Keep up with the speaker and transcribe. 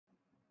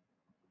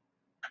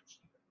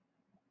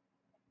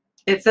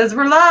It says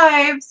we're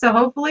live, so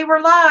hopefully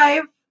we're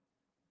live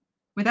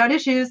without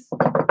issues.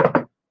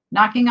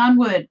 Knocking on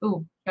wood.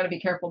 Ooh, gotta be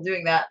careful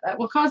doing that. That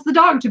will cause the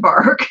dog to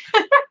bark.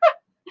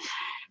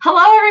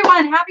 Hello,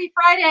 everyone. Happy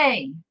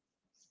Friday.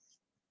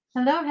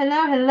 Hello,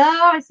 hello,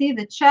 hello. I see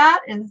the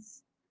chat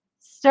is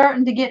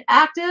starting to get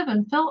active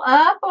and fill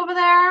up over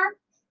there.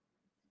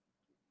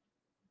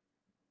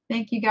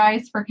 Thank you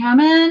guys for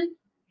coming.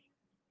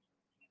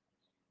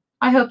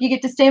 I hope you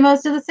get to stay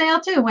most of the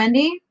sale too,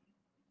 Wendy.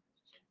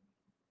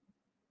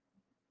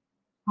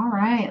 All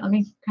right, let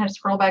me kind of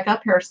scroll back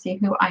up here, see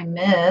who I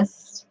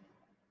missed.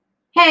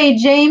 Hey,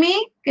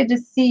 Jamie, good to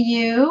see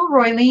you.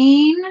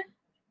 Roylene.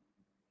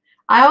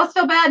 I always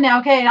feel bad now.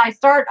 Okay, I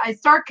start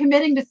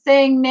committing to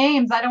saying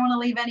names. I don't want to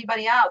leave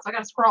anybody out, so I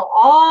got to scroll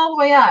all the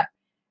way up.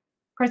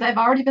 Of course, I've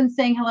already been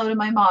saying hello to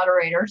my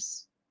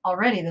moderators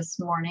already this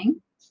morning.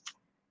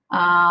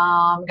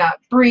 Got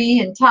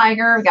Bree and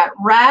Tiger. We got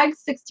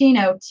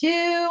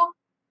Rags1602.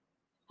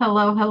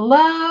 Hello,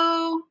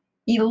 hello.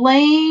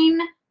 Elaine.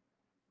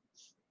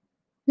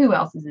 Who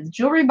else is this?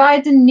 Jewelry by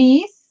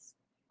Denise.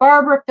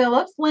 Barbara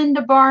Phillips.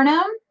 Linda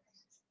Barnum.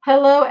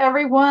 Hello,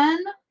 everyone.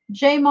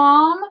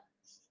 J-Mom.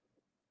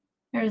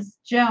 There's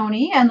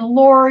Joni and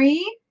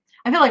Lori.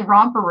 I feel like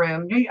Romper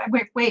Room.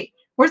 Wait.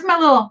 Where's my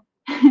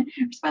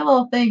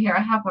little thing here?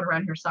 I have one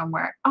around here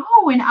somewhere.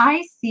 Oh, and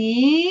I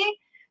see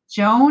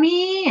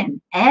Joni and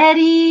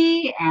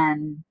Eddie.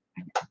 And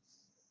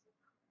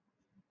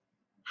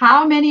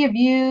how many of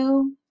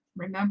you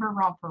remember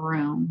Romper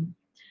Room?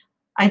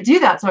 I do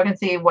that so I can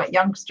see what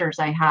youngsters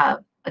I have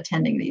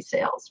attending these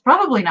sales.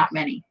 Probably not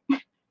many.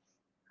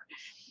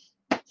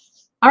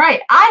 All right,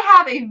 I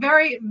have a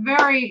very,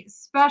 very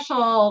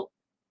special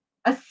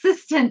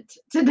assistant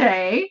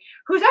today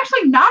who's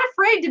actually not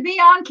afraid to be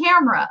on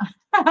camera.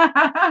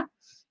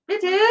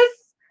 It is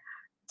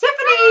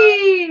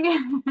Tiffany.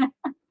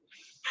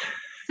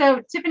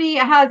 So Tiffany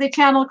has a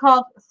channel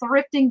called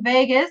Thrifting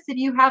Vegas. If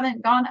you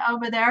haven't gone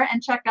over there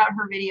and checked out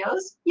her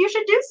videos, you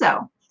should do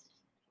so,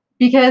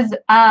 because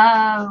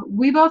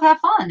we both have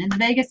fun in the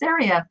Vegas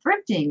area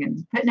thrifting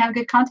and putting out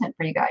good content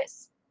for you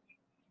guys.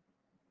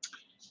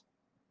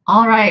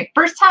 All right,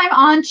 first time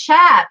on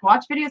chat,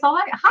 watch videos all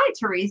night. Hi,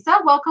 Teresa,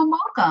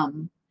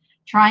 welcome.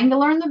 Trying to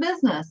learn the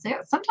business.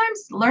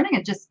 Sometimes learning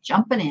is just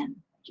jumping in.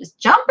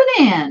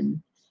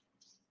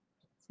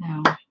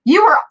 So,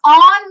 you were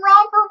on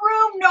Romper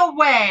Room? No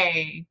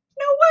way.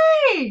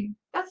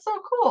 That's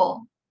so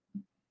cool.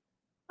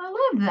 I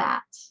love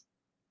that.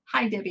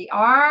 Hi, Debbie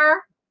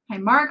R. Hi,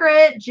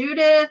 Margaret,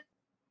 Judith.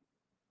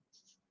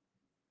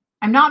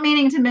 I'm not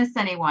meaning to miss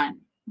anyone,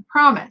 I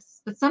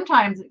promise, but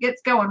sometimes it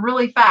gets going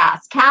really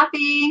fast.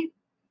 Kathy.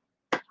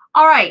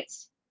 All right,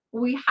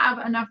 we have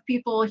enough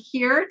people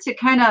here to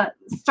kind of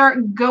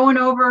start going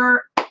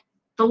over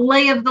the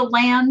lay of the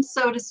land,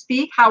 so to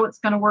speak, how it's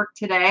going to work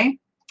today.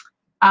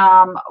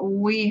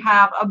 We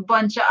have a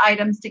bunch of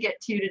items to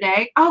get to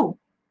today. Oh,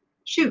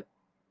 shoot.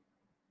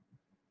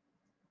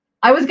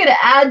 I was going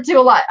to add to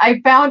a lot.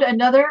 I found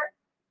another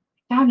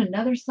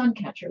sun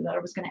catcher that I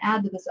was going to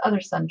add to this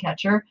other sun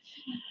catcher.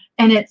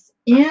 And it's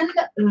in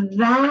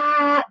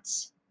that,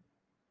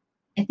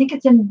 I think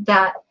it's in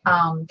that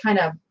kind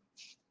of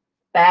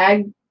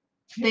bag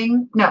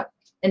thing. No,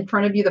 in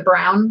front of you, the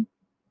brown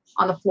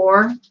on the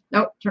floor.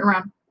 Nope, turn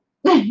around.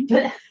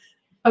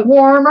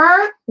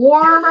 Warmer.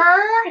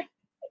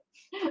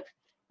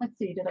 Let's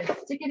see, did I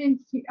stick it in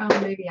here?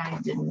 Oh, maybe I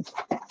didn't.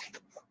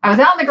 I was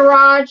out in the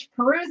garage,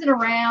 perusing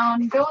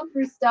around, going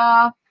through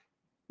stuff.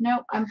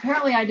 Nope,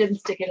 apparently I didn't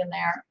stick it in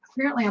there.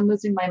 Apparently I'm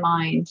losing my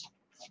mind.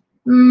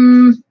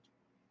 Oh,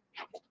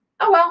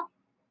 well,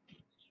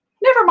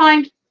 never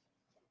mind.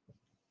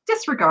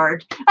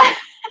 Disregard.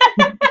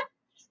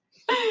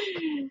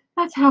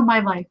 That's how my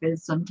life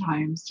is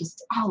sometimes,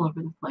 just all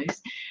over the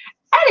place.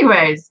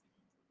 Anyways,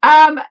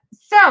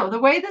 so the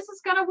way this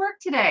is going to work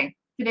today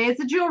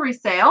is a jewelry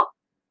sale.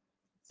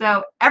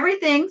 So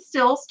everything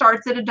still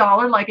starts at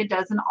 $1 like it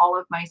does in all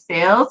of my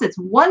sales. It's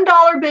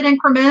 $1 bid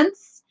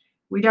increments.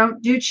 We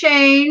don't do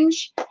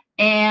change.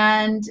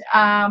 And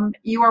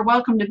you are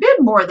welcome to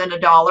bid more than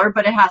 $1,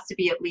 but it has to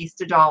be at least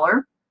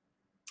 $1.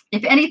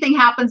 If anything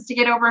happens to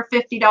get over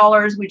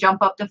 $50, we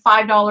jump up to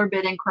 $5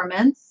 bid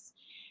increments.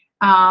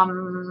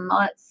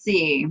 Let's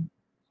see.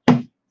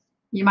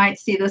 You might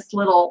see this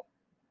little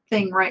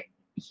thing right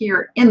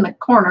here in the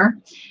corner.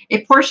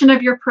 A portion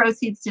of your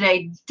proceeds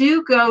today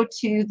do go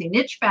to the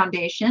Niche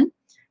Foundation,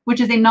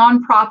 which is a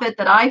nonprofit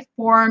that I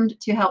formed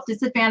to help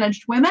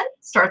disadvantaged women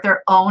start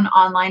their own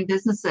online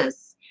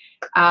businesses.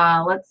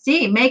 Let's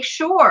see, make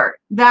sure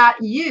that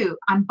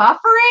I'm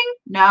buffering?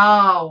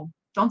 No,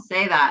 don't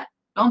say that.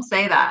 Don't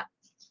say that.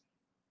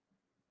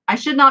 I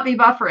should not be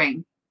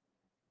buffering.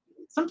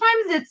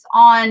 Sometimes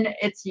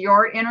it's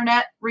your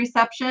internet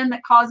reception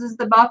that causes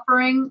the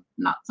buffering,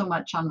 not so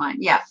much on mine.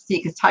 Yeah, see,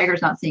 because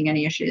Tiger's not seeing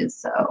any issues,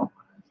 so.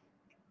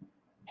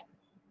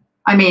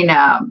 I mean,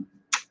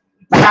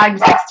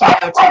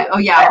 Mag1602. Oh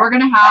yeah, we're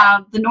gonna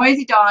have, the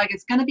noisy dog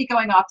is gonna be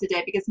going off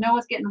today because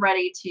Noah's getting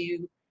ready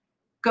to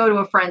go to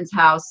a friend's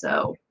house,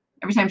 so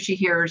every time she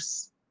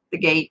hears the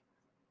gate,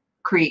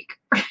 creek.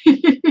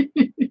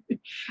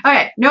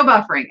 Okay, no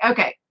buffering.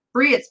 Okay,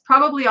 Bree, it's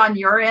probably on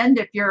your end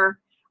if you're,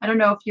 I don't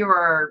know if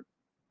you're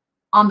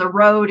on the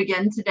road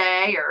again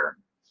today or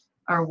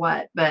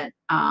what, but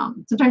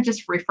sometimes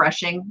just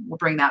refreshing will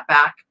bring that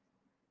back.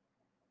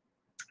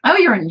 Oh,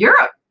 you're in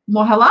Europe.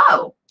 Well,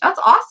 hello. That's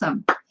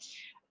awesome.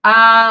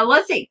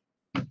 Let's see.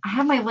 I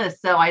have my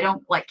list, so I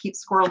don't like keep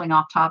squirreling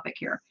off topic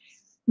here.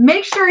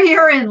 Make sure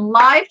you're in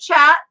live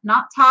chat,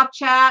 not top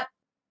chat.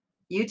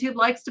 YouTube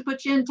likes to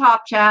put you in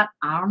top chat.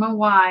 I don't know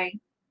why.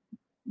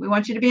 We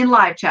want you to be in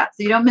live chat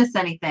so you don't miss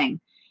anything.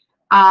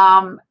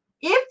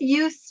 If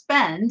you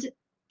spend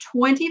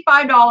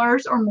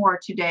 $25 or more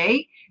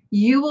today,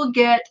 you will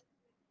get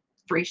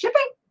free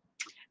shipping.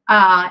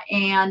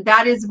 And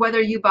that is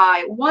whether you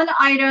buy 1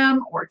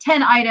 item or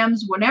 10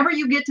 items. Whenever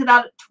you get to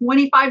that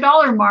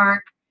 $25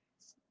 mark,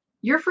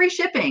 you're free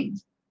shipping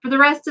for the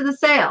rest of the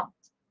sale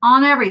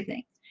on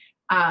everything.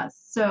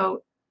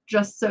 So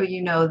just so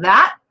you know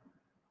that.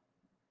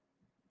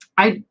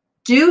 I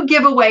do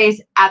giveaways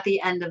at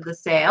the end of the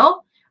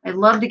sale. I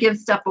love to give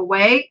stuff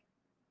away.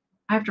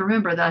 I have to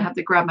remember that I have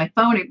to grab my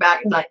phone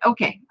back and be like,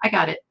 okay, I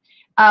got it.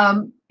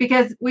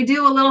 Because we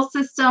do a little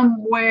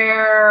system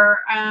where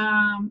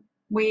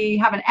we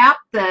have an app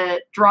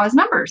that draws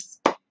numbers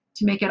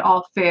to make it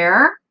all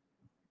fair.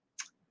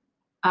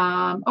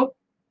 Oh,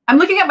 I'm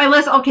looking at my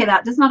list. Okay,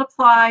 that does not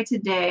apply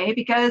today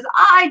because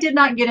I did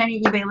not get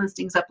any eBay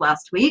listings up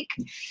last week.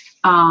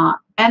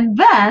 And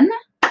then,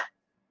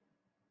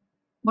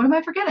 what am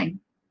I forgetting?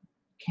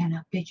 Can't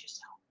outbid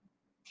yourself.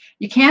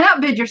 You can't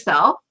outbid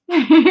yourself.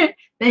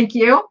 Thank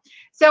you.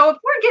 So if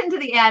we're getting to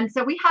the end,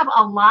 so we have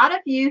a lot of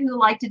you who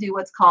like to do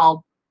what's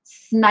called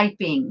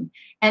sniping.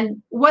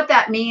 And what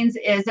that means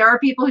is there are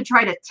people who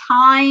try to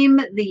time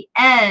the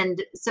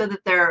end so that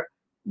they're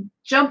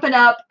jumping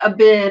up a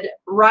bid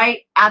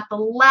right at the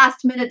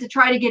last minute to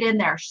try to get in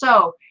there.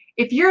 So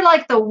if you're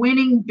like the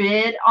winning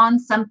bid on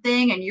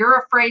something and you're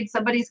afraid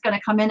somebody's going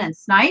to come in and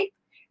snipe,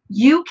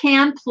 you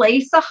can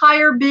place a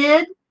higher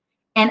bid,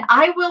 and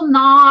I will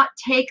not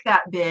take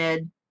that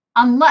bid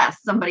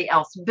unless somebody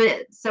else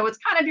bids. So it's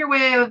kind of your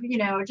way of, you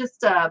know,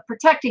 just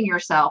protecting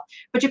yourself,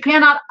 but you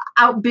cannot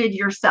outbid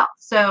yourself.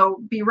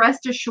 So be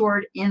rest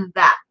assured in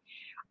that.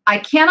 I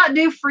cannot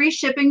do free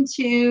shipping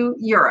to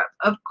Europe,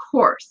 of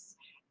course,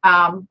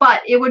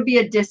 but it would be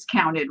a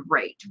discounted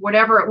rate.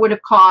 Whatever it would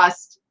have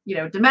cost, you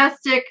know,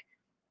 domestic,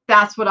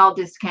 that's what I'll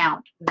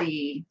discount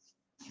the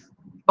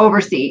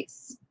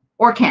overseas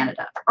or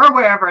Canada or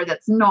wherever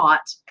that's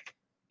not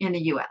in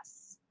the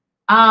US.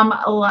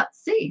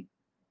 Let's see.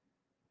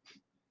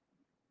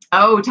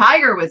 Oh,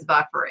 Tiger was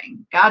buffering.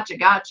 Gotcha,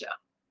 gotcha.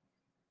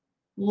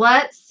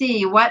 Let's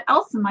see. What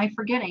else am I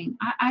forgetting?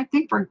 I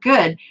think we're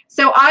good.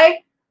 So I'm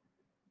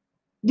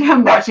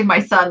watching my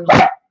son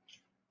like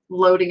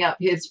loading up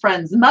his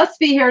friends. Must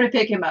be here to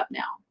pick him up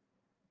now.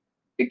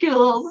 I get a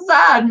little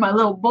sad. My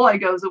little boy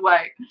goes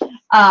away.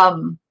 I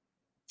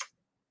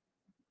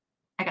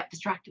got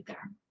distracted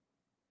there.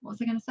 What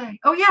was I going to say?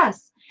 Oh,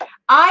 yes.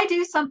 I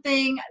do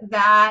something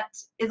that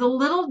is a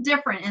little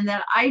different in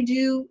that I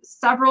do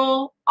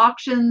several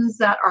auctions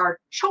that are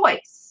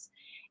choice.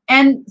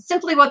 And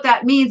simply what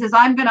that means is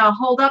I'm going to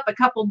hold up a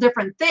couple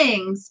different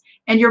things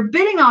and you're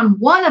bidding on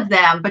one of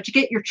them, but you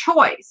get your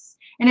choice.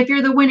 And if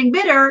you're the winning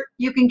bidder,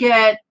 you can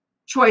get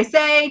choice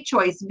A,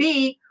 choice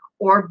B,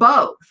 or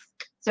both.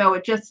 So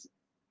it just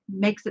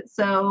makes it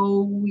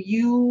so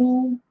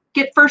you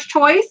get first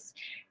choice.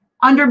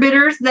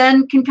 Underbidders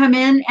then can come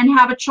in and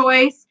have a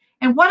choice.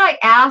 And what I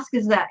ask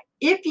is that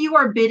if you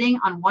are bidding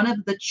on one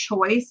of the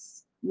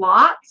choice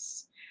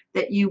lots,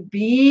 that you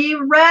be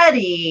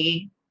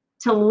ready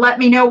to let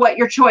me know what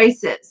your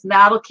choice is.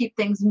 That'll keep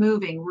things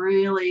moving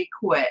really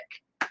quick.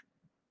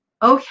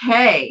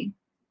 Okay.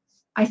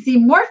 I see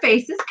more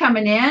faces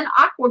coming in.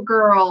 Aqua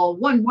Girl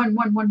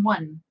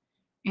 11111.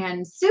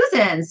 And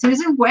Susan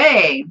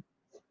Way.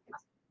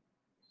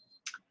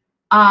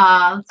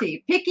 Let's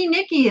see, Picky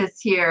Nikki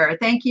is here.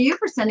 Thank you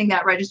for sending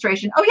that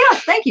registration. Oh,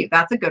 yes, thank you.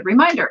 That's a good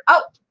reminder.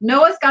 Oh,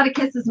 Noah's got to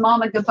kiss his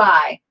mama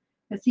goodbye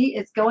because he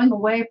is going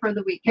away for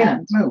the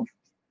weekend. Yeah, move.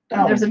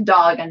 Down. There's a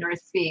dog under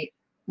his feet.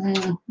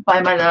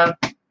 Bye, my love.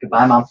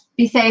 Goodbye, Mom.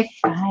 Be safe.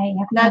 Bye.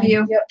 Love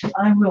you. Yep,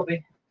 I will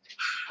be.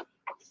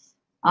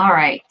 All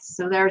right,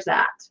 so there's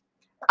that.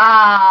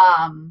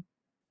 No,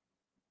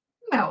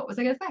 what was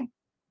I going to say?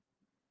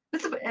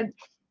 This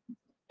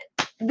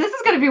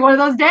is going to be one of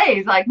those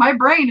days. Like my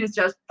brain is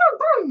just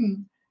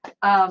boom,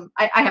 boom.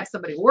 I have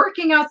somebody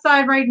working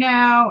outside right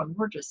now, and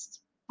we're just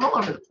all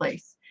over the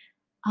place.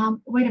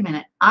 Wait a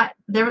minute.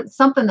 There's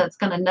something that's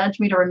going to nudge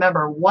me to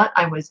remember what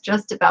I was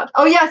just about.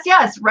 Oh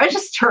yes,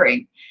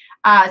 registering.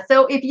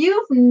 So if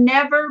you've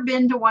never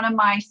been to one of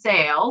my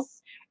sales,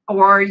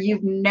 or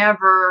you've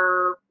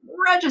never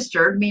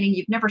registered, meaning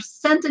you've never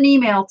sent an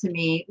email to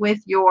me with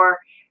your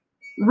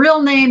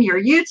real name,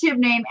 your YouTube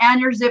name, and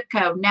your zip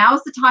code,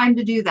 now's the time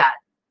to do that.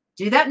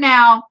 Do that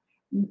now.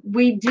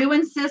 We do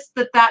insist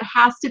that that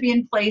has to be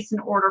in place in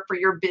order for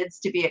your bids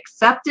to be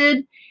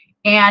accepted.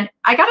 And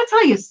I got to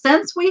tell you,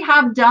 since we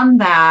have done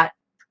that,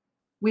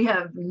 we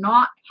have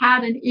not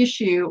had an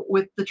issue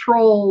with the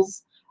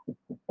trolls,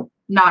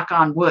 knock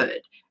on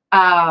wood.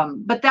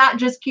 But that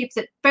just keeps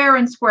it fair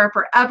and square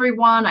for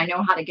everyone. I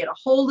know how to get a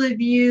hold of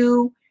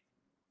you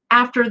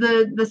after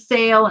the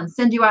sale and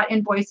send you out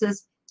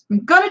invoices.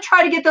 I'm going to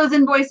try to get those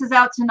invoices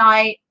out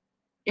tonight.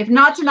 If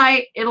not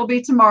tonight, it'll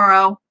be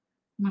tomorrow.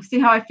 We'll see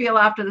how I feel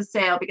after the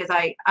sale, because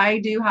I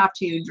do have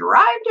to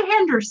drive to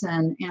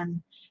Henderson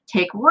and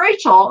take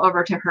Rachel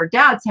over to her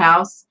dad's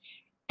house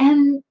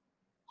and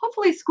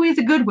hopefully squeeze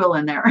a Goodwill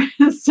in there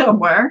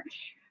somewhere.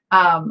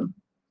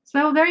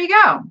 So there you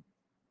go.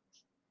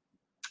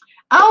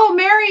 Oh,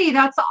 Mary,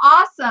 that's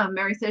awesome.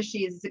 Mary says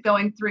she's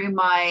going through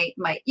my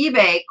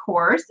eBay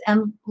course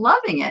and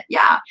loving it.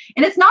 Yeah.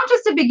 And it's not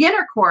just a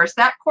beginner course.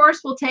 That course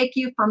will take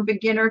you from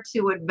beginner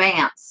to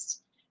advanced.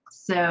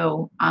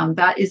 So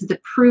that is the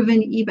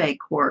Proven eBay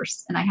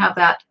course. And I have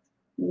that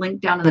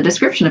linked down in the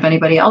description if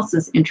anybody else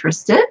is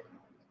interested.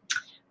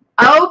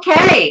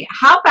 Okay.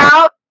 How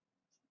about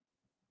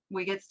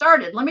we get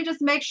started? Let me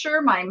just make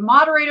sure my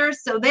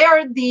moderators, so they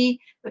are the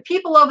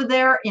people over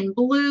there in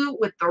blue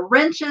with the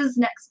wrenches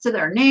next to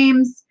their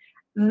names.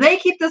 They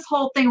keep this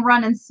whole thing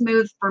running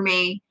smooth for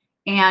me.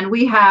 And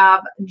we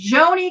have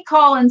Joni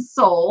Collins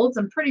Solds.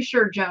 I'm pretty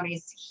sure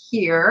Joni's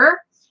here.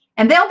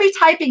 And they'll be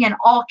typing in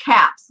all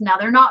caps. Now,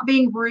 they're not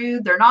being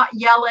rude. They're not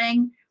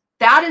yelling.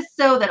 That is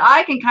so that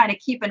I can kind of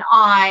keep an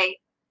eye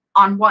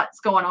on what's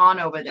going on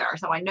over there.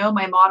 So I know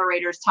my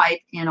moderators type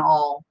in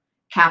all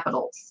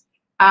capitals.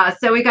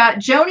 So we got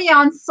Joni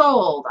on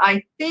Sold.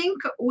 I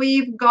think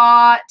we've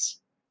got,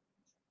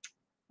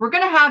 we're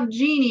going to have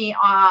Jeannie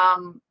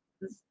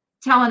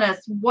telling us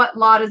what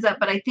lot is up,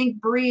 but I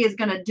think Bree is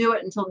going to do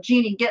it until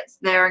Jeannie gets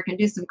there and can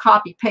do some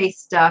copy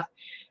paste stuff.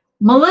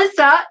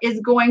 Melissa is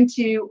going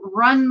to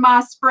run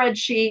my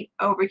spreadsheet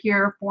over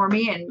here for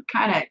me and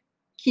kind of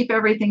keep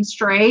everything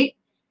straight.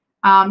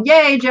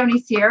 Yay,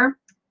 Joni's here.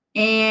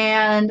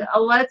 And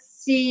let's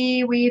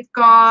see, we've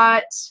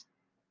got,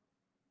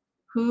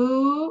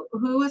 who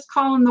is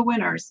calling the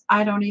winners?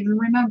 I don't even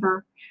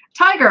remember.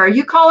 Tiger, are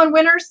you calling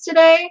winners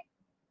today?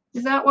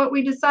 Is that what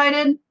we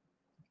decided?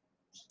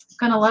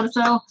 Gonna let us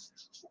know.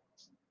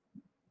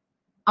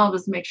 I'll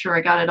just make sure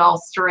I got it all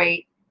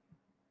straight.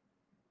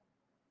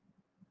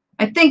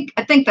 I think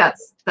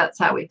that's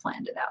how we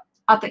planned it out.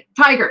 I'll think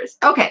Tigers.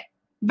 Okay,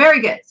 very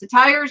good. So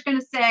Tiger is going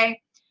to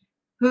say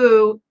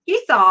who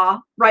he saw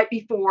right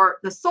before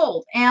the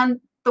sold, and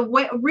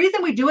the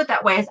reason we do it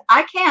that way is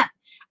I can't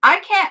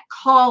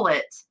call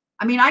it.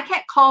 I mean, I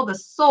can't call the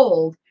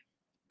sold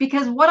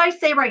because what I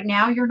say right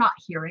now, you're not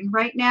hearing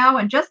right now.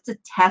 And just to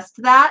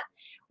test that,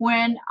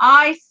 when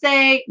I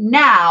say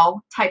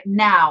now, type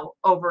now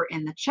over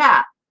in the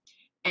chat,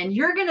 and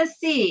you're going to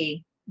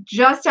see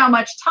just how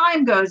much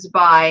time goes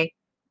by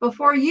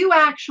before you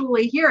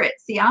actually hear it.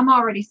 See, I'm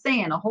already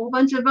saying a whole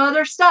bunch of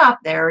other stuff.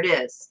 There it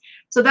is.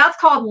 So that's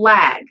called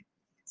lag.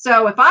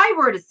 So if I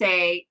were to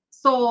say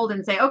sold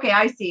and say, okay,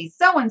 I see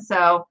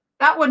so-and-so,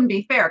 that wouldn't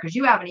be fair because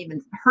you haven't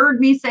even heard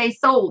me say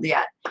sold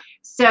yet.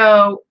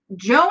 So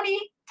Joni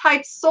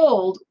types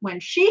sold when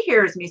she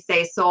hears me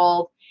say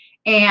sold.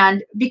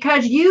 And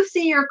because you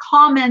see your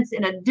comments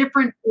in a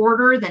different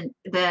order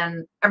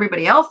than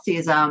everybody else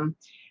sees them,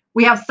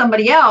 we have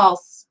somebody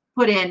else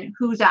put in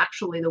who's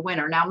actually the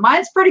winner. Now,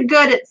 mine's pretty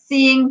good at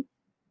seeing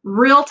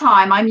real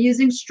time. I'm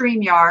using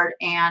StreamYard,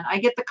 and I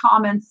get the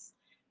comments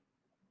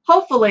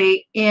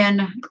hopefully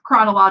in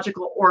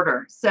chronological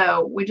order.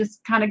 So we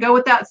just kind of go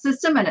with that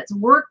system, and it's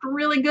worked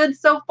really good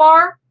so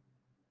far.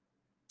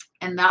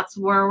 And that's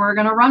where we're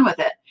going to run with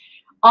it.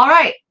 All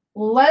right,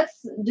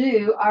 let's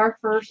do our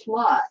first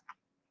lot.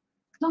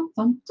 Dun,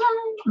 dun, dun.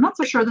 I'm not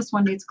so sure this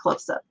one needs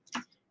close-up.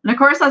 And of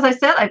course, as I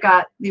said, I've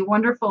got the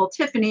wonderful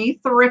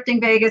Tiffany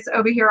Thrifting Vegas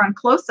over here on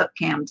close-up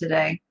cam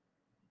today.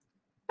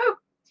 Oh,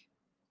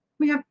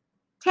 we have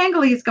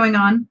tanglies going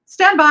on.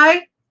 Stand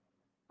by.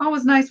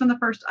 Always nice when the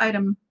first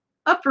item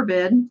up for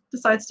bid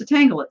decides to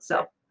tangle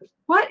itself.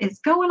 What is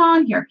going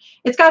on here?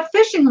 It's got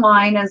fishing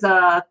line as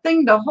a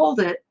thing to hold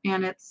it,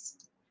 and it's,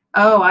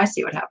 oh, I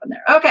see what happened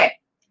there. Okay,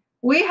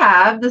 we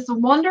have this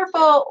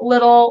wonderful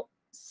little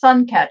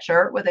sun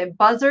catcher with a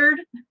buzzard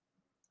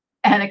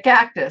and a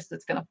cactus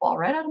that's going to fall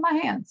right out of my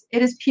hands.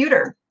 It is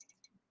pewter,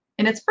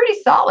 and it's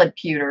pretty solid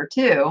pewter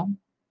too.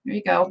 Here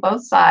you go,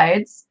 both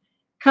sides.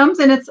 Comes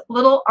in its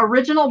little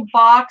original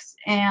box,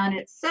 and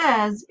it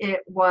says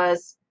it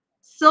was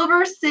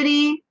Silver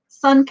City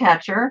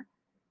Suncatcher.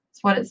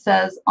 That's what it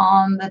says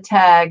on the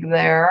tag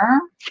there.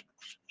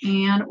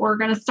 And we're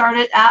going to start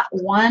it at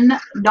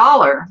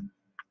 $1.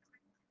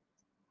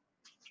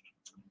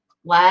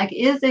 Lag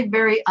is a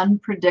very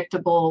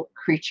unpredictable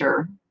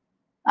creature.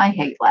 I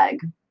hate lag.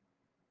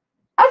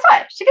 That's why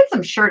I should get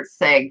some shirts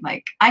saying,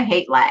 like, I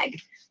hate lag.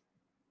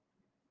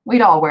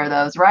 We'd all wear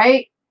those,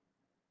 right?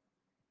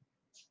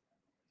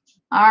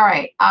 All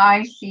right,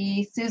 I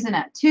see Susan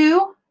at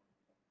 2.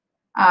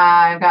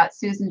 I've got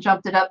Susan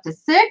jumped it up to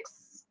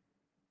 6.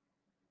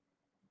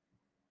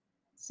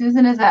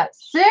 Susan is at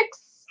 6.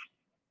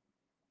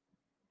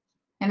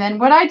 And then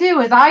what I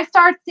do is I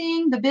start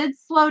seeing the bids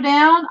slow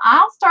down.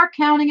 I'll start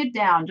counting it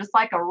down, just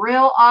like a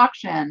real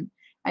auction.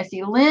 I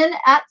see Lynn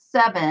at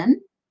 7.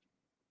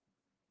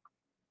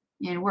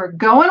 And we're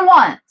going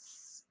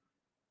once.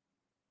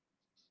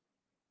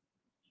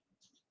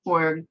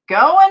 We're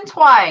going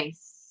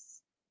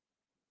twice.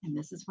 And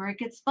this is where it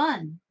gets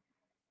fun.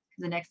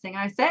 The next thing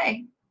I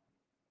say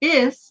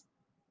is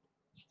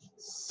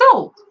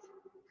sold.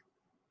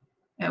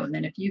 Oh, and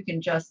then if you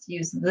can just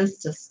use this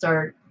to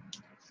start,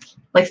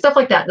 like stuff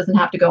like that doesn't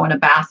have to go in a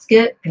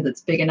basket because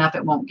it's big enough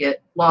it won't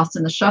get lost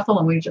in the shuffle,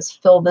 and we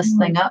just fill this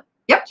thing up.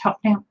 Yep.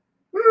 Top down.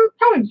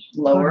 Probably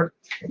lower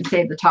and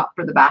save the top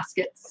for the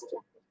baskets.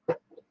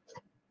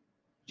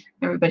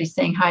 Everybody's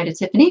saying hi to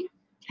Tiffany.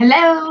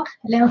 Hello.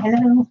 Hello.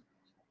 Hello.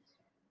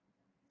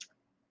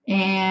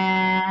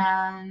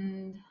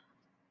 And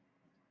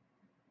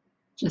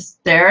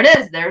just there it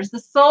is. There's the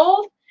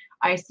sold.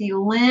 I see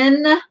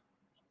Lynn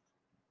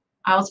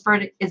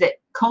Alsford. Is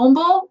it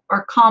Comble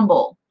or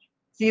Comble?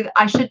 See,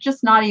 I should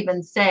just not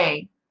even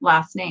say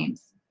last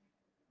names.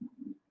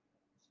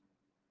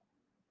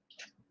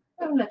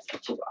 Oh, let's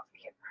get you off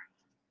here.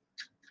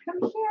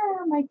 Come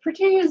here, my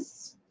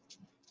pretties.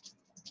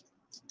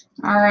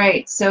 All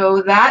right,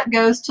 so that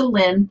goes to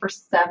Lynn for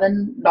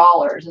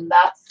 $7, and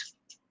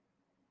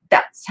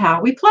that's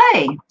how we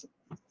play.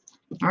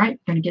 All right,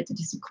 we're gonna get to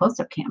do some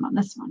close-up cam on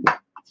this one.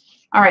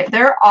 All right,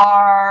 there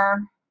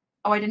are,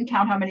 oh, I didn't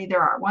count how many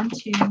there are. 1,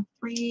 2,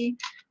 3,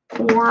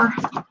 4,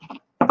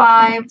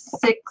 5,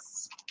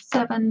 6,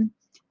 7,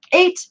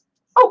 8.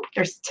 Oh,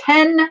 there's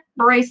 10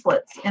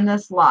 bracelets in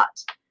this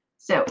lot.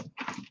 So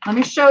let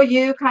me show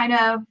you kind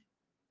of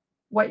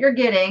what you're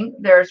getting.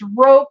 There's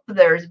rope,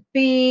 there's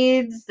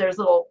beads, there's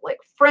little like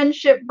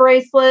friendship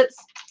bracelets.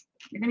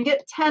 You're gonna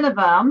get 10 of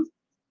them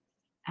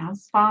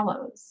as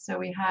follows. So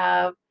we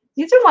have,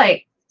 these are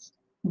like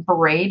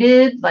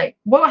braided, like,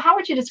 what, how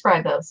would you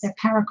describe those? They're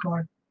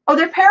paracord. Oh,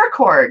 they're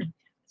paracord.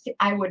 See,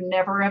 I would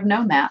never have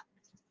known that.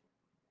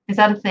 Is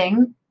that a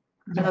thing?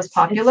 Are those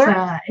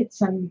popular?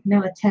 It's a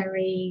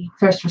military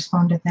first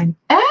responder thing.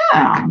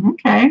 Oh,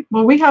 okay.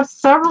 Well, we have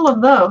several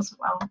of those.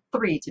 Well,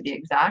 3 to be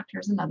exact.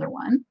 Here's another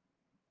one.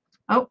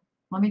 Oh,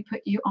 let me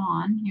put you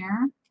on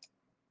here.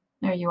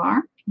 There you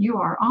are. You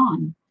are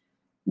on.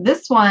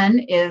 This one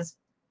is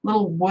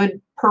little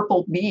wood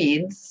purple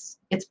beads.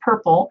 It's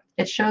purple.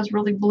 It shows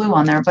really blue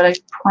on there, but I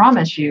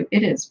promise you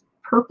it is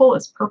purple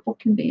as purple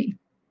can be.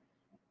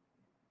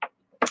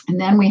 And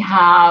then we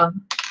have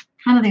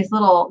kind of these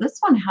little, this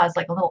one has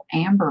like a little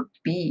amber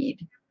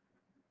bead,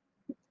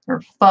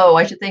 or faux,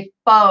 I should say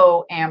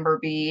faux amber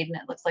bead, and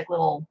it looks like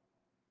little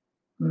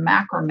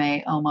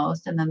macrame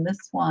almost. And then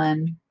this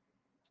one,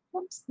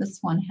 whoops, this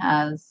one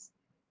has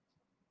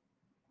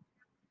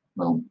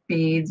little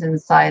beads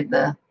inside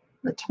the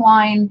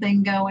twine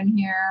thing going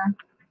here.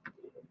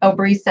 Oh,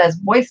 Bree says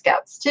Boy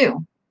Scouts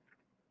too.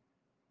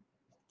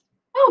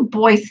 Oh,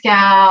 Boy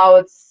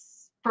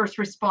Scouts, first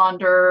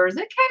responders, it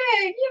kind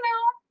of, you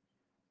know,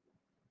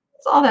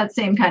 it's all that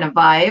same kind of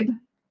vibe.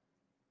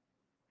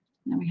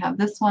 And we have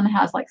this one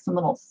has like some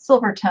little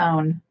silver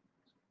tone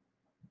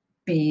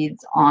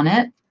beads on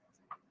it.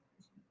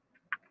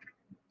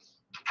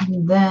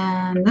 And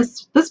then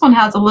this one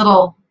has a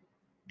little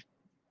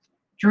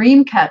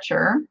dream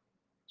catcher,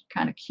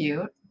 kind of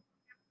cute.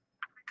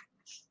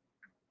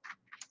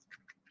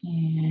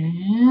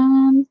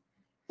 And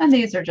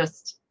these are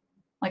just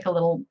like a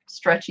little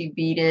stretchy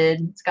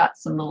beaded. It's got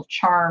some little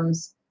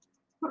charms.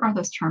 What are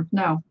those charms?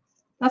 No,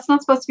 that's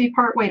not supposed to be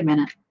part. Wait a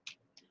minute.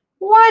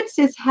 What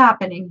is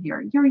happening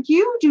here?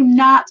 You do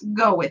not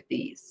go with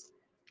these.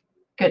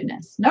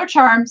 Goodness, no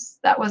charms.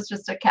 That was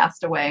just a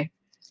castaway.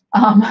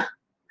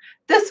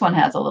 This one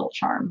has a little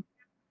charm.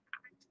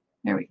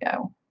 There we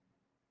go.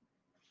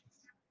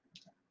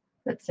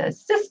 That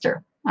says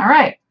sister. All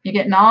right, you're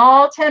getting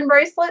all 10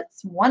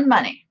 bracelets, 1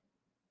 money.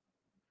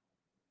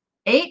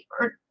 8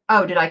 or,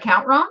 oh, did I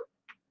count wrong?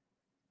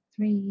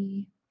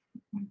 3,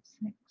 4,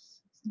 6,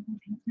 7,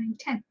 8, 9,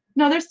 10.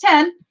 No, there's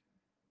 10.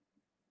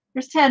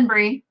 There's 10,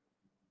 Bree.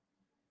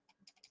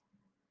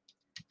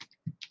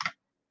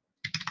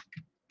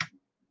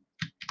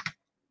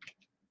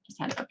 Just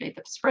had to update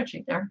the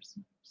spreadsheet there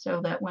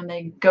so that when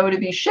they go to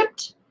be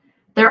shipped,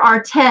 there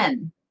are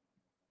 10.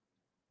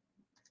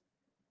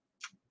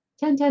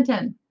 10, 10,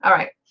 10. All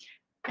right.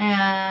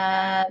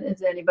 And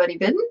is anybody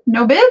bidding?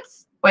 No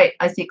bids? Wait,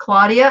 I see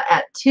Claudia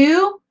at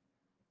 2.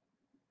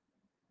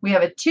 We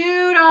have a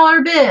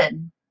 $2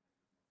 bid.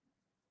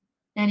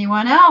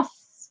 Anyone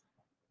else?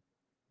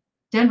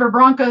 Denver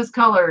Broncos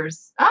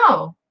colors.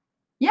 Oh,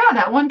 yeah,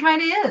 that one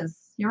kind of is.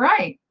 You're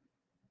right.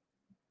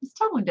 It's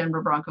totally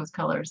Denver Broncos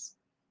colors.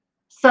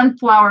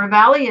 Sunflower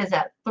Valley is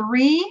at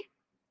 3.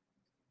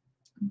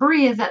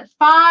 Bree is at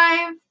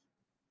 5.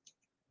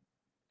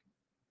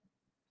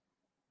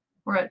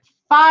 We're at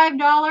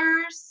 $5.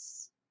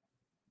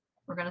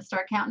 We're going to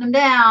start counting them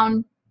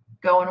down.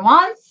 Going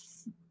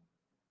once.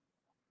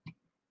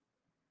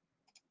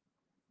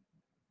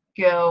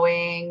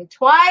 Going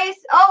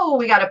twice. Oh,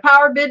 we got a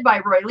power bid by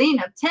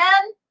Roylene of 10.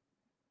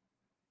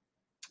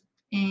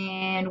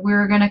 And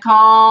we're going to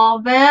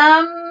call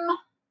them,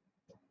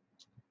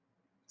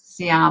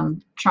 see,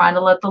 I'm trying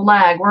to let the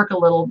lag work a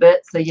little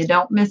bit so you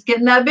don't miss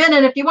getting that bin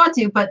in if you want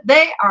to, but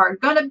they are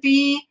going to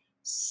be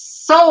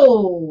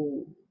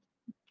sold.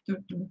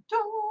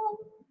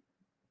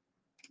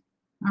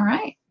 All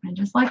right, and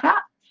just like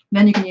that.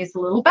 Then you can use the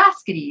little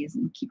basketies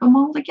and keep them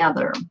all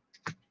together.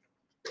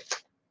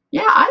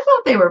 Yeah, I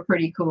thought they were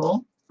pretty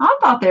cool. I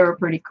thought they were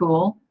pretty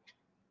cool.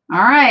 All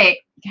right,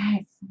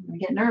 guys, I'm going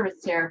to get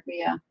nervous here for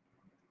you.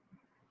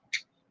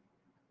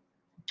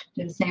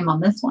 Do the same on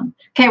this one.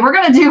 Okay, we're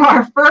going to do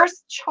our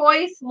first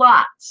choice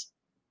lot.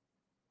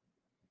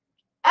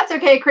 That's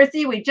okay,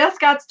 Chrissy. We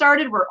just got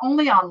started. We're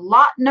only on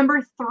lot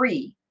number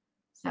 3.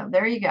 So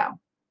there you go.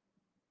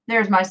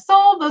 There's my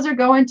sold. Those are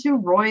going to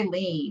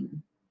Roylene.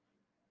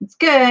 It's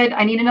good.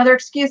 I need another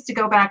excuse to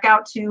go back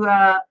out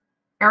to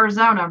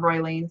Arizona,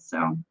 Roylene.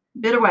 So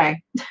bit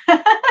away.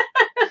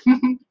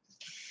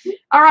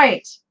 All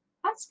right.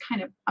 That's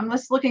kind of, I'm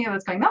just looking at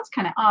this going, that's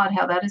kind of odd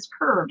how that is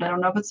curved. I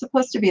don't know if it's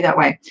supposed to be that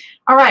way.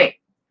 All right.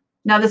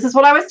 Now this is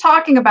what I was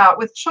talking about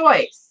with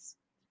choice.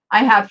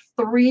 I have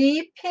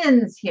 3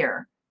 pins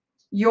here.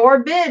 Your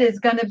bid is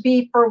going to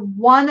be for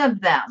one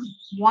of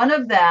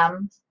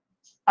them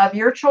of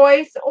your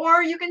choice,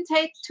 or you can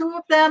take 2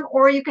 of them,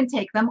 or you can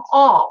take them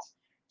all.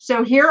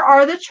 So here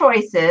are the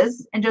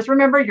choices. And just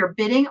remember, you're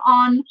bidding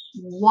on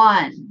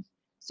 1.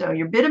 So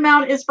your bid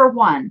amount is for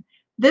 1.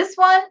 This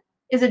one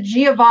is a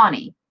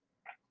Giovanni.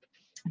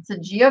 It's a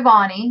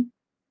Giovanni.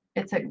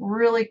 It's a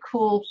really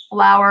cool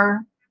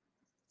flower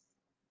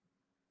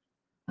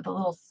with a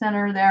little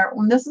center there.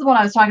 And this is what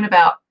I was talking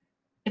about.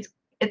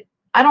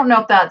 I don't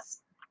know if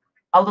that's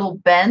a little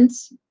bent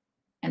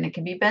and it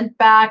can be bent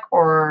back,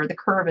 or the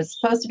curve is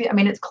supposed to be, I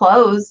mean, it's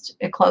closed.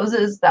 It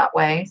closes that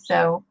way.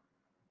 So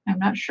I'm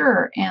not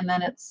sure. And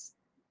then it's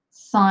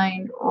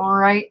signed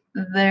right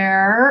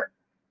there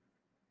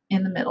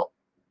in the middle.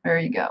 There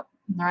you go.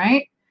 All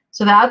right.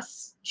 So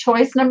that's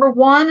choice number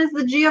 1 is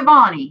the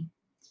Giovanni.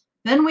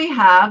 Then we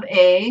have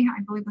I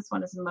believe this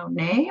one is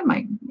Monet.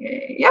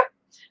 Yep.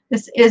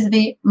 This is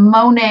the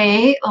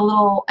Monet, a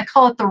little, I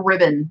call it the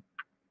ribbon,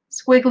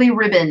 squiggly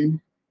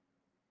ribbon.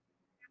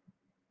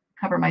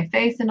 Cover my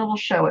face and it'll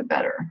show it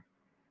better.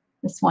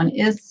 This one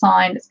is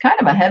signed. It's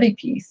kind of a heavy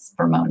piece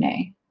for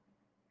Monet.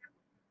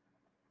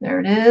 There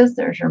it is.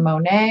 There's your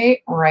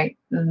Monet right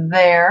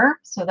there.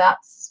 So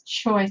that's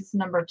choice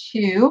number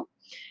 2.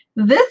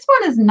 This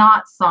one is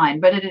not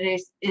signed, but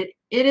it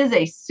is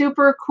a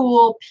super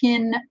cool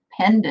pin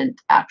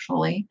pendant,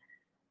 actually.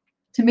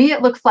 To me,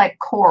 it looks like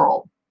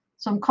coral.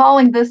 So I'm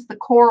calling this the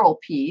coral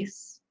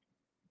piece.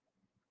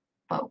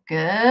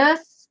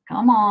 Focus.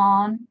 Come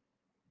on.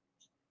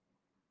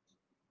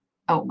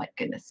 Oh my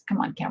goodness. Come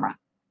on, camera.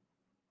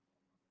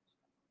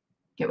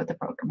 Get with the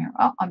program here.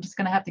 Oh, I'm just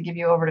going to have to give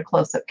you over to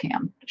close-up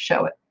cam to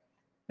show it.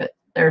 But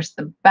there's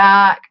the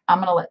back. I'm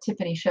going to let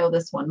Tiffany show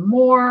this one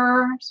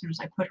more as soon as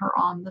I put her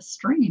on the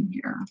stream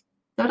here.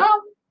 Ta-da!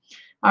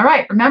 All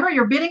right. Remember,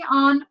 you're bidding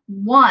on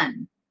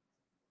 1.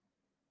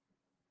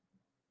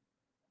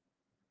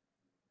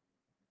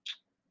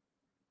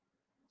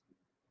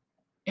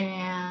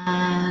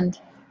 And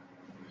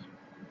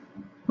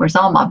where's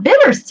all my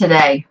bidders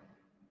today?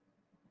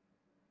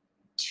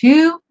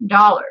 $2.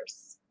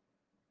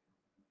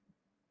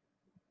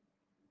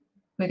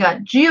 We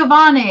got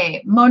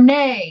Giovanni,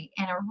 Monet,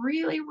 and a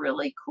really,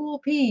 really cool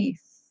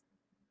piece.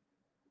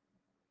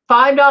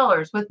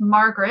 $5 with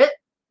Margaret.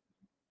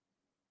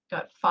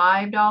 Got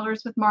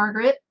 $5 with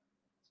Margaret.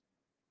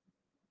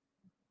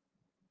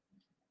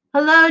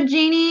 Hello,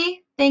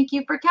 Jeannie. Thank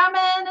you for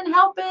coming and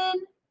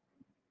helping.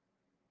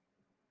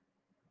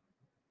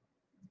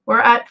 We're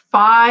at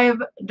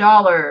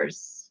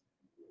 $5.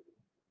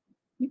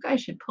 You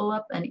guys should pull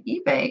up an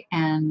eBay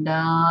and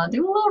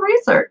do a little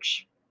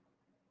research.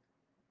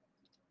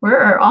 Where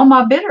are all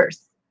my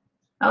bidders?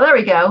 Oh, there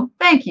we go.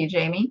 Thank you,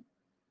 Jamie.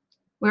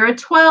 We're at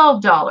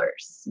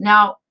 $12.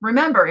 Now,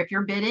 remember, if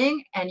you're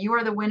bidding and you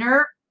are the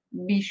winner,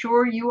 be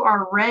sure you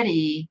are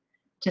ready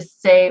to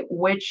say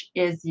which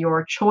is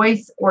your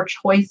choice or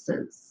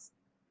choices.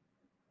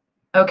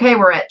 Okay,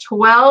 we're at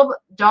 $12.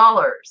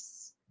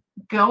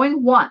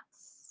 Going once.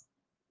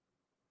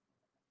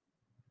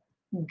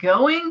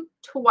 Going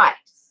twice.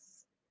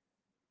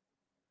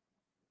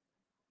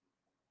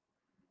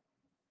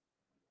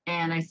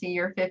 And I see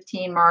you're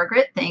 15,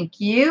 Margaret. Thank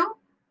you.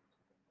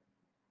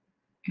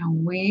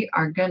 And we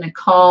are going to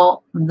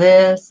call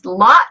this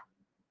lot.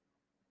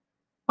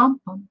 Bum,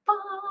 bum,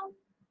 bum.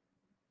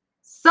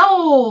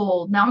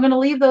 Sold. Now I'm going to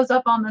leave those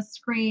up on the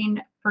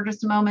screen for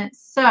just a moment.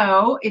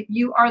 So if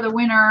you are the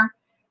winner,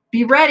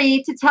 be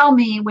ready to tell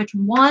me which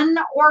one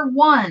or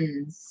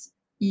ones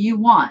you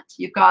want.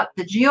 You've got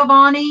the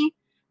Giovanni,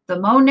 the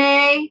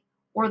Monet,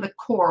 or the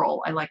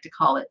coral, I like to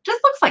call it.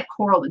 Just looks like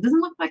coral. It doesn't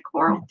look like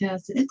coral. It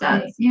does. It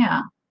does,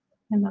 yeah.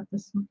 I love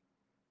this one.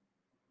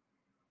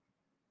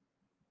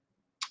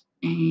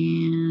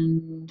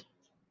 And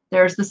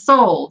there's the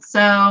sold.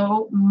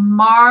 So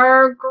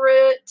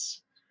Margaret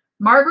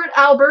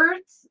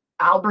Alberts,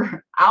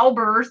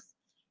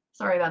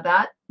 sorry about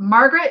that.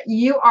 Margaret,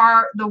 you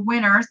are the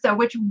winner. So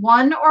which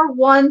one or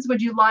ones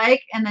would you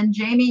like? And then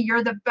Jamie,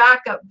 you're the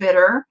backup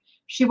bidder.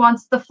 She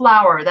wants the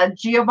flower, that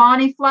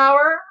Giovanni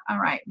flower. All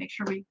right, make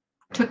sure we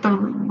took the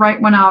right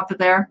one off of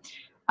there.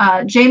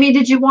 Jamie,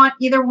 did you want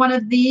either one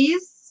of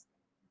these?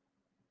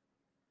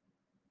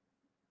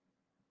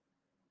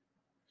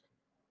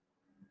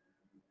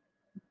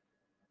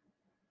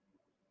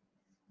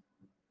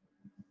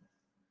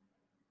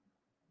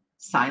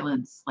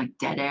 Silence, like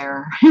dead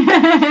air.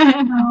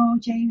 Oh,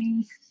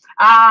 Jamie.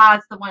 Ah,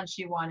 it's the one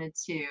she wanted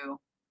to.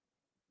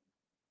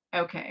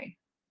 Okay.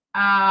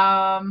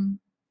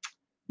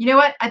 You know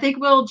what? I think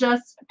we'll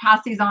just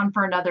pass these on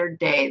for another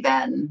day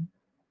then.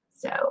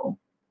 So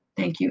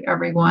thank you,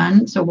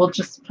 everyone. So we'll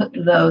just put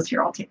those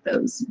here. I'll take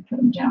those and put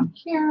them down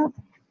here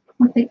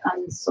with the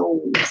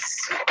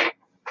unsolds.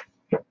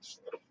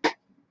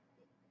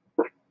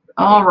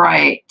 All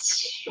right.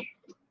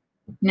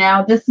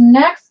 Now this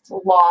next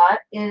lot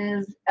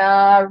is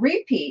a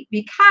repeat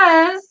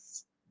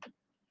because,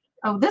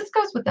 oh, this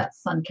goes with that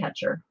sun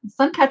catcher. The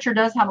sun catcher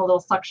does have a little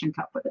suction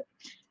cup with it.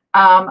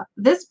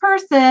 This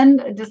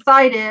person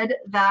decided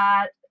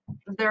that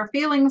their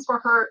feelings were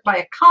hurt by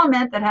a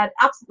comment that had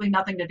absolutely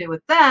nothing to do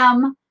with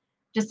them,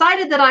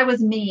 decided that I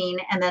was mean,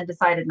 and then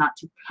decided not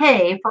to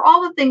pay for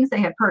all the things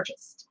they had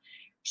purchased.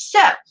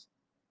 So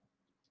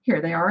here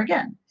they are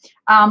again.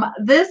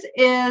 This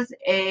is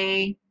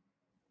a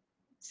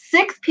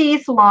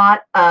 6-piece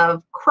lot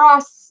of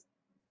cross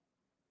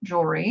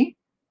jewelry,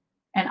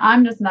 and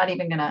I'm just going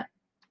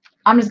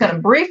to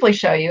briefly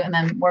show you, and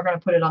then we're going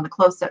to put it on the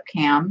close-up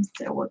cam.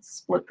 So let's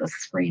split the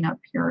screen up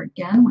here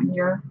again when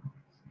you're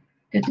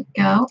good to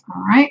go.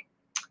 All right.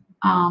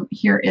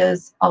 Here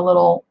is a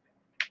little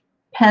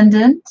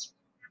pendant,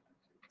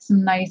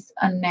 some nice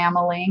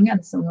enameling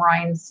and some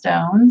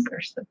rhinestones.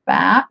 There's the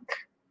back.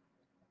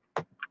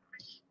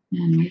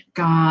 And we've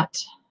got,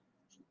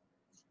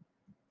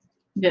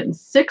 getting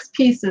 6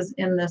 pieces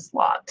in this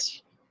lot.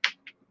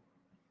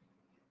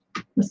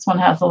 This one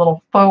has a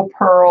little faux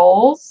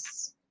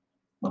pearls,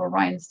 little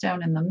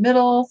rhinestone in the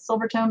middle.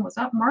 Silvertone, was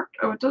that marked?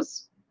 Oh, it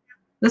does.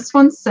 This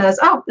one says,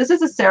 oh, this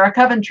is a Sarah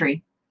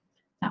Coventry.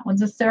 That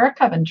one's a Sarah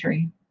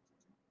Coventry.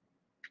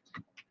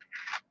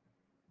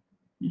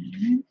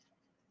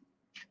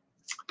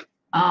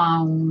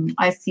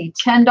 I see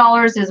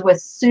 $10 is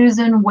with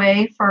Susan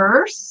Way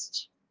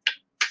first.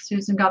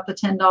 Susan got the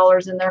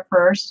 $10 in there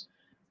first.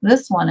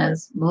 This one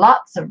is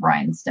lots of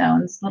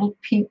rhinestones, little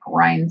pink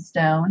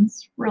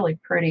rhinestones, really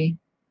pretty.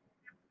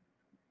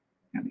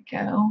 There we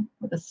go,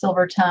 with a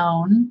silver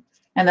tone.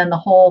 And then the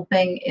whole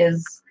thing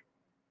is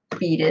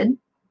beaded.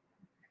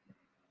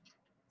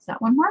 Is that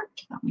one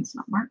marked? That one's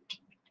not marked.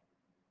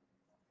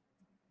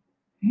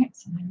 All right,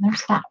 so then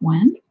there's that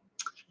one.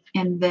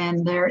 And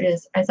then there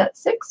is that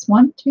 6?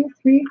 1, 2,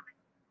 3.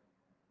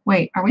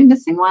 Wait, are we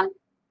missing one?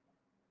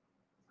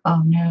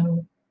 Oh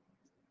no.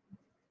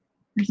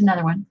 There's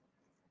another one.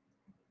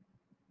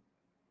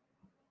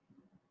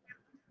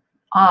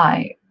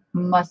 I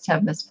must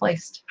have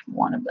misplaced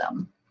one of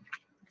them.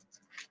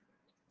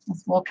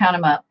 We'll count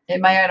them up.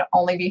 It might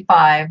only be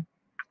 5.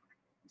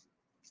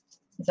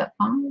 Is that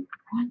 5? 1,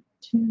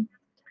 2.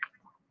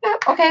 Yeah,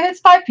 okay,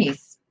 it's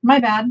 5-piece. My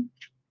bad.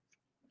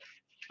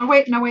 Oh,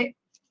 wait, no, wait.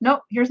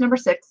 Nope, here's number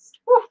 6.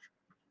 Whew.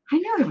 I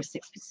knew there was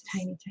 6 pieces.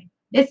 Tiny, tiny.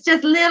 It's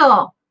just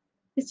little.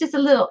 It's just a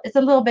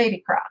little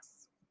baby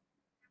cross.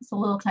 It's a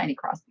little tiny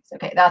cross piece.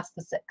 Okay, that's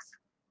the 6.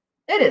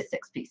 It is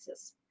 6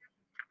 pieces.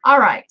 All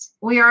right,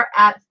 we are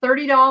at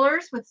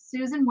 $30 with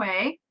Susan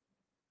Way.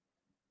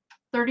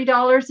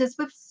 $30 is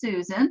with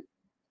Susan.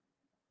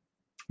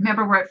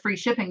 Remember, we're at free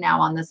shipping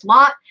now on this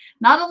lot.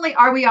 Not only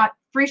are we at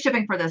free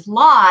shipping for this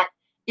lot,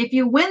 if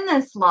you win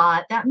this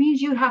lot, that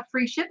means you have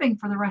free shipping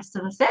for the rest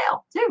of the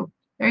sale too.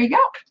 There you go.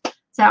 That's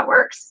how it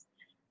works.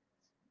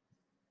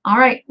 All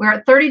right, we're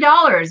at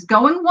 $30.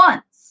 Going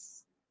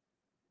once.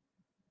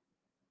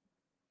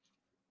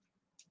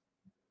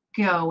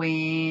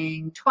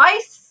 Going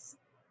twice.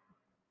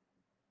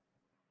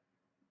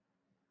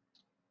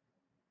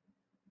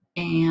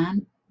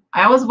 And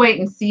I always wait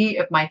and see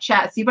if my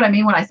chat, see what I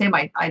mean when I say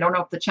I don't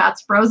know if the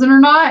chat's frozen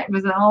or not,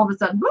 because then all of a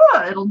sudden,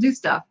 it'll do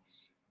stuff.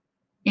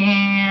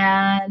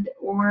 And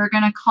we're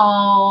going to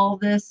call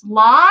this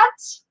lot,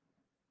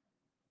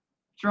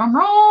 drum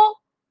roll,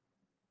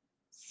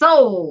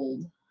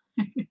 sold.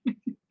 Okay,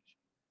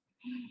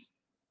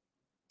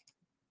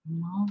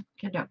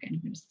 okay.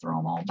 You can just throw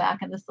them all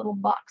back in this little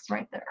box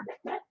right there.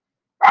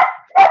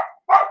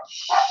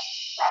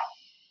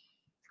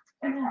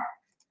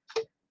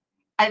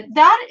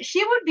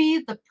 She would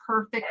be the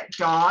perfect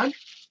dog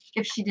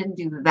if she didn't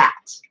do that.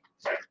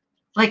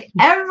 Like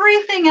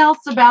everything else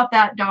about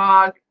that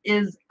dog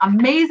is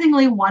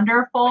amazingly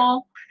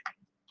wonderful,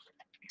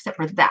 except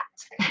for that.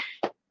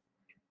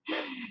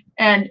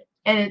 and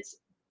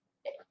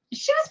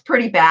she was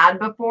pretty bad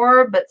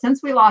before, but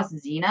since we lost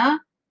Xena,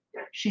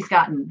 she's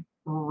gotten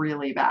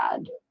really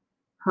bad.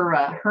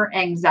 Her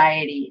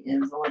anxiety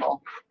is a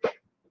little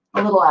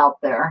out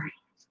there.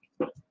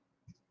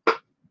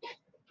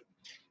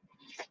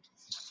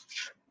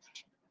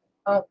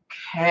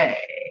 Okay.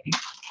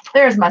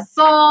 There's my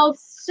sold.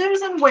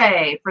 Susan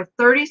Way for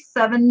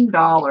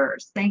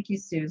 $37. Thank you,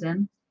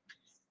 Susan.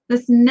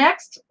 This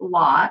next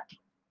lot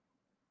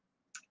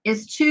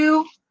is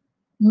 2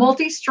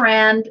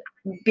 multi-strand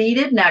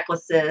beaded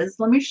necklaces.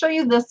 Let me show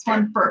you this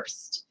one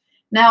first.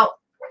 Now,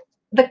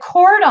 the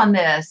cord on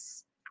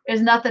this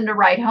is nothing to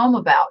write home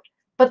about,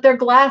 but they're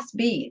glass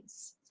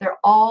beads. They're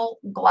all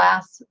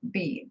glass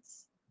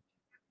beads.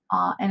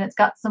 And it's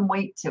got some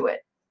weight to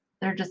it.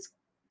 They're just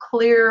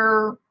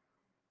clear,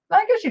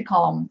 I guess you'd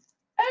call them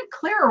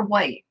clear or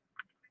white.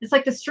 It's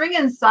like the string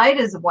inside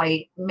is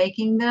white,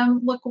 making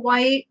them look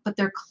white, but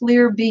they're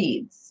clear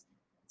beads.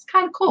 It's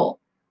kind of cool.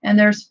 And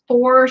there's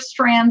 4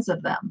 strands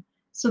of them.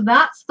 So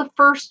that's the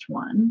first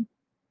one.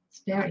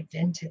 It's very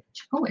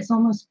vintage. Oh, it's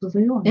almost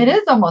blue. It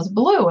is almost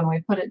blue when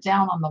we put it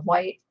down on the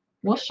white.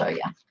 We'll show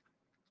you.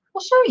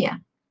 We'll show you.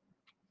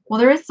 Well,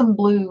 there is some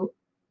blue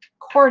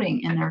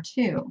cording in there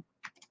too.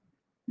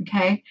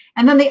 Okay.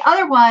 And then the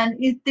other one,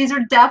 these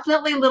are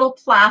definitely little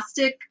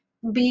plastic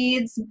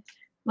beads.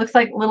 Looks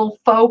like little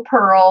faux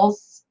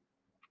pearls.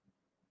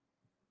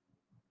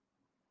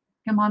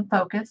 Come on,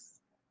 focus.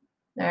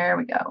 There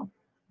we go.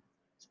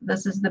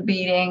 This is the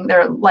beading.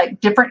 They're like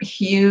different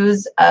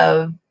hues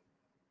of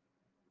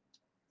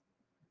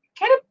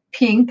kind of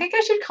pink. I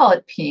guess you'd call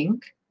it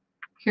pink.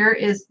 Here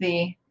is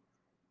the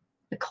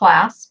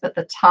clasp at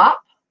the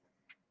top.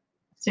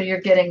 So you're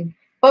getting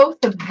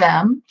both of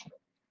them.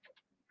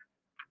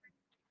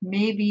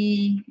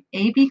 Maybe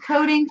AB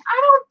coating?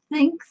 I don't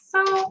think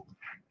so.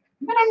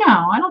 I don't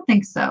know. I don't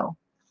think so.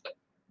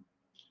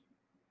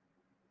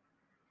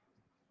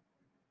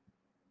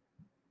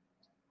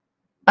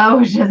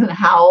 Oh, she doesn't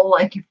howl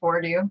like you four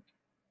do.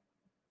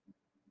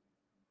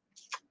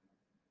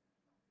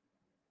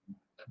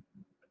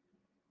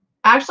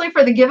 Actually,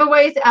 for the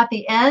giveaways at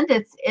the end,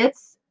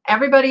 it's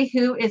everybody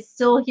who is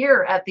still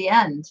here at the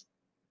end.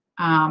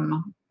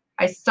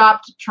 I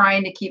stopped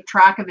trying to keep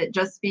track of it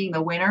just being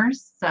the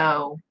winners,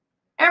 so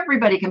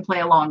everybody can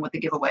play along with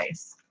the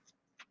giveaways.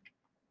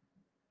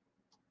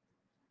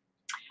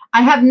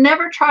 I have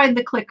never tried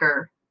the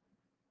clicker.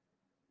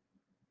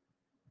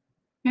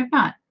 Maybe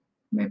not.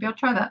 Maybe I'll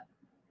try that.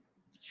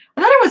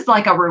 I thought it was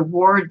like a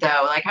reward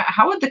though. Like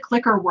how would the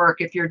clicker work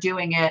if you're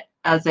doing it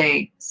as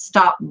a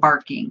stop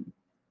barking?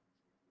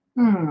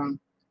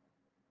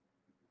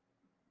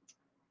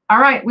 All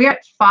right, we're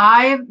at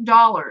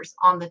 $5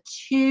 on the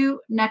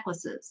 2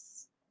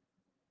 necklaces.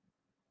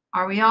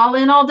 Are we all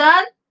in, all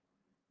done?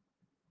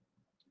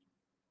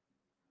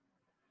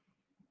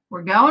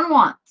 We're going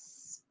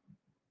once.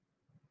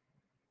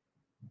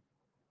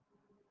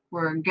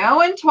 We're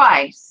going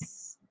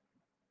twice.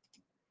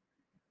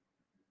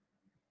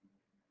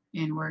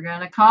 And we're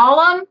going to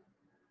call them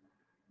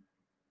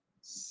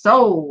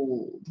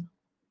sold.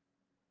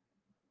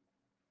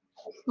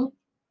 Ooh.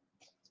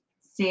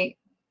 See,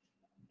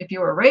 if you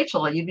were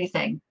Rachel, you'd be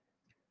saying,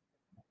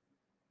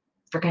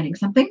 forgetting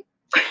something?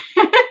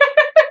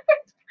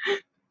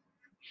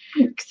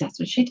 Because that's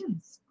what she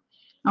does.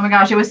 Oh my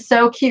gosh, it was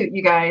so cute,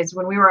 you guys,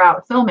 when we were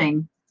out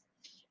filming.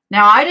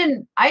 Now, I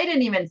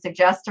didn't even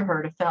suggest to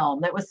her to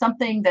film. That was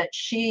something that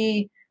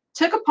she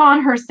took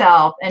upon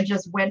herself and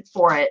just went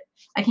for it.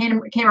 I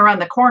came around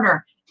the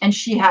corner and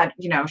she had,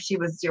 you know, she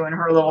was doing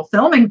her little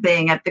filming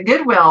thing at the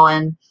Goodwill,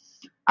 and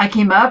I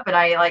came up and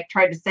I like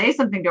tried to say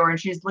something to her and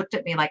she just looked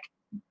at me like,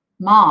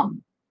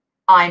 Mom,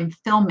 I'm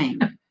filming.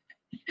 I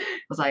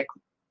was like,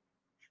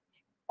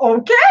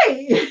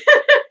 okay.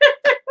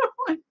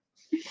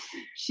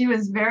 She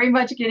was very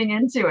much getting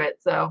into it,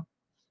 so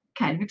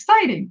kind of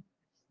exciting.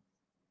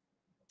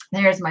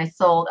 There's my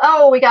sold.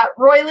 Oh, we got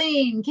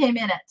Roylene came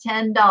in at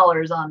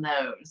 $10 on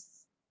those.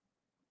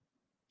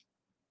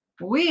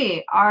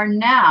 We are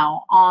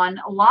now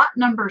on lot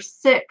number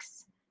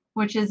 6,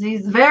 which is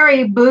these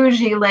very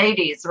bougie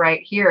ladies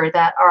right here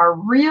that are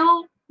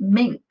real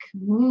mink.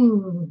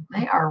 Ooh,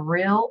 they are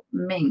real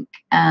mink,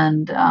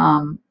 and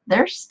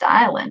they're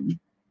styling.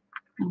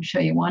 I'll show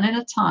you one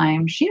at a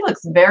time. She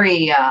looks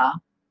very Art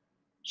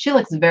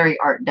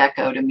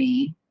Deco to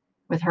me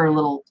with her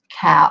little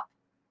cap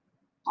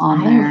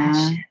on there.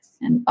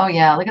 And oh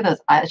yeah, look at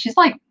those eyes. She's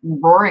like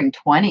roaring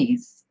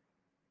 20s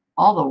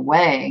all the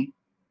way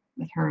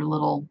with her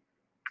little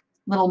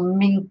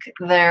mink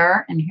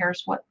there. And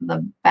here's what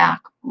the back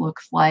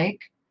looks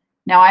like.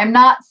 Now, I'm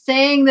not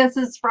saying this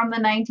is from the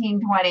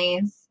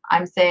 1920s.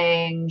 I'm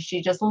saying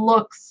she just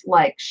looks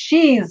like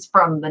she's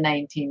from the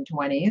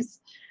 1920s.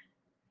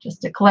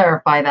 Just to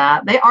clarify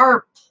that. They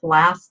are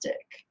plastic.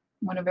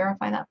 I want to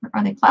verify that.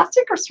 Are they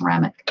plastic or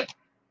ceramic? What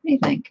do you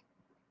think?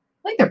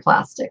 I think they're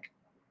plastic.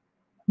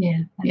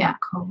 Yeah. Yeah.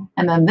 Cool.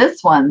 And then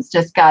this one's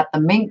just got the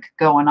mink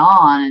going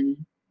on, and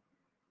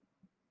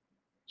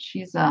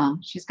she's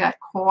got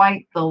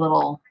quite the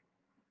little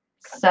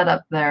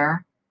setup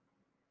there.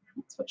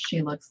 That's what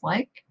she looks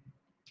like.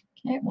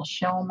 Okay, we'll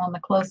show them on the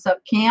close-up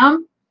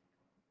cam.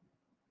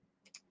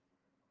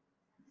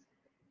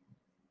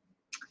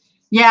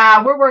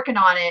 Yeah, we're working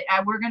on it.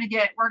 We're gonna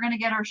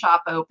get her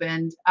shop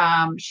opened.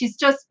 She's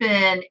just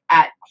been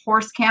at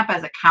horse camp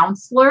as a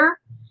counselor,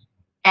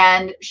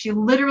 And she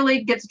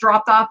literally gets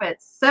dropped off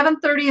at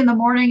 7:30 in the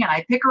morning, and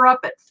I pick her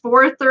up at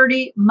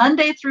 4:30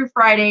 Monday through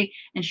Friday,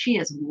 and she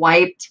is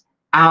wiped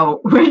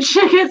out when she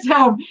gets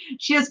home.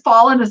 She has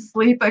fallen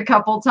asleep a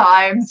couple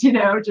times, you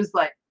know, just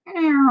like,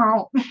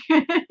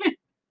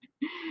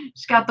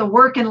 she's got the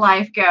working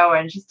life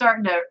going. She's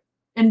starting to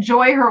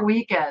enjoy her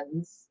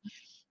weekends.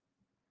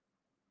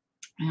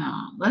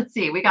 Let's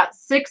see. We got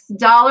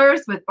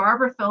 $6 with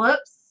Barbara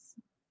Phillips.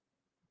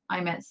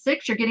 I'm at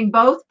 6. You're getting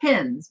both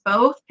pins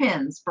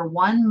for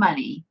one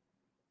money.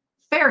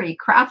 Fairy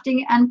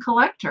Crafting and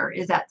Collector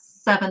is at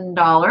 $7.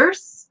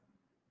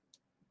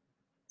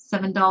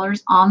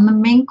 $7 on the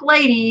Mink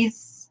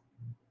Ladies.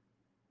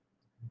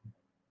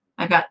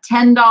 I've got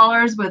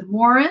 $10 with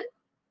Warren.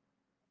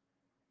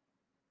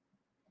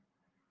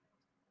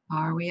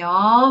 Are we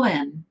all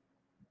in?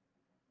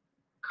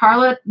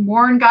 Carla,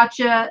 Warren got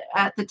you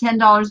at the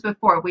 $10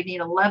 before. We need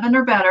 11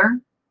 or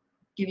better.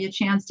 Give you a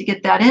chance to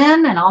get that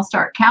in, and I'll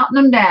start counting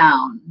them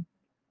down.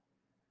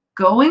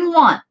 Going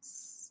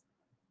once.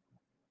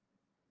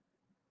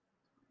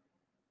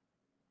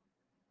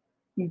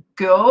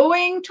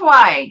 Going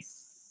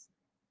twice.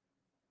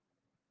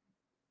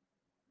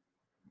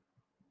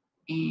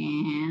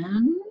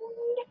 And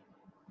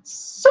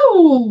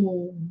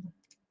sold.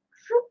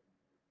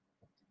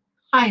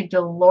 Hi,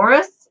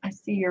 Dolores. I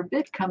see your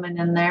bid coming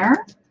in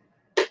there.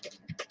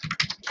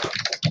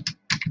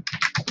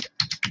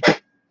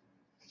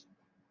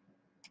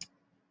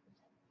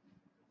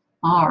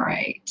 All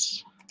right.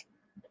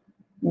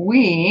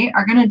 We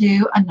are going to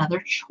do another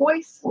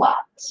choice lot.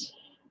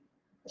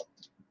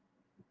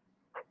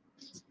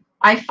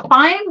 I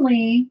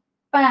finally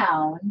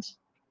found,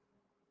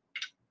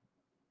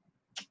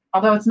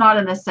 although it's not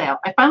in this sale,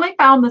 I finally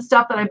found the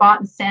stuff that I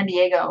bought in San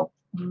Diego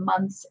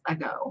months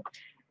ago.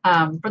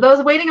 For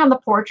those waiting on the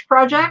porch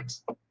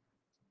project,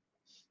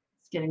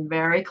 it's getting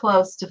very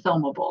close to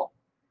filmable.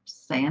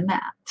 Just saying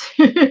that.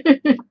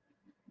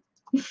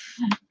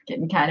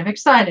 Getting kind of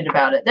excited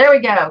about it. There we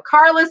go.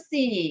 Carla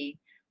C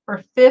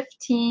for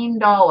 $15.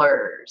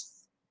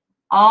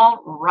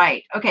 All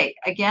right. Okay.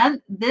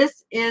 Again,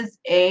 this is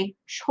a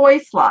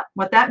choice lot.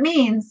 What that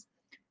means,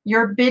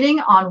 you're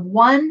bidding on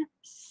one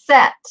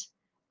set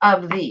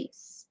of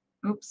these.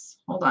 Oops.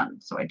 Hold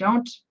on. So I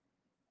don't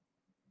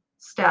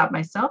stab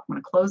myself. I'm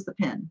going to close the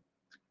pin.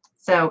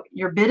 So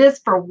your bid is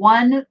for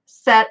one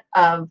set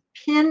of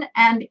pin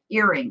and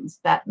earrings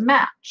that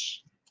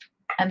match.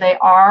 And they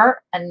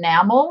are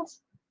enameled.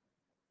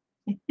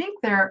 I think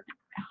they're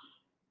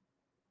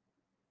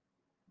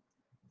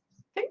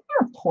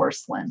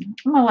porcelain.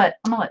 I'm gonna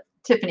let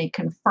Tiffany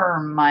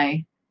confirm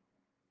my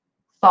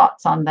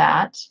thoughts on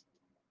that.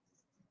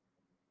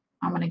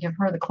 I'm gonna give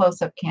her the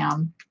close-up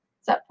cam.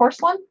 Is that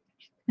porcelain?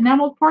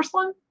 Enameled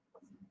porcelain?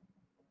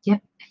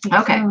 Yep.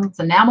 Okay, so. It's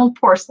enameled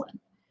porcelain.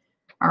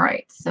 All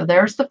right, so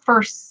there's the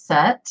first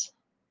set.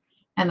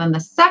 And then the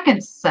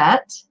second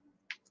set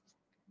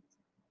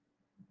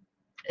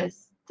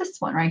is this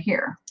one right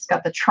here. It's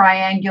got the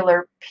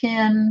triangular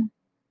pin.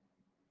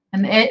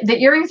 And the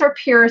earrings are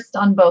pierced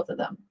on both of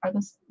them. Are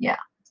those? Yeah,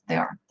 they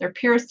are. They're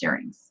pierced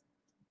earrings.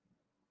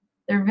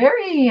 They're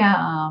very,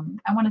 I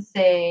want to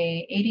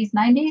say 80s,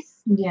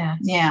 90s? Yes.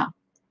 Yeah.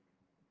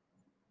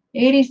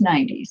 80s,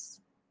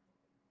 90s.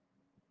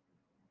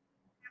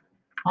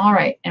 All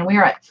right, and we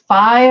are at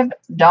 $5.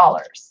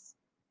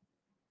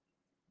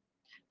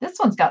 This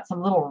one's got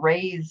some little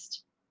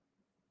raised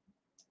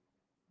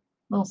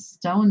little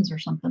stones or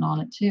something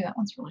on it too. That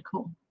one's really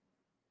cool.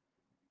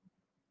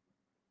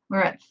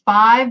 We're at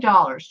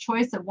 $5.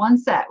 Choice of one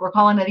set. We're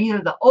calling it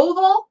either the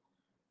oval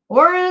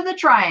or the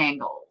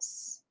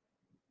triangles.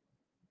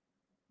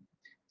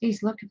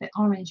 These look a bit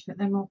orange, but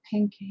they're more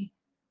pinky.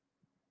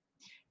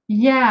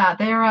 Yeah,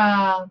 they're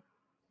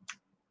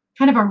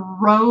kind of a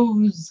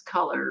rose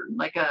color,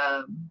 like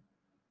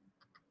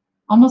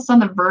almost on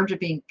the verge of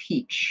being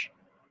peach.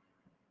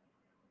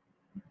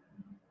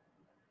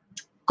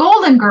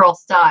 Golden Girl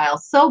style.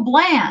 So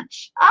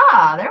Blanche.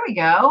 Ah, there we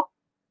go.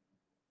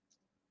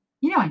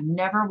 You know, I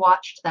never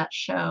watched that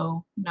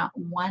show. Not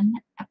one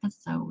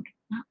episode.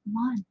 Not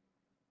one.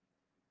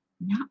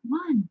 Not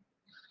one.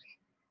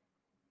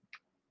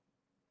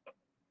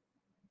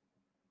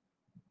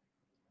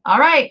 All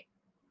right.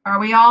 Are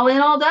we all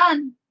in, all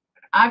done?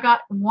 I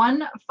got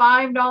one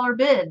 $5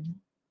 bid.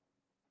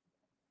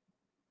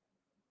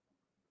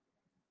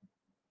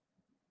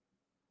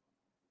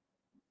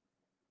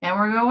 And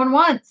we're going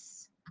once.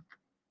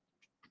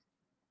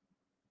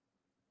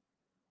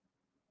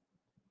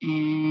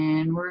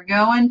 And we're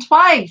going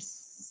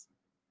twice.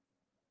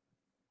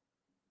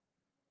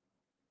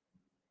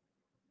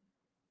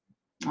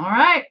 All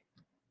right.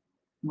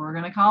 We're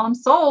going to call them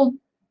sold.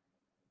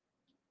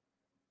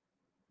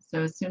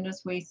 So as soon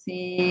as we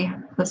see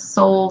the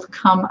sold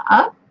come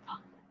up,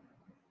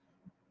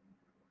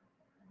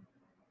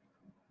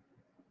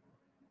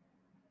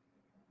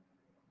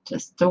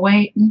 just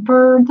waiting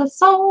for the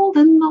sold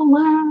in the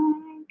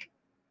lag.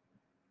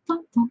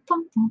 Dun, dun,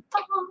 dun, dun,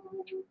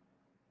 dun.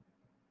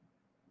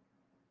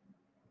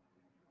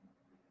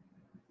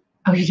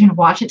 Oh, you didn't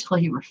watch it till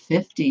you were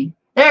 50.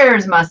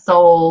 There's my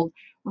soul.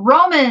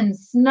 Roman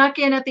snuck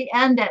in at the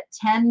end at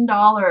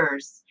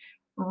 $10.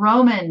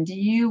 Roman, do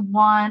you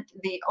want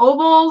the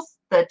ovals,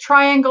 the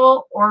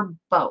triangle, or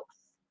both?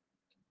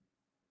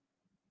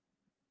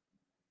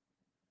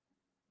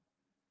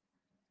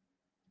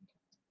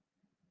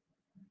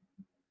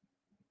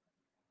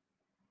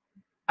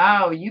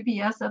 Oh,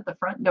 UPS at the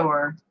front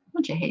door.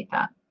 Don't you hate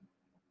that?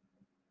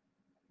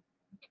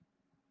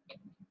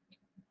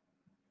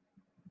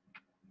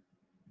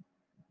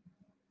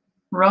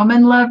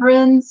 Roman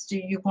Leverins, do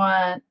you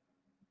want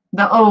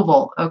the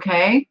oval?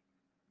 Okay.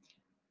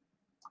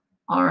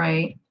 All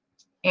right.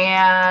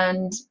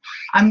 And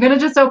I'm going to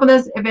just open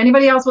this. If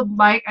anybody else would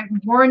like,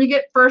 Warren, you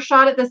get first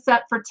shot at this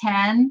set for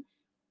 10.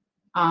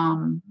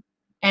 And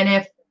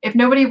if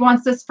nobody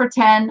wants this for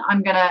 10,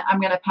 I'm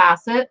gonna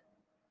pass it.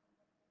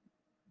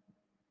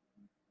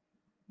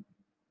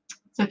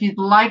 So if you'd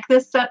like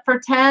this set for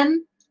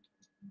 10,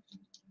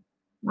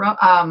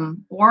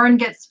 Warren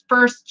gets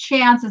first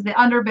chance as the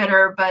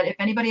underbidder, but if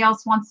anybody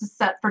else wants to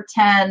set for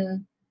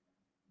 10,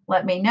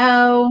 let me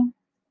know.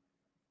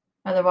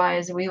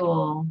 Otherwise,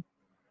 he'll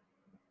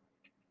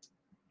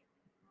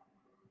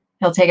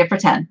take it for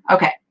 10.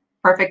 Okay,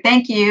 perfect.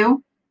 Thank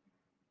you.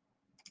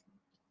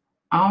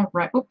 All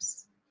right.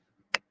 Oops.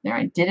 There,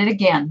 I did it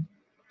again.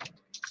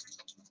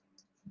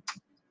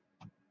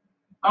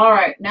 All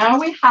right. Now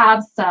we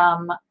have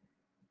some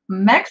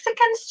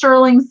Mexican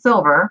sterling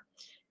silver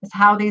is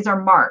how these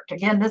are marked.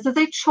 Again, this is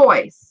a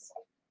choice.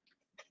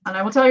 And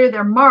I will tell you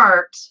they're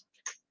marked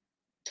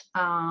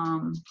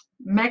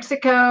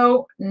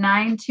Mexico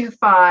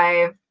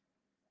 925.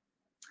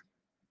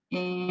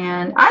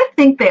 And I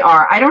think they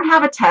are. I don't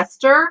have a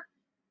tester.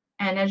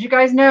 And as you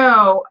guys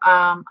know,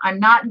 I'm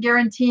not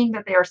guaranteeing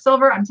that they are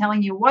silver. I'm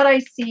telling you what I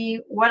see,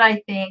 what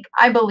I think.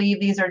 I believe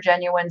these are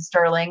genuine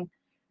sterling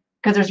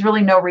because there's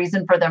really no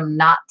reason for them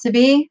not to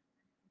be.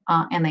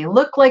 And they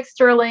look like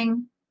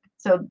sterling.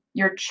 So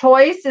your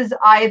choice is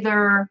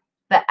either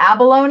the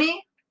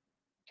abalone,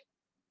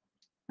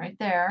 right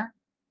there,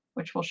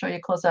 which we'll show you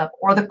close up,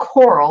 or the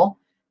coral.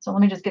 So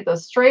let me just get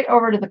those straight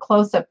over to the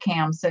close-up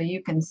cam so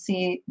you can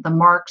see the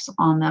marks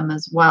on them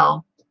as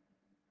well.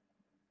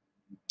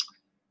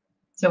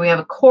 So we have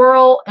a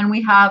coral and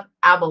we have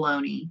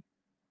abalone.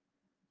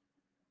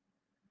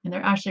 And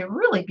they're actually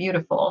really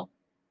beautiful.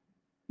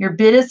 Your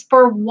bid is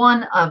for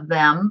one of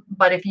them,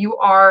 but if you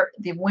are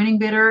the winning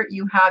bidder,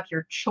 you have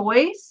your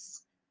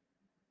choice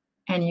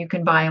and you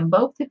can buy them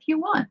both if you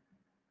want.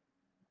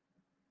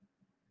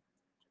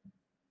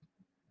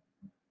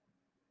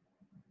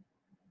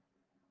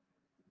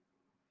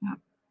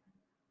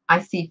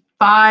 I see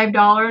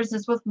 $5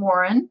 is with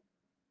Warren.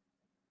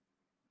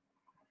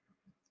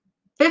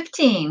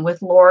 15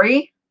 with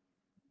Lori.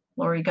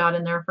 Lori got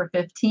in there for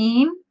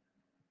 15.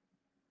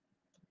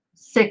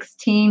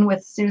 16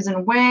 with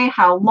Susan Way.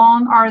 How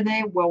long are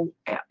they? Well,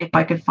 if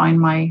I could find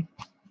my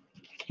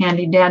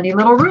handy dandy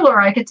little ruler,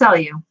 I could tell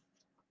you.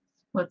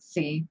 Let's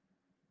see.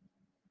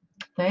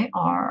 They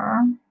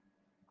are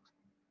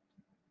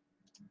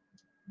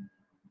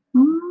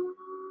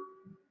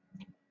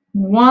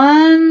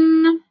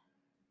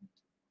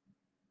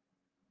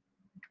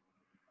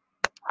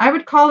I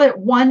would call it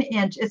 1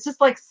 inch. It's just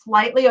like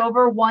slightly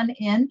over 1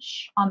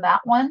 inch on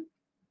that one.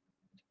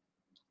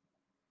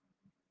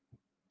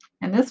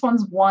 And this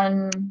one's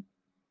 1.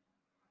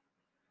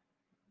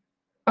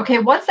 Okay,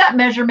 what's that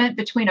measurement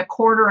between a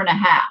quarter and a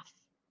half?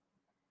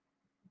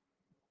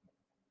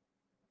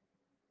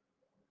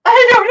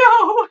 I don't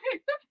know.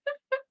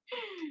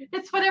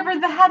 It's whatever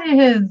that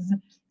is.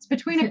 It's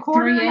between a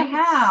quarter and a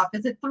half.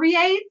 Is it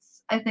 3/8?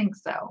 I think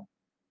so.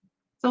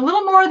 It's a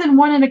little more than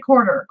 1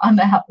 1/4 on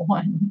that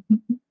one.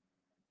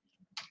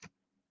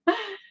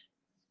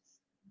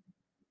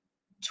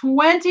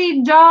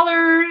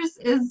 $20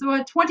 is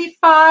what,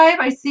 25?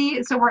 I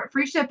see. So we're at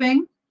free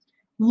shipping.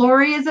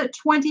 Lori is at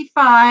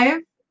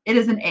 25. It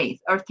is 1/8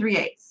 or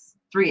 3/8.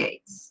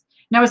 3/8.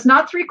 No, it's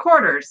not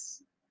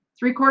 3/4.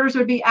 3/4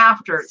 would be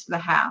after it's the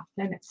half.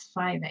 Then it's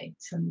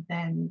 5/8, and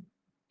then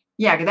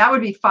yeah, that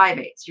would be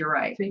 5/8. You're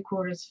right.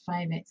 3/4,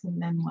 5/8,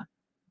 and then what?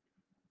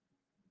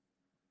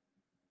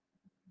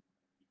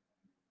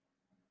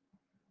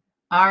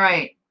 All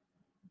right.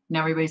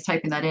 Now everybody's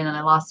typing that in, and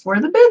I lost where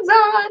the bid's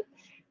at.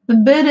 The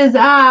bid is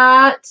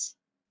at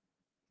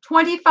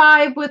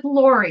 25 with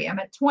Lori. I'm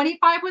at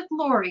 25 with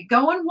Lori,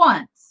 going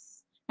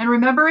once. And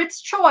remember, it's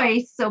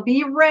choice, so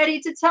be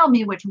ready to tell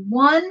me which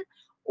one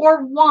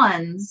or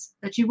ones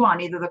that you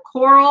want, either the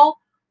coral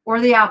or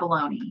the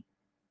abalone.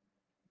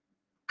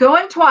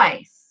 Going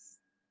twice.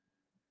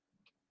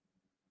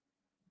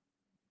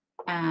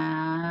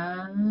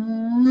 And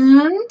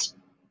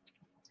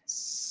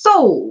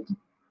sold.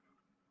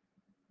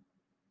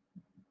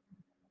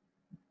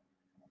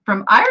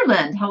 From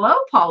Ireland. Hello,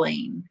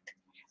 Pauline.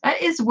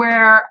 That is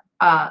where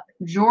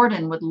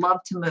Jordan would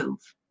love to move.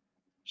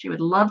 She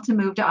would love to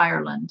move to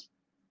Ireland.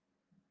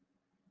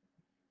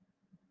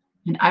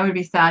 And I would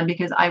be sad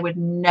because I would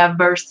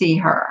never see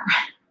her.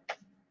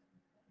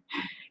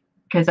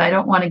 because I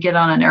don't want to get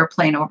on an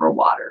airplane over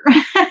water.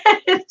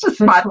 It's just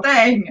my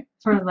thing.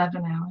 For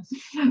 11 hours.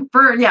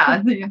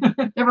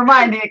 Never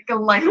mind like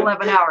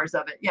 11 hours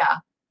of it. Yeah.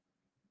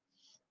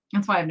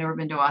 That's why I've never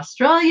been to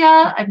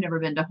Australia. I've never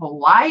been to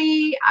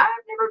Hawaii. I've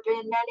never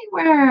been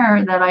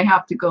anywhere that I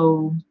have to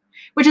go,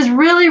 which is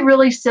really,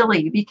 really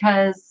silly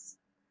because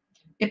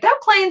if that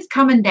plane's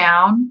coming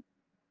down,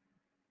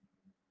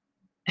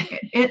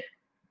 it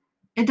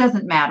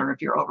doesn't matter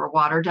if you're over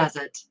water, does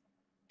it?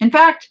 In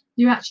fact,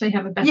 you actually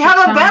have a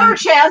better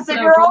chance if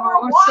you're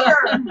over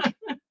water.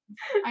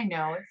 I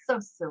know, it's so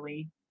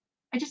silly.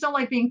 I just don't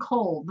like being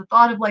cold. The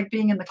thought of like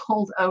being in the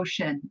cold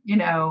ocean,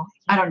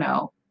 I don't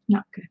know.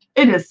 Not good.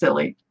 It is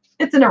silly.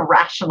 It's an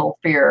irrational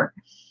fear.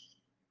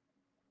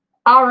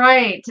 All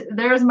right,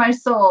 there's my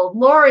soul.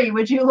 Lori,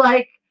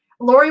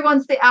 Lori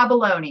wants the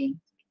abalone.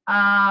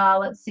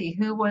 Let's see,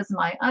 who was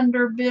my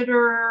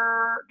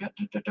underbidder?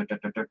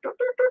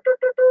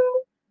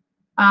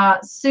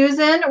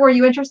 Susan, were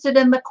you interested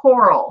in the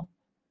coral?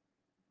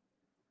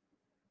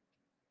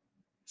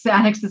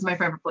 Xanax is my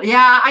favorite.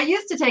 Yeah, I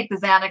used to take the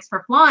Xanax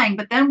for flying,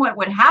 but then what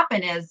would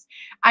happen is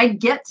I'd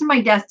get to my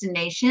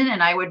destination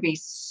and I would be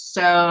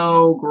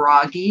so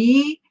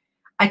groggy.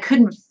 I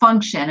couldn't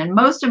function. And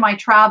most of my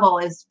travel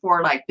is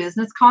for like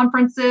business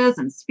conferences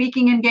and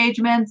speaking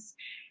engagements.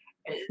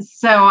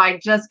 So I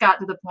just got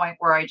to the point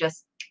where I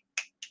just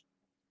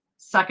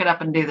suck it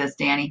up and do this,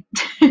 Danny.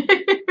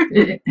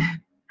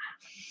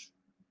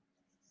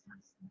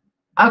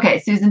 Okay,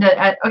 Susan,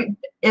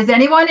 is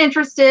anyone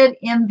interested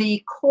in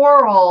the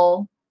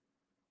coral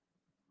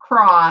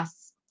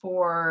cross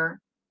for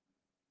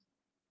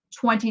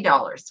 $20?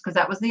 Because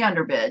that was the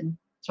underbid.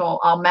 So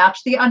I'll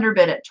match the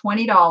underbid at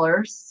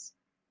 $20. If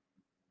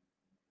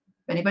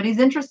anybody's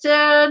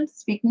interested,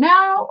 speak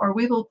now, or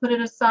we will put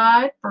it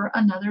aside for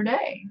another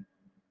day.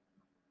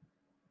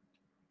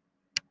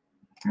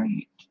 All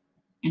right,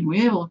 and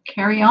we will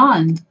carry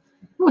on.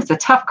 Oh, it's a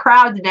tough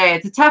crowd today.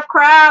 It's a tough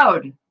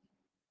crowd.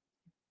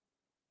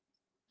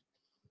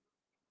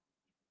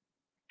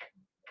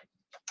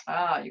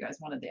 Oh, you guys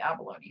wanted the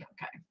abalone.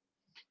 Okay.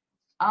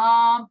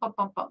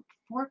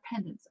 4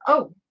 pendants.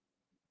 Oh,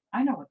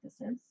 I know what this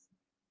is.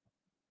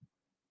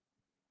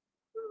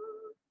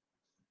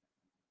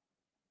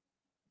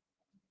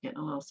 Getting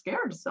a little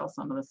scared to sell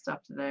some of this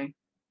stuff today.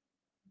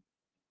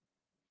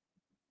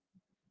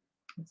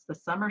 It's the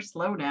summer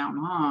slowdown,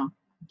 huh?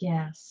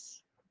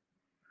 Yes.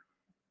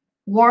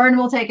 Warren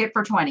will take it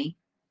for 20.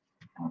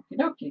 Okie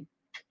dokie.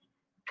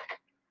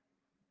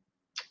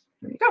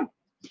 There you go.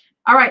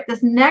 All right,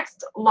 this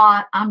next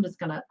lot, I'm just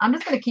gonna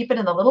keep it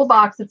in the little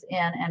box it's in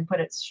and put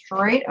it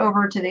straight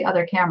over to the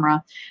other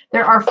camera.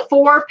 There are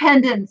 4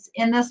 pendants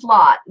in this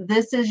lot.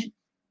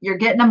 You're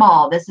getting them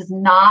all. This is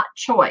not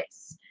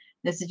choice.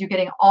 This is you're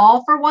getting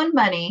all for one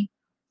money.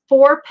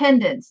 4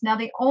 pendants. Now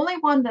the only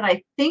one that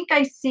I think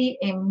I see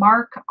a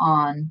mark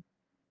on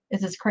is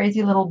this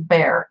crazy little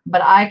bear,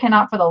 but I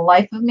cannot for the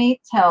life of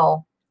me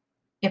tell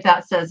if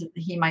that says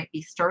he might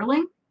be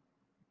sterling.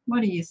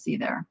 What do you see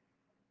there?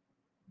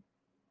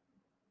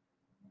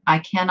 I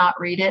cannot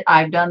read it.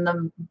 I've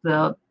done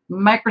the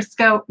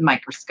microscope,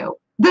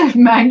 the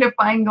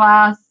magnifying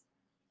glass.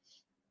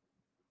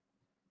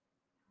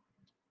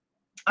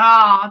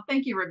 Oh,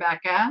 thank you,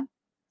 Rebecca.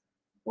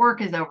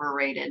 Work is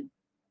overrated.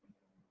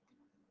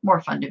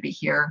 More fun to be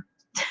here.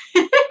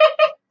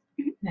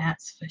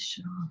 That's for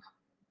sure.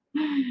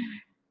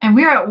 And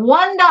we're at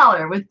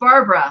 $1 with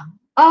Barbara.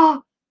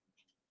 Oh,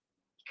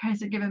 you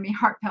guys are giving me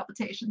heart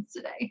palpitations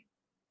today.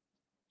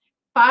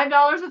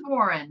 $5 with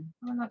Warren.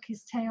 Oh, look,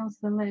 his tail's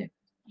the loop.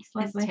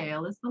 His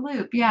tail is the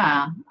loop.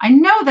 Yeah, I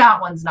know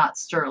that one's not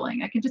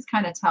sterling. I can just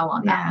kind of tell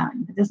on that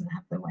one. It doesn't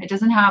have the weight. It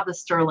doesn't have the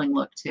sterling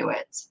look to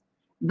it.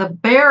 The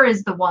bear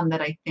is the one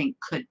that I think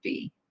could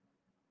be.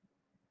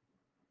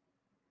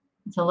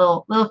 It's a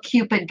little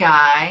Cupid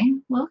guy.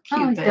 Little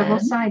Cupid. Oh, it's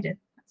double-sided.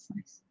 That's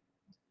nice.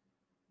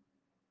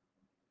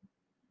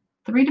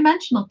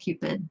 3-dimensional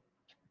Cupid.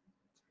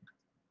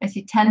 I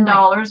see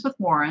 $10 with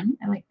Warren.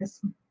 I like this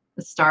one.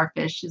 The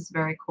starfish is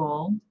very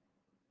cool.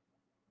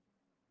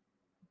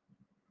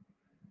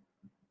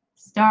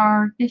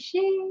 Starfishy.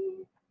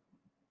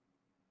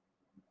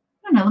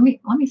 I don't know.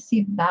 Let me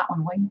see that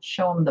one. Let me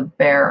show them the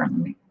bear.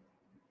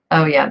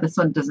 Oh yeah, this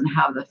one doesn't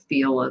have the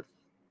feel of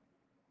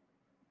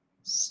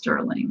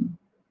sterling.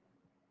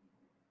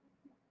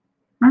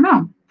 I don't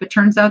know. If it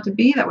turns out to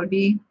be, that would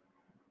be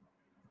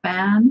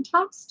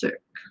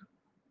fantastic.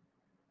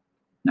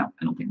 No,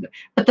 I don't think so.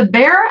 But the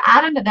bear,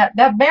 added to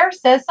that bear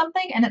says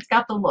something, and it's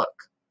got the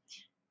look.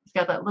 It's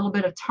got that little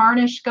bit of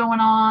tarnish going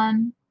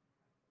on.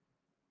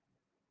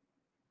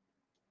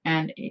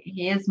 And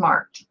he is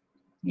marked.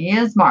 He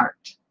is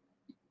marked.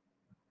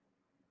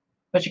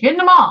 But you're getting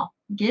them all.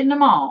 Getting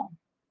them all.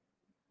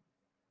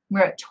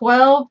 We're at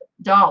 $12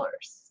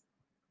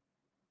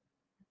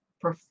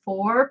 for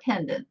 4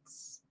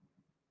 pendants.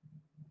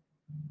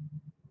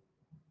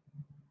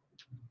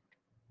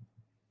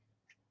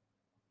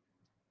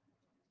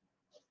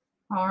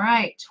 All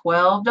right,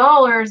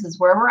 $12 is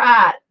where we're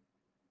at.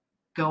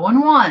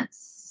 Going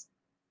once.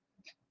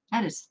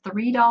 That is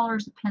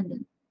 $3 a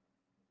pendant.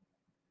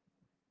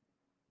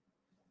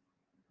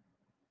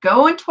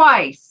 Going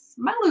twice.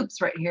 My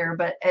loop's right here,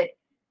 but I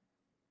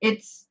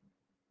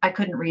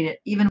couldn't read it.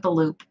 Even the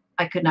loop,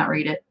 I could not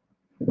read it.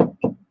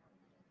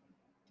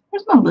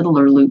 Where's my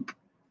littler loop?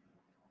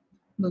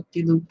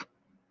 Loop-de-loop.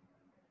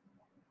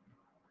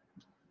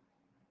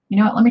 You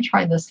know what? Let me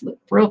try this loop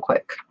real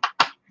quick.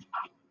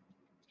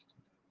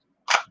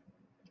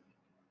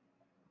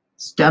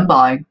 Stand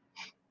by.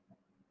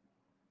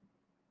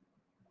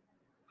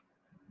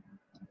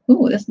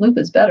 Ooh, this loop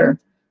is better.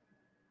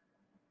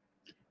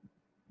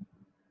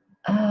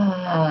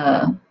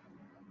 Oh,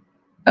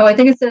 I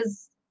think it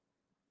says,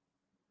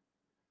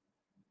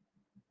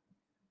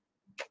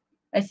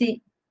 I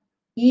see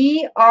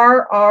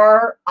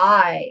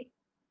E-R-R-I.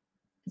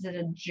 Is it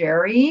a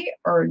Jerry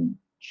or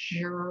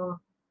Jer?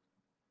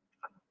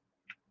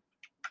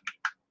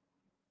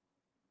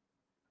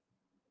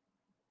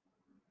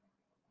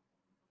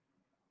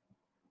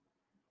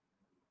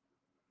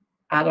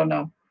 I don't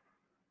know.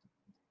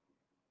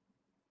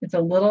 It's a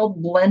little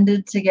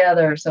blended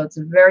together, so it's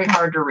very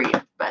hard to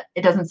read, but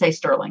it doesn't say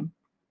sterling.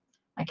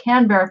 I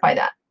can verify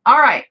that. All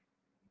right.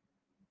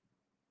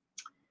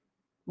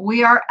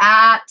 We are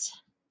at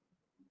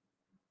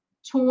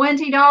 $20.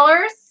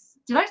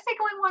 Did I say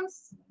going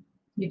once?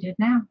 You did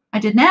now. I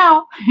did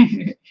now.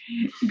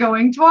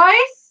 Going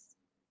twice.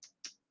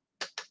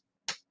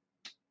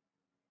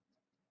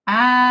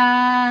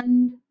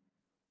 And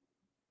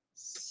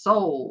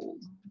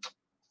sold.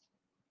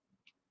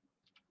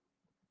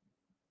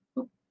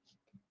 Oop,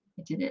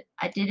 I did it.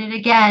 I did it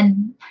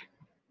again.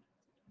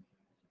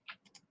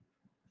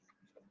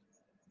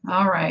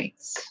 All right.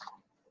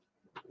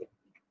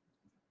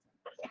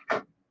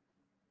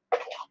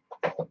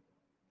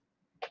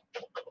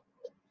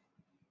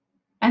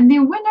 And the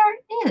winner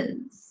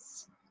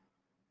is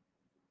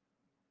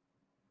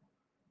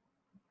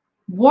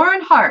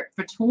Warren Hart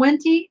for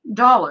 $20.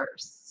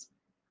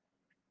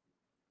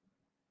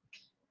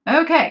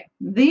 Okay,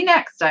 the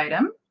next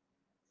item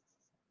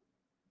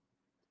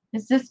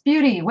is this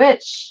beauty,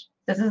 which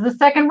this is the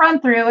second run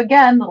through.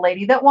 Again, the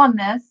lady that won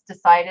this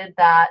decided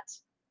that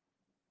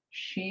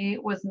she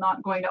was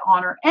not going to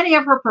honor any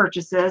of her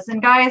purchases.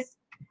 And guys,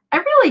 I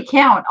really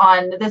count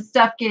on this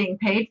stuff getting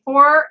paid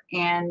for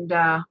and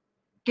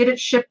get it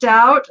shipped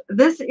out.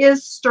 This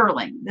is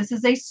sterling. This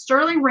is a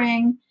sterling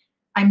ring.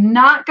 I'm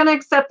not going to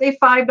accept a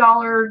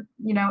 $5,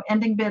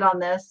 ending bid on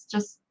this,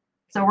 just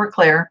so we're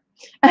clear.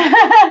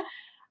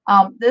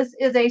 This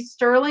is a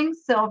sterling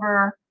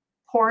silver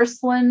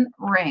porcelain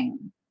ring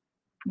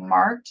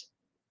marked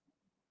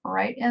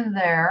right in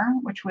there,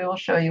 which we will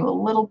show you a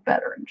little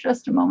better in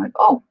just a moment.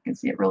 Oh, you can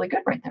see it really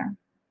good right there.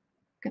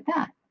 Look at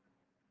that.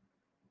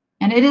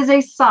 And it is a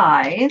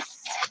size.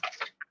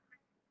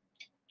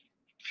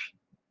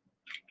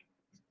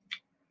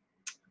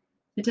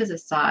 It is a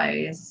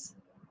size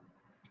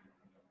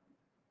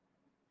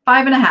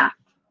 5.5.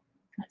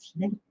 That's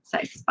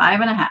size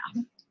 5.5.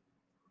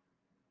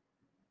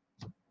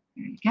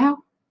 There you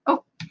go.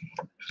 Oh,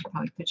 should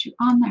probably put you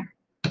on there.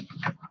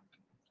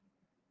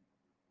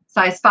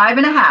 Size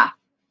 5.5.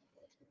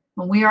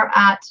 And we are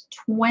at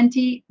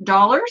 $20.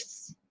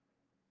 $20.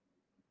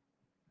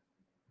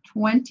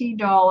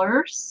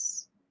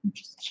 I'm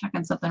just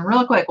checking something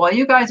real quick while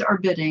you guys are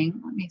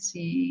bidding. Let me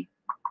see.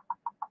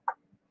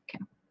 Okay.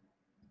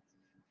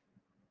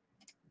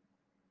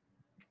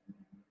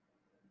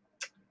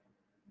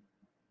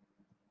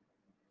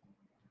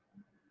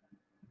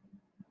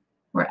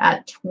 We're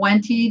at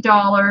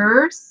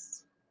 $20.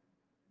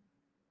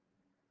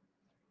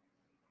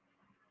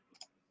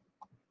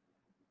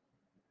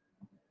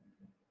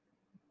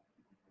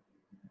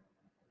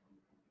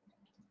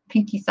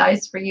 Pinky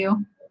size for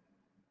you.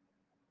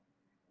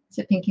 Is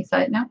it pinky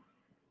size? No.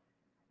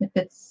 If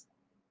it's,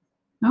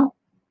 no.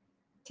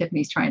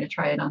 Tiffany's trying to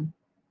try it on.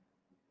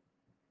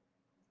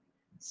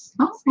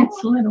 Oh,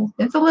 It's little.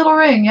 It's a little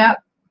ring,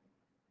 yep.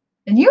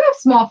 And you have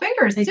small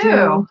fingers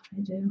too.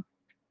 I do.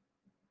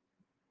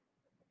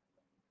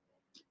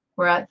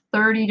 We're at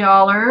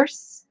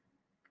 $30.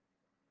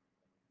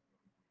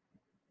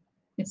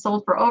 It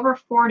sold for over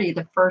 $40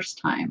 the first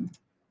time.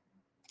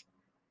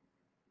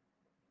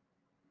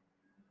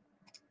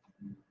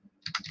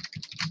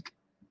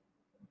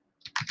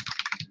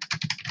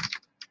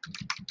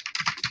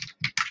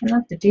 I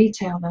love the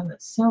detail though.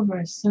 That silver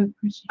is so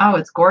pretty. Oh,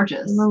 it's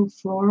gorgeous. Little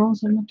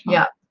florals in the top.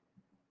 Yeah.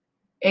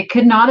 It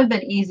could not have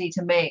been easy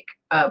to make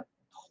a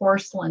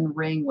porcelain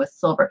ring with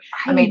silver.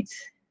 I mean,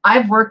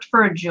 I've worked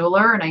for a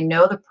jeweler and I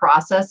know the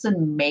process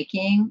in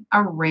making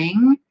a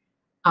ring.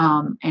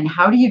 And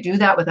how do you do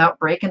that without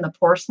breaking the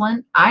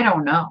porcelain? I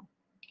don't know.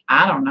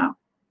 I don't know.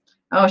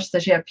 Oh, she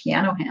says you have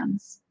piano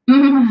hands.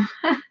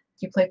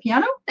 Do you play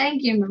piano?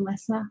 Thank you,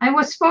 Melissa. I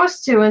was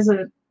supposed to as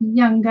a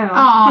young girl.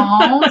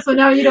 Oh, so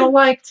now you don't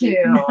like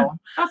to.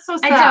 That's so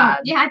sad. I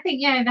don't. Yeah, I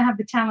think you either have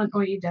the talent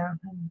or you don't.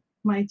 And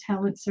my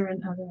talents are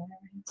in other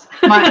areas.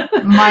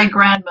 my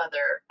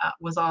grandmother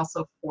was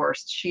also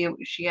forced. She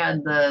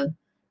had the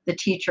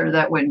teacher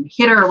that would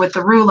hit her with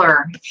the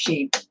ruler if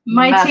she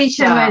My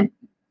teacher would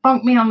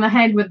bonk me on the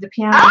head with the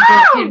piano.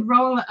 Oh! It'd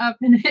roll it up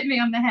and hit me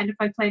on the head if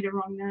I played a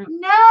wrong note.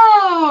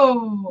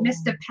 No!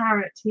 Mr.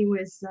 Parrot, he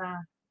was,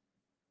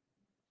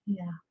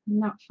 yeah,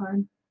 not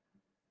fun.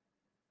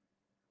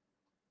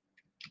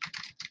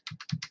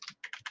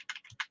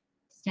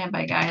 Stand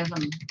by, guys.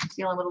 I'm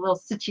dealing with a little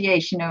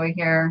situation over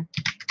here.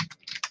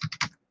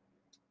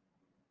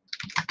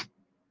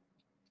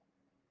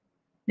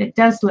 It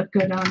does look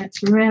good on.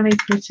 It's really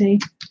pretty.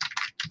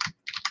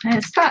 And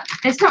it's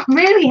not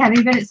really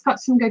heavy, but it's got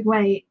some good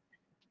weight.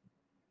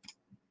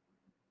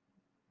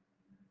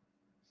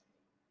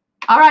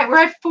 All right, we're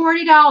at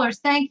 $40.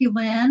 Thank you,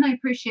 Lynn. I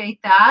appreciate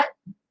that.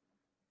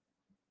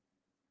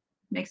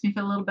 Makes me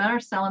feel a little better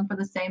selling for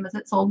the same as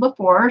it sold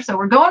before. So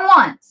we're going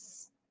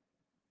once.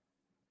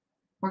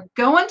 We're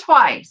going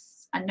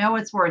twice. I know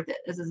it's worth it.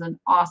 This is an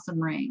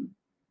awesome ring.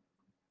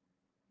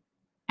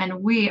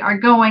 And we are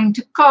going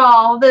to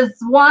call this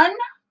one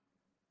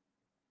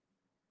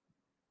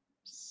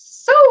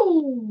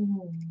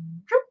sold.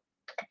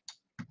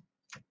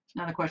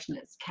 Now the question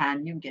is,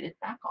 can you get it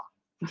back off?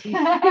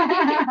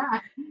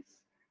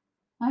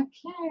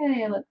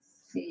 Okay, let's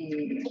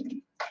see.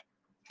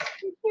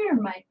 Here,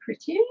 my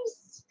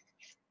pretties.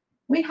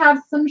 We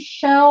have some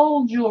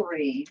shell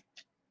jewelry.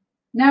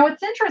 Now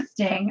it's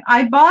interesting.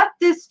 I bought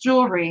this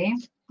jewelry,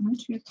 1,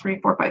 2, 3,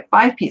 4, 5,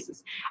 5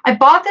 pieces. I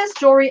bought this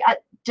jewelry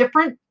at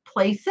different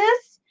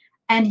places,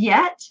 and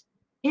yet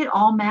it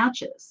all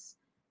matches.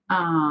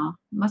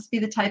 Must be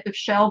the type of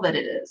shell that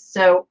it is.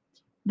 So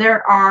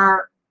there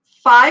are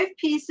 5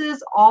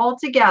 pieces all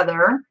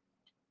together,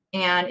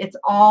 and it's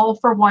all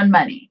for one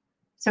money.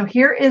 So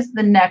here is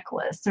the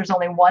necklace. There's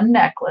only one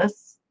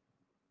necklace.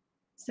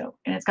 So,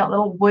 and it's got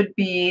little wood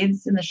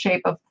beads in the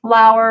shape of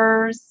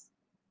flowers.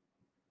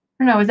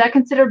 I don't know, is that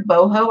considered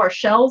boho? Are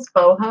shells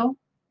boho?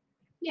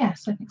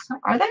 Yes, I think so.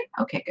 Are they?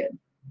 Okay, good.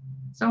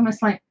 It's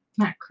almost like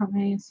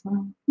macrame as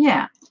well.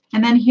 Yeah.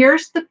 And then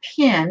here's the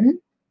pin.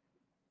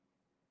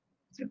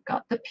 So we've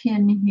got the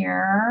pin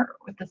here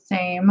with the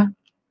same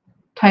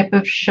type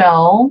of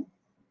shell.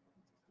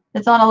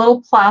 It's on a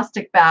little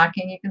plastic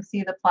backing. You can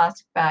see the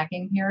plastic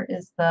backing. Here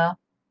is the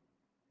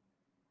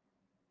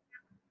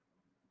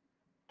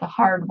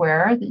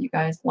hardware that you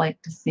guys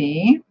like to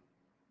see.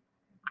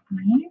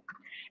 Okay.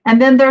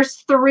 And then there's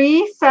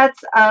 3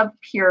 sets of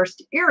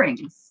pierced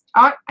earrings.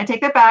 Oh, I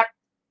take that back.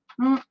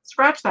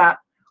 Scratch that.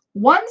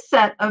 1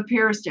 set of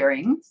pierced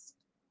earrings.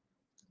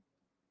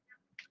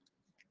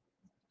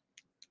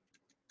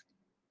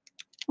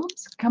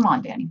 Oops, come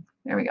on, Danny.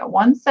 There we go.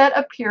 1 set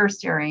of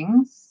pierced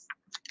earrings.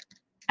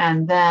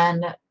 And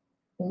then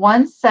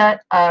 1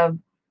 set of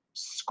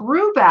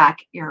screwback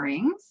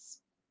earrings.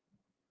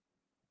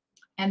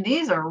 And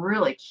these are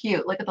really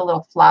cute. Look at the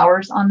little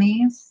flowers on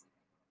these.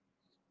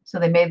 So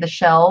they made the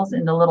shells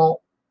into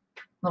little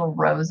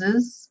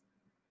roses,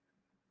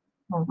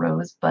 little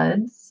rose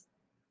buds.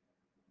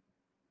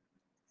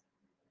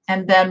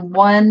 And then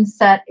 1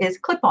 set is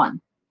clip-on,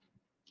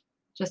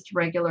 just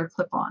regular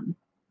clip-on.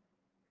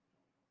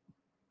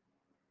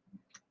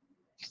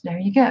 So there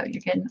you go.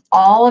 You're getting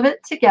all of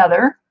it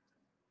together.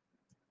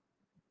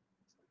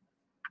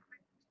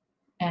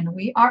 And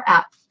we are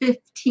at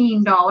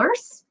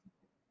 $15.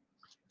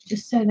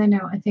 Just so they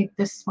know, I think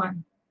this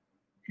one,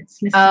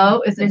 it's missing.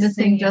 Oh, is it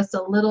missing just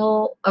a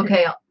little?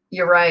 Okay,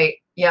 you're right.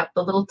 Yep,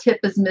 the little tip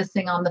is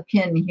missing on the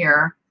pin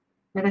here.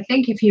 But I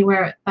think if you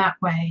wear it that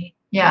way.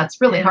 Yeah,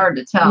 it's really hard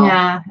to tell.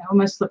 Yeah, it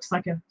almost looks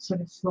like a sort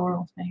of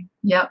floral thing.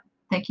 Yep,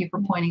 thank you for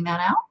pointing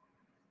that out.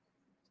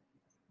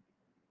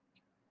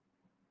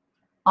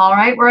 All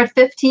right, we're at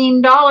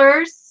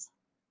 $15.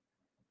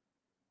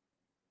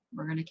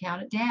 We're going to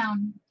count it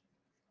down.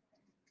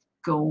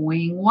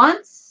 Going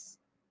once.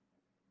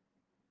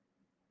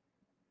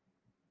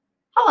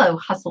 Hello,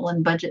 Hustle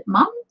and Budget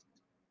Mom.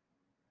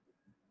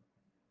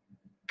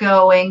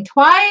 Going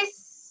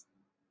twice.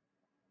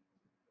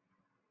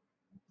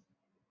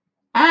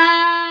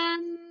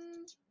 And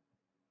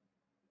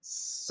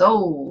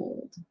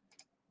sold.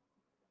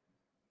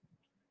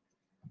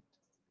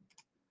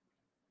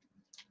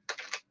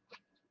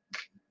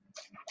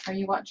 Are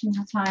you watching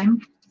the time?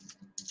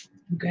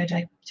 I'm good.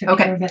 I took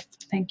care of it.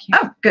 Thank you.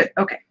 Oh, good.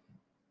 Okay.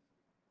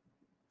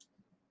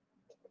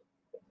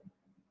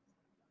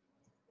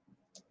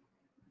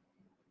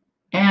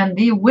 And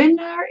the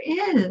winner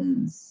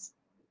is,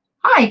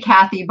 hi,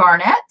 Kathy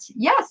Barnett.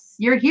 Yes,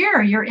 you're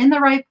here. You're in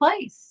the right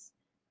place.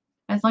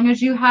 As long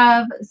as you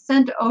have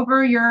sent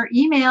over your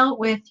email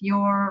with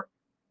your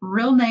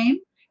real name,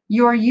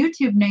 your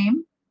YouTube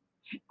name,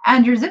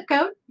 and your zip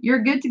code,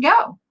 you're good to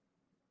go.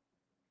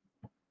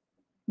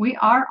 We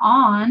are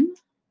on,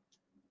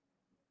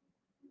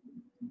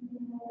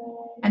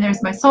 and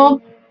there's my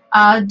sold.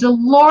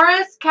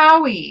 Dolores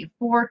Cowie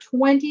for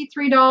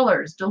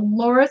 $23.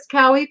 Dolores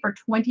Cowie for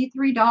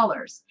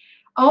 $23.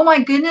 Oh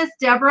my goodness,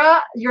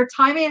 Deborah, your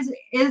timing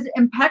is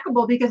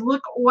impeccable because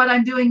look what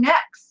I'm doing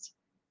next.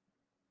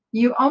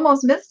 You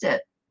almost missed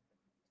it.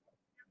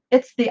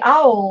 It's the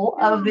owl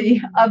of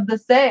the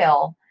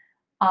sale.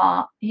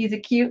 He's a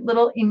cute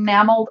little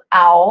enameled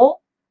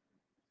owl.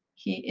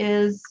 He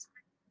is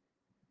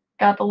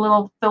Got the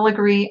little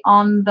filigree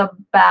on the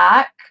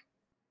back.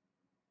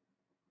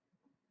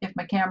 If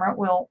my camera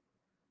will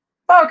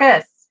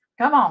focus.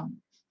 Come on.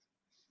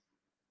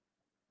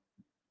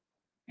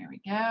 There we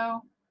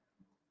go.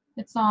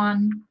 It's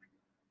on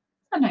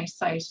a nice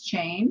size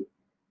chain.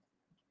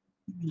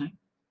 I'm gonna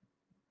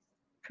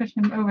put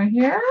him over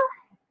here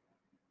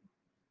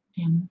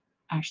and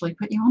actually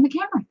put you on the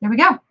camera. There we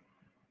go.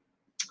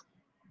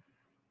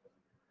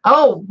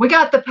 Oh, we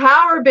got the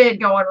power bid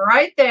going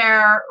right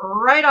there,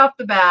 right off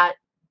the bat.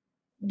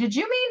 Did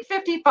you mean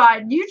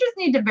 55? You just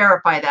need to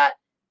verify that.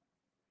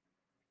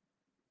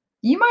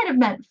 You might have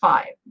meant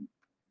 5.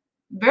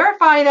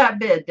 Verify that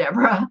bid,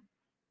 Deborah.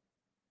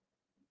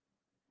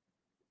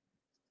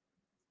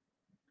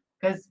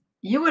 Because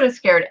you would have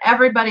scared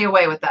everybody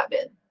away with that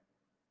bid.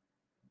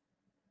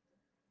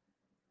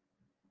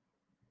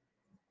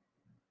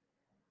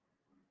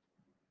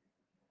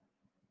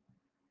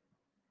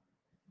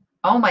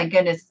 Oh my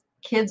goodness.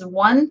 Kids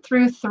 1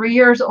 through 3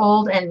 years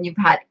old, and you've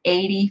had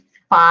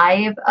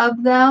 85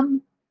 of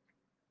them.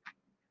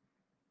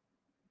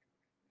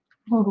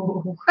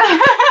 Oh.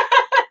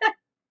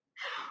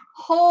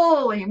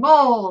 Holy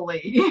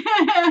moly.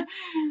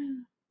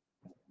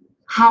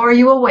 How are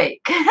you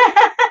awake?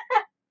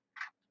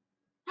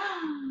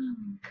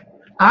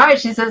 All right,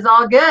 she says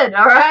all good.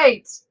 All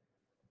right.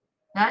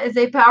 That is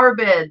a power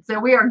bid. So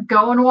we are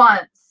going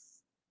once.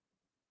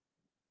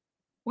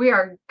 We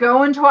are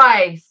going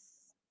twice.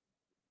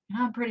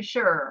 And I'm pretty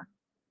sure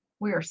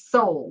we are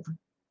sold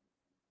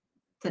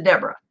to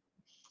Deborah.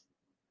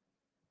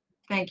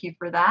 Thank you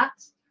for that.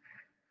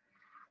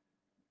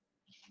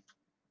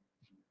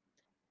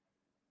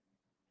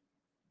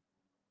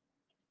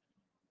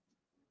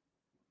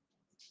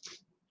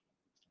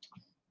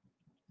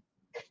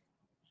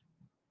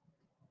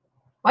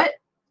 What?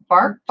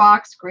 Bark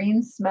box,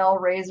 green smell,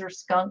 razor,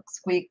 skunk,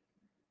 squeak,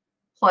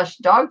 plush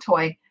dog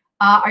toy.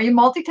 Are you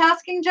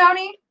multitasking,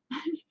 Joni?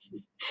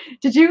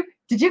 Did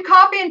you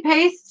copy and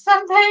paste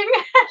something?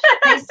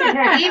 Pasted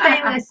her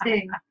eBay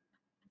listing.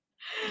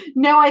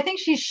 No, I think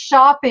she's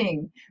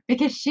shopping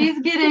because she's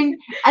getting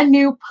a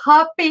new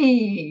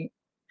puppy.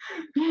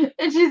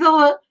 And she's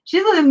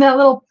in that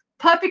little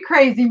puppy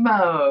crazy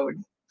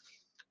mode.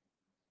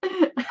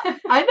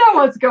 I know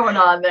what's going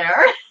on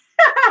there.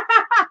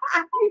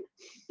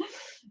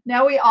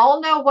 Now we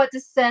all know what to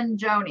send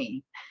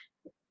Joni.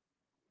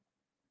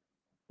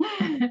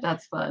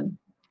 That's fun.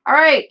 All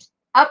right,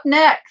 up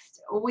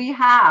next we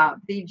have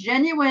the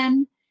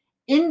genuine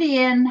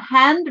Indian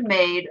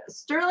handmade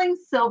sterling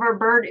silver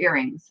bird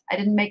earrings. I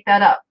didn't make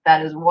that up.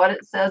 That is what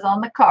it says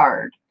on the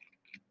card.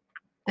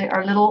 They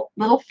are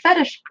little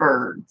fetish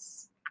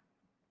birds.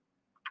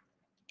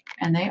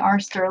 And they are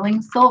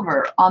sterling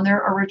silver on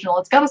their original.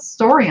 It's got a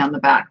story on the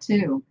back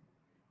too.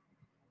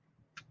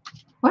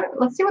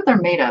 Let's see what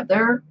they're made of.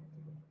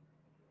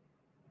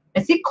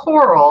 I see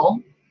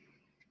coral.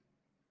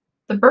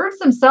 The birds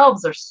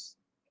themselves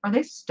are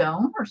they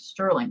stone or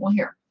sterling? Well,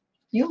 here,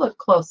 you look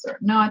closer.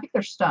 No, I think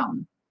they're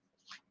stone.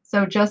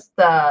 So just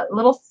the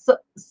little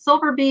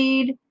silver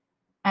bead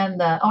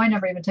and oh, I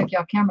never even took you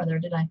off camera there,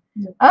 did I?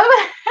 No.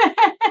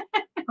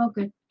 Oh,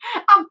 good.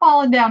 I'm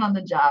falling down on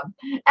the job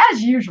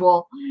as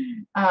usual.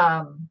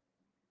 Some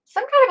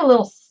kind of a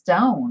little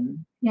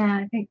stone. Yeah,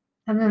 I think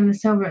other than the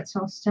silver, it's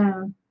all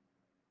stone.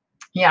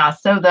 Yeah,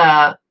 so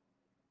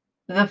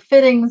the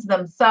fittings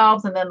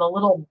themselves and then the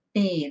little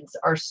beads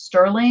are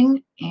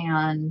sterling,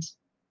 and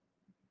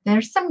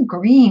there's some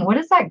green. What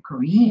is that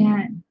green?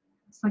 Yeah,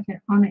 it's like an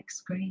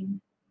onyx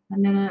green.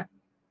 And then a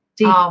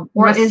deep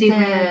or is rusty it,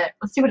 red.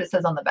 let's see what it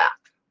says on the back.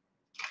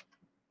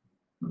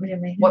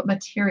 Really? What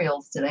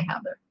materials do they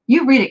have there?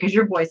 You read it because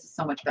your voice is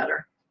so much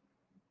better.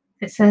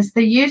 It says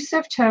the use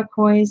of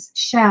turquoise,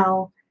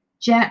 shell,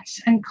 jet,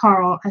 and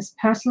coral as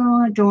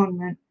personal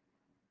adornment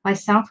by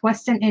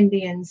southwestern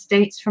Indians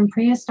dates from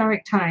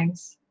prehistoric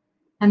times,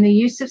 and the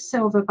use of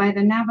silver by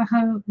the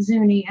Navajo,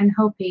 Zuni, and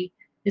Hopi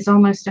is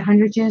almost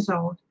 100 years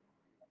old.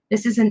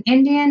 This is an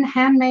Indian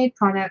handmade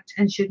product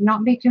and should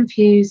not be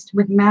confused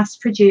with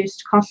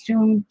mass-produced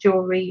costume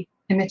jewelry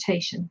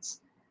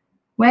imitations.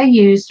 Where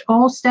used,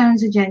 all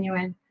stones are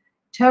genuine.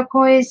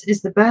 Turquoise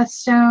is the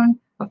birthstone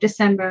of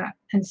December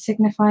and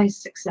signifies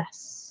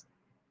success.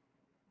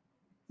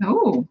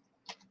 Oh,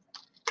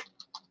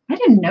 I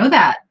didn't know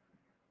that.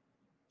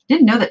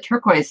 Didn't know that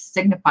turquoise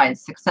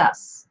signifies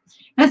success.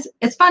 And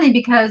it's funny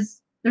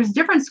because there's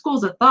different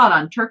schools of thought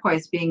on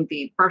turquoise being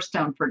the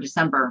birthstone for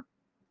December.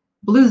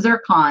 Blue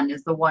zircon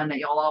is the one that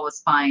you'll always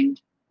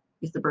find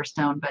is the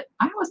birthstone, but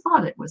I always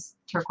thought it was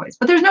turquoise.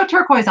 But there's no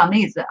turquoise on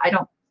these. I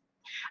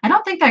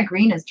don't think that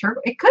green is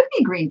turquoise. It could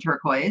be green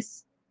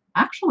turquoise.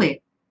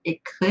 Actually,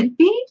 it could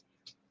be.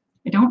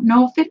 I don't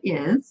know if it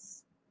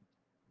is.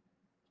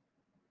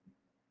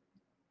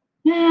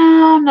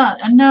 Yeah, I'm not.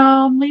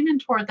 No, I'm leaning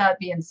toward that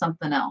being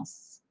something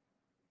else.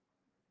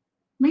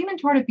 Leaning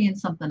toward it being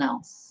something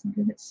else. What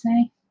did it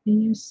say? The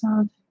use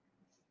of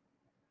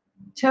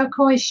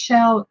turquoise,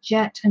 shell,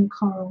 jet, and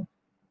coral.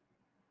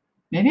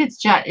 Maybe it's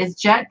jet. Is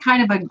jet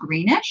kind of a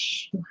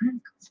greenish?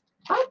 Black.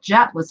 I thought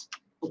jet was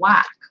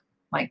black.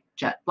 like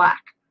jet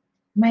black.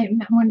 I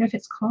wonder if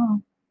it's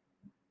coral.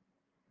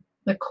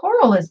 The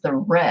coral is the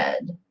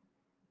red.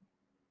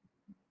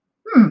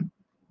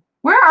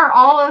 Where are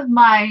all of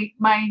my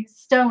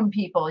stone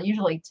people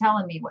usually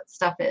telling me what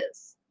stuff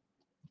is?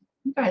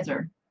 You guys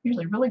are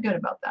usually really good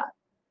about that.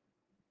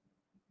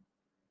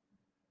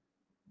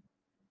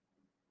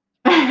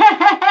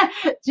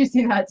 Did you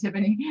see that,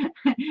 Tiffany?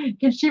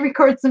 Can she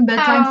record some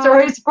bedtime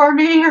stories for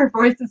me? Her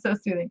voice is so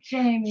soothing.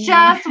 Jamie.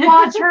 Just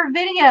watch her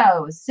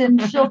videos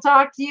and she'll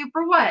talk to you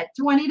for what,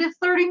 20 to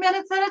 30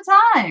 minutes at a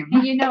time.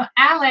 And you know,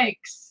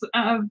 Alex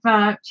of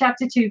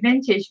Chapter 2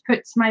 Vintage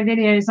puts my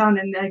videos on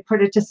and they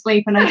put her to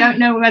sleep, and I don't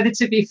know whether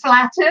to be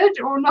flattered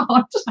or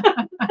not.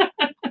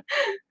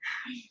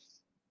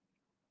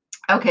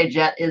 Okay,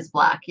 jet is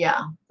black.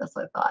 Yeah, that's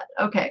what I thought.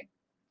 Okay.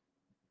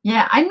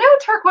 Yeah, I know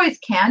turquoise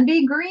can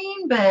be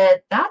green,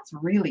 but that's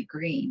really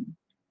green.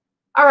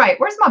 All right,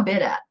 where's my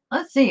bid at?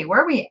 Let's see,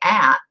 where are we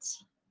at?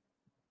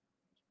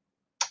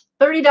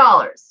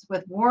 $30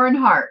 with Warren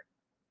Hart.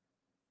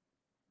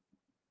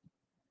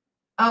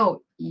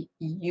 Oh,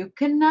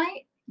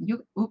 eucalyptus?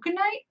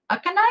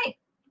 Eucalyptus?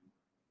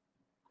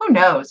 Who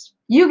knows?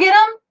 You get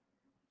them?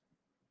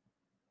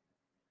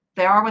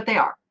 They are what they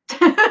are.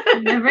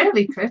 They're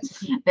really pretty.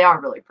 They are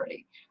really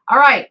pretty. All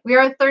right, we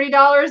are at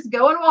 $30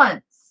 going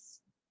once.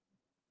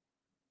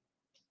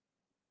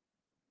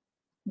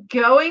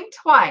 Going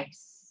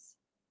twice.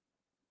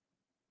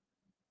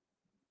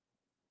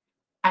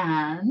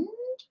 And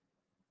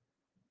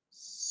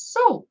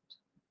sold.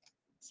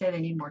 Say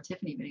they need more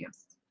Tiffany videos.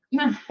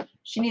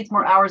 She needs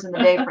more hours in the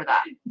day for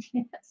that.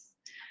 Yes.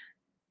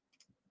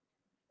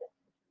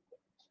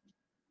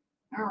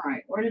 All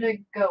right, where did I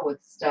go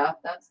with stuff?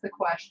 That's the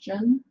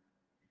question.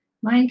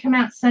 Mine come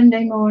out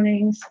Sunday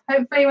mornings.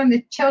 Hopefully when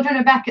the children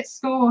are back at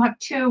school, we'll have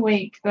 2 a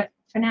week, but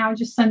for now,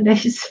 just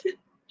Sundays.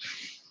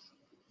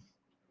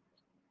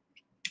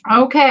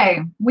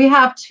 Okay, we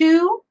have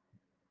 2.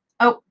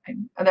 Oh,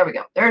 there we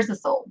go. There's the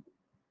sold.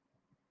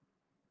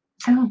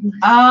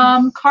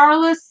 Oh,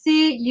 Carla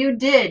C, you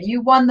did.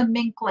 You won the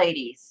Mink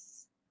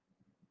Ladies.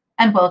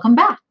 And welcome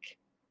back.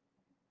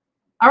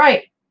 All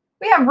right,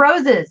 we have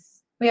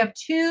roses. We have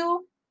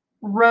 2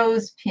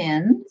 rose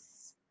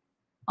pins.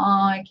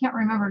 I can't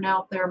remember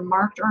now if they're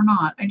marked or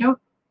not. I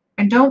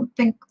don't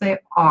think they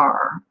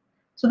are.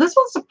 So this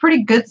one's a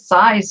pretty good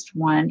sized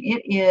one.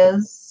 It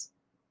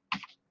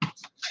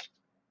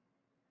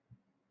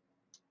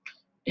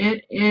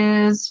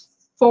is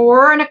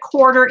 4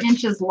 1/4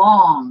 inches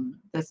long.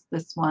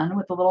 This one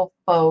with a little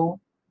faux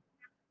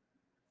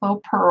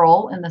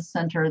pearl in the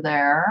center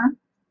there.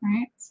 All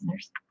right, so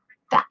there's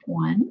that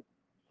one.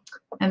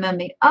 And then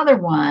the other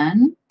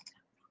one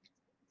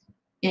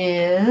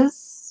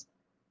is,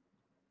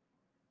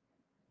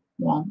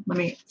 well,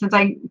 since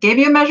I gave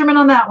you a measurement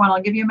on that one,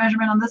 I'll give you a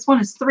measurement on this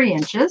one. Is 3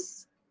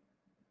 inches.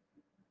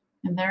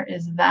 And there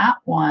is that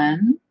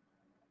one.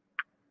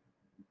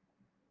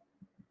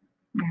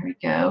 There we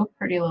go.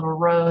 Pretty little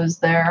rose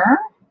there.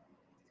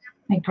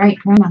 my great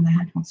grandmother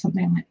had one,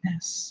 something like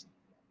this.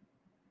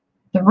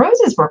 The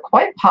roses were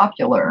quite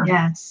popular.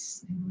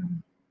 Yes.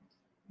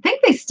 I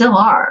think they still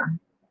are.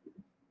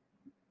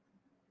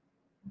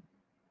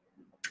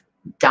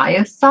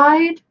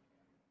 Diocide?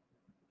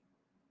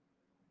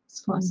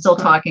 Still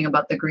talking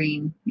about the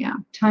green. Yeah.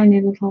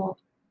 Tiny little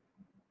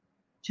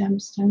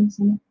gemstones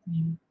in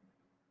it.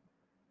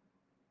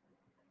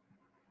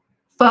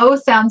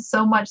 Faux sounds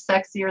so much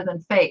sexier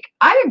than fake.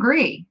 I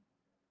agree.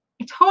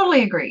 I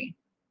totally agree.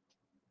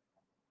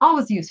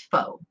 Always use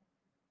faux.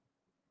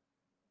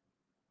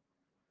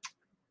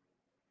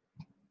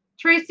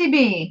 Tracy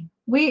B,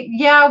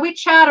 we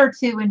chat or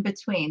two in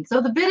between.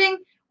 So the bidding,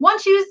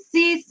 once you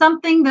see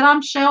something that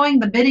I'm showing,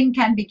 the bidding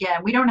can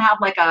begin. We don't have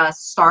like a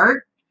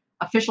start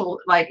official,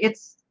 like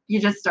you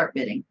just start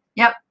bidding.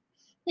 Yep.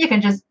 You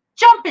can just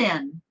jump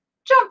in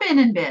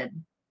and bid.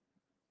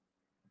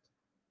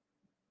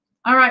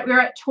 All right, we're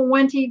at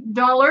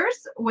 $20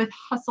 with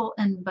Hustle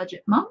and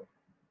Budget Mom.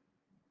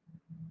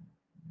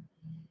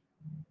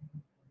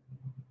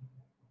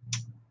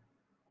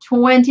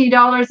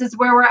 $20 is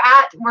where we're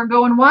at. We're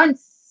going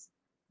once.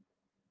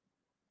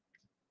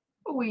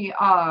 We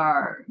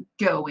are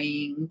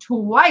going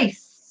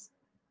twice.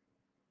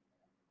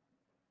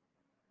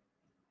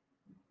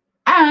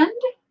 And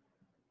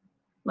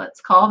let's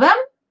call them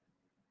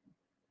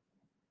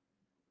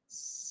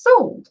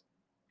sold.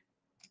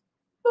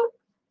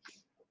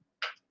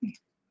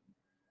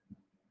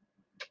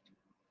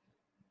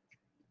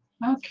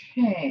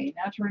 Okay,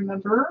 now to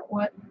remember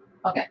what,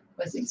 okay,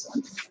 what's these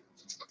ones?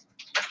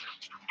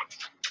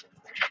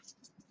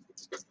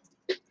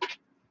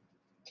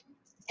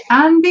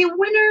 And the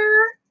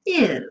winner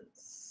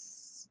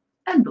is,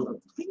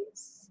 envelope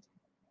please.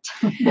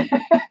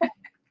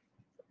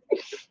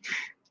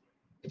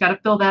 Got to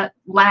fill that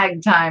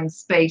lag time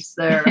space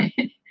there.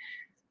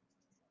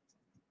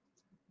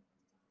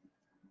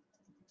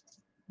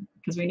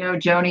 Because we know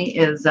Joni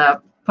is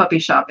puppy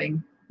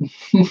shopping.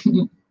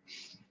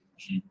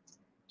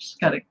 She's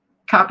got to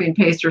copy and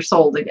paste her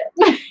sold again.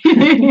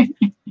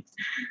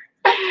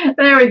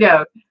 There we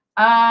go.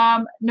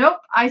 Nope.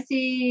 I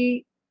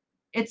see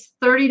it's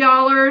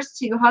 $30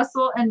 to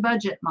hustle and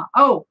budget.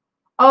 Oh,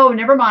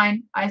 never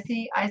mind. I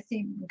see.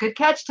 Good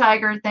catch,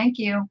 Tiger. Thank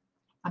you.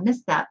 I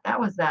missed that. That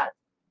was that.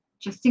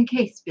 Just in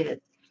case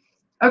bid.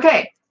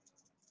 Okay.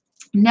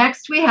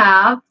 Next we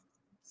have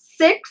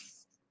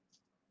 6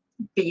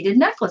 beaded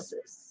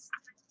necklaces.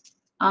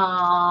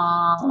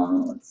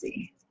 Let's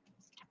see.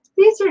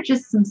 These are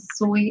just some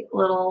sweet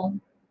little,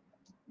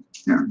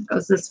 here, it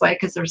goes this way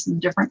because there's some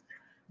different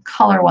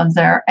color ones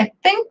there. I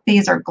think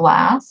these are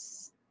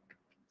glass.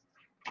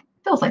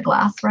 Feels like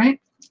glass, right?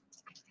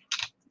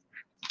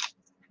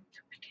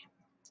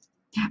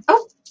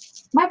 Oh,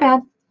 my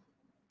bad.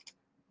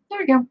 There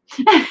we go.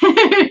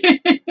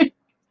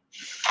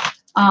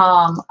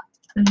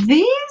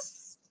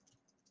 These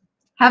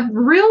have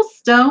real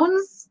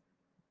stones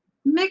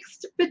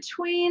mixed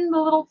between the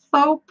little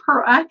faux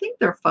pearl. I think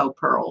they're faux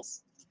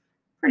pearls.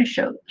 Pretty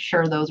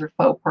sure those are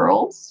faux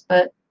pearls,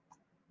 but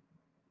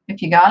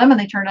if you got them and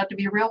they turned out to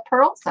be real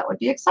pearls, that would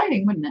be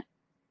exciting, wouldn't it?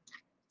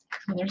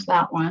 So there's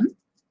that one.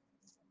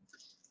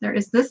 There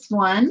is this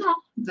one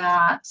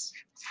that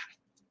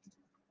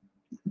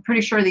I'm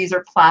pretty sure these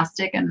are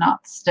plastic and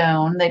not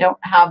stone. They don't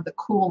have the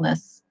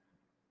coolness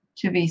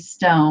to be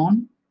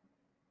stone,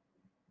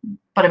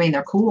 but I mean,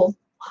 they're cool.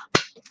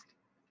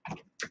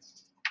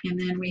 And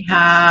then we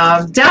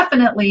have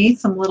definitely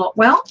some little,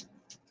 well,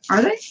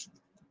 are they?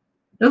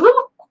 They're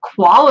little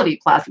quality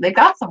plastic. They've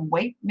got some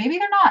weight. Maybe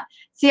they're not.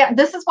 See,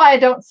 this is why I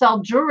don't sell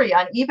jewelry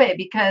on eBay,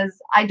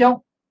 because I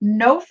don't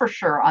know for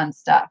sure on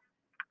stuff.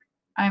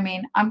 I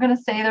mean, I'm going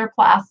to say they're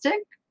plastic.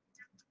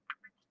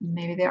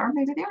 Maybe they are,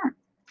 maybe they aren't.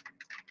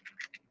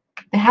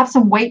 They have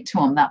some weight to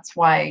them. That's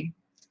why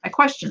I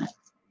question it.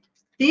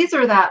 These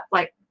are that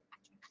like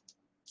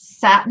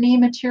satiny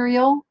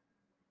material.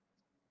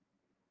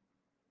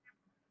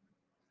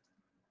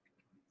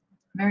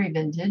 Very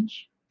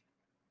vintage.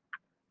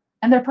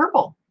 And they're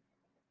purple.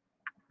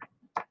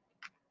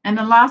 And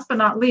then last but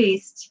not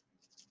least,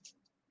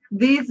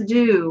 these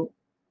do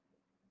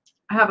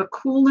have a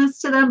coolness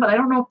to them, but I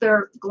don't know if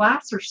they're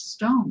glass or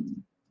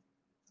stone.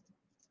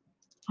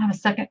 I have a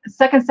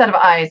second set of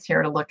eyes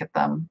here to look at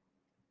them.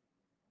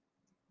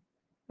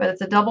 But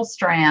it's a double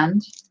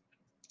strand.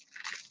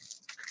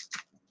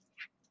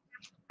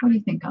 What do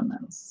you think on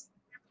those?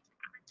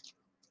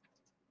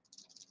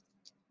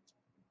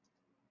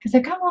 Because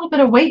they've got a little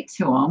bit of weight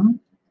to them.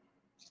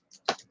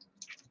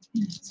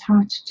 It's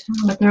hard to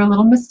tell. But they're a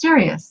little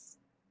mysterious.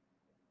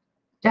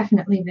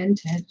 Definitely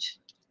vintage.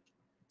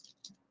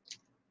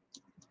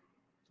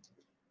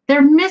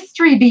 They're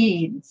mystery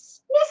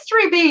beads.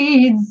 Mystery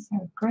beads.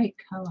 They're a great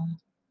color.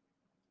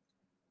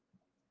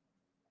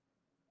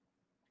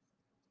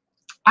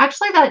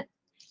 Actually,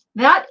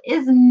 that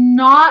is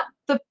not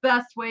the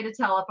best way to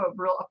tell if a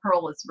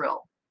pearl is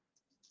real.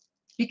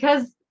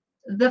 Because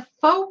the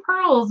faux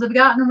pearls have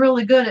gotten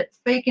really good at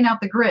faking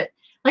out the grit.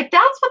 Like,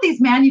 that's what these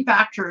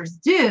manufacturers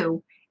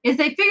do, is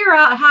they figure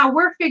out how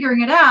we're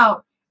figuring it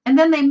out, and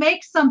then they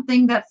make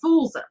something that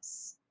fools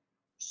us.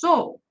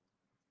 So,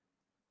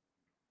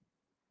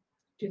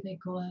 do they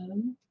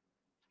glow?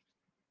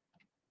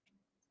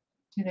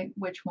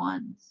 Which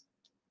ones?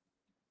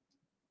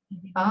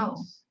 Maybe Oh.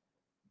 those.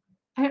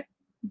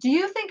 Do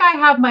you think I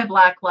have my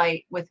black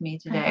light with me I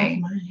have today?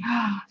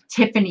 mine.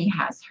 Tiffany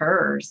has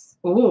hers.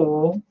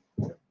 Ooh.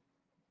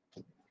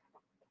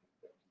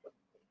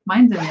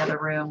 Mine's in the other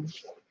room.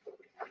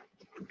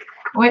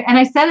 Wait, and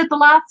I said it the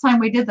last time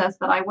we did this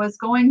that I was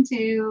going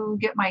to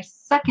get my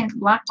second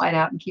black light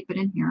out and keep it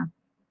in here.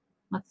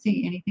 Let's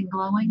see, anything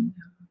glowing?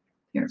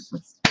 Here,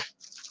 let's.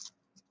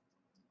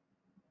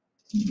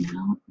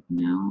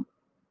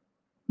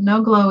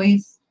 No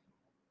glowies.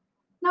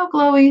 No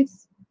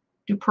glowies.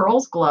 Do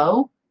pearls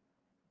glow?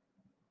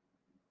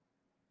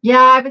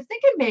 Yeah, I was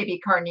thinking maybe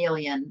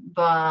carnelian,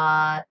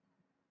 but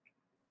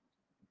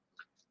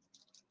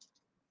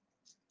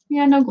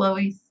yeah, no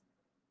glowies.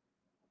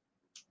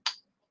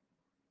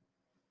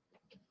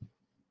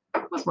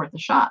 It was worth a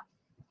shot.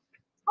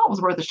 Well, it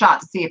was worth a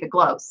shot to see if it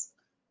glows.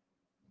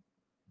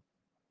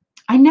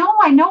 I know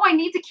I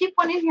need to keep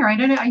one in here. I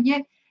don't know.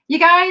 You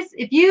guys,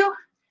 if you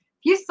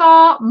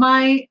saw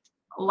my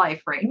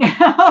life right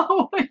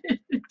now,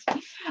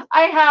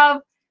 I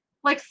have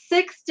like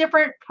 6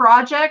 different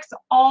projects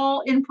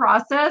all in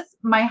process.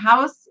 My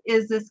house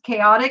is this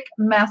chaotic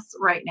mess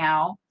right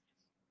now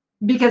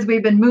because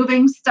we've been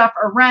moving stuff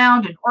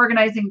around and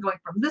organizing, going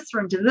from this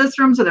room to this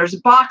room. So there's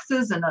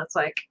boxes, and it's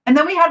like, and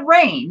then we had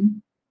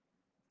rain.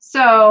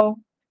 So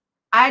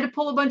I had to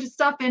pull a bunch of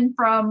stuff in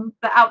from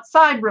the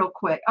outside real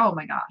quick. Oh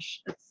my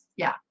gosh.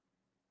 Yeah.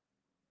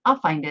 I'll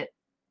find it.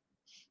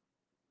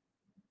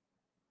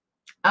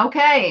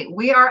 Okay,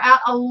 we are at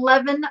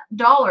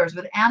 $11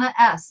 with Anna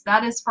S.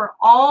 That is for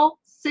all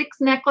 6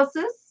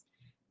 necklaces.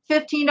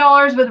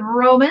 $15 with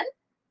Roman.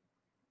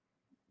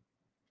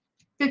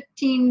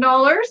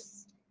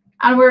 $15.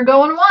 And we're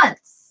going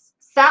once.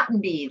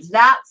 Satin beads.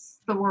 That's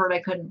the word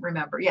I couldn't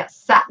remember. Yes,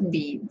 satin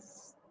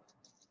beads.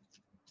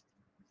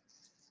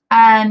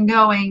 And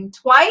going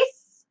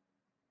twice.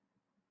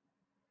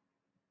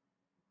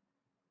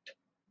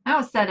 I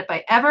always said if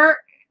I ever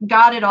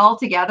got it all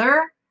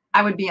together,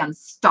 I would be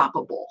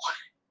unstoppable.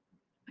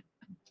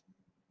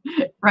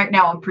 Right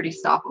now, I'm pretty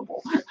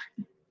stoppable.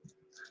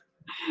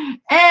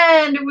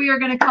 And we are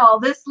going to call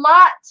this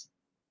lot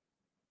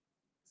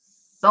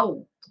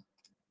sold.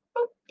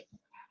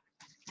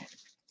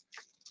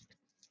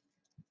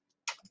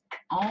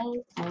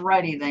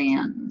 Alrighty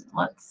then.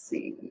 Let's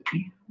see. What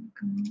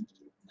did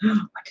I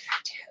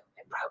do?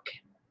 I broke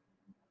it.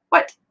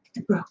 What?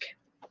 I broke it.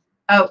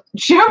 Oh,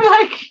 you're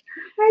like,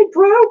 I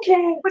broke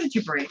it. what did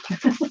you break?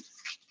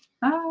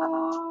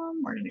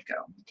 Where did it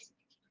go?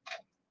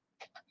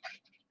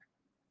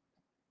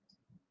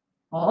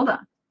 Hold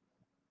on.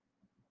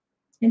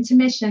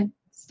 Intermission.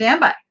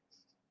 Stand by.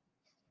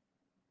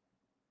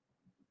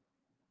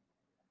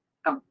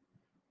 Oh,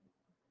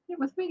 it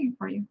was waiting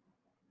for you.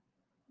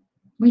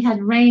 We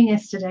had rain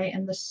yesterday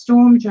and the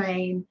storm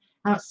drain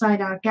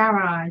outside our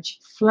garage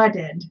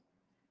flooded.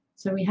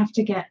 So we have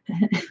to get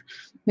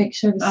make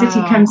sure the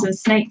city comes and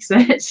snakes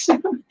it.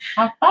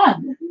 Have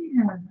fun.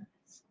 Yeah.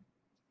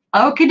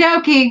 Okie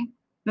dokie.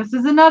 This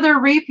is another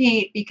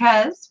repeat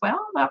because,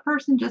 well, that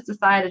person just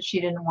decided she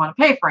didn't want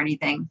to pay for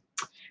anything.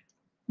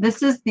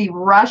 This is the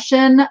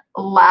Russian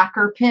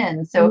lacquer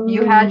pin. So if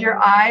you had your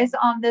eyes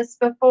on this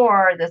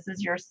before, this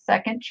is your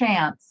second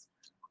chance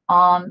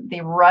on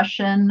the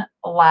Russian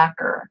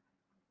lacquer.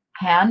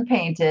 Hand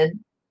painted.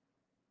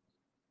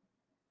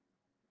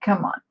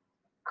 Come on.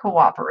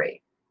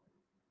 Cooperate.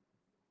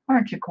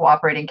 Aren't you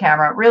cooperating,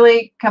 camera?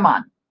 Really? Come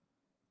on.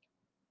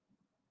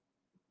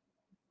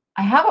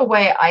 I have a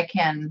way I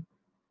can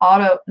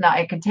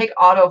I can take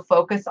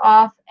autofocus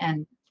off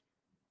and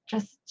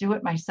just do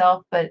it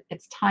myself, but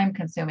it's time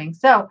consuming.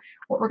 So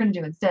what we're going to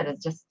do instead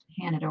is just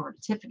hand it over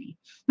to Tiffany.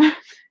 Why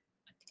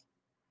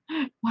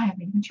am I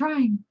even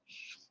trying?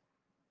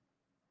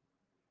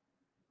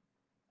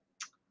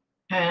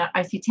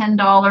 I see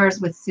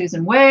 $10 with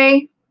Susan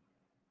Way.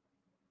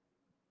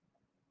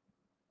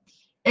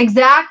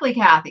 Exactly,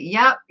 Kathy.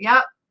 Yep,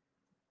 yep.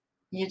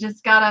 You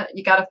just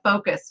gotta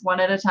focus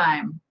one at a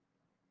time.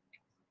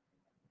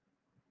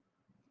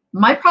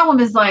 My problem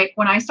is like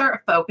when I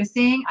start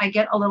focusing, I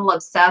get a little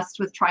obsessed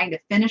with trying to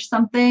finish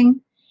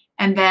something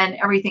and then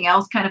everything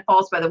else kind of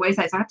falls by the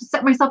wayside. So I have to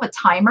set myself a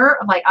timer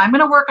of like, I'm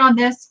going to work on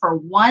this for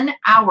 1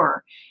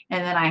 hour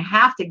and then I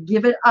have to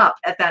give it up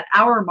at that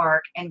hour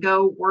mark and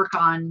go work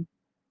on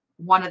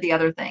one of the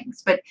other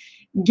things. But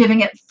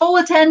giving it full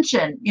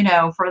attention, you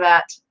know, for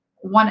that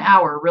 1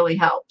 hour really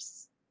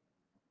helps.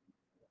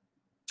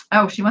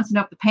 Oh, she wants to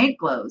know if the paint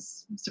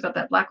glows. Still got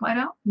that black light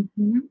out?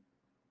 Mm-hmm.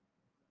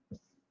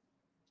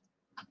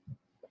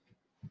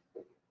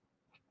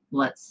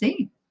 Let's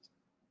see.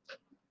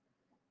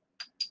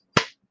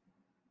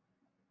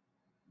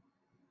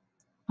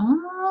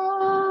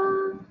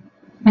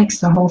 Makes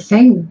the whole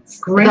thing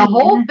green. The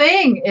whole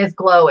thing is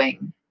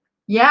glowing.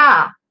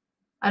 Yeah.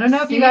 I don't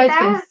know if you guys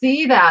can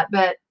see that,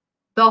 but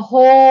the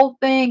whole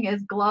thing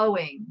is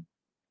glowing.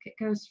 It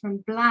goes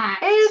from black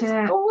it's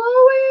to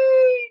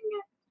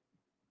glowing.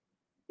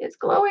 It's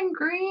glowing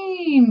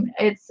green.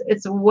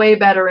 It's way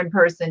better in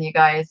person, you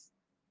guys.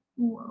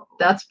 Whoa.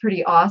 That's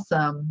pretty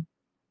awesome.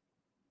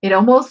 It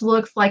almost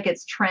looks like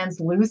it's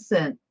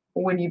translucent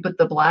when you put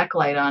the black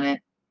light on it.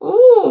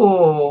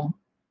 Ooh.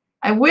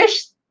 I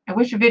wish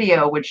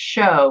video would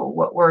show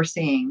what we're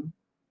seeing.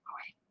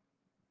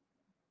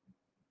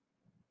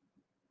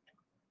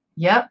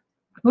 Yep.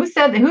 Who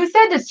said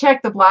to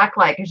check the black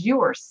light? Because you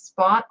were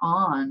spot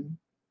on.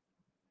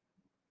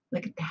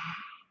 Look at that.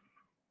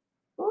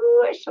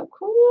 Ooh, it's so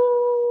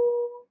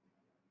cool.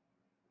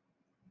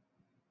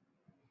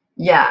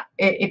 Yeah,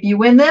 if you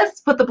win this,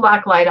 put the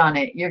black light on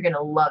it. You're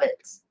gonna love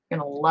it. You're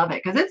gonna love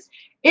it because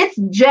it's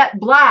jet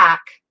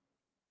black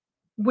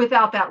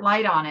without that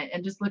light on it.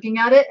 And just looking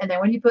at it, and then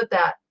when you put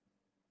that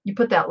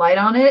light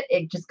on it,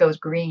 it just goes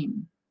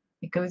green.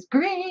 It goes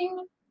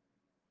green.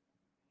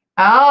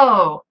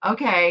 Oh,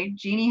 okay.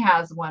 Jeannie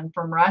has one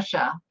from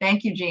Russia.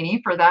 Thank you, Jeannie,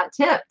 for that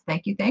tip.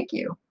 Thank you, thank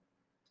you.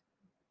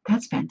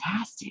 That's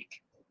fantastic.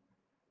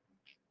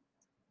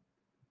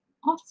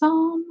 Awesome.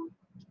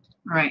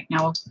 All right,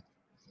 now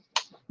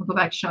we'll go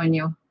back to showing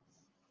you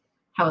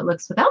how it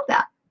looks without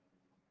that.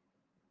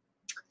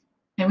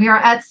 And we are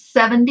at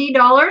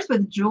 $70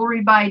 with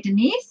Jewelry by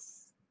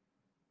Denise.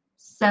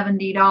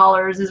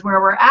 $70 is where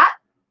we're at.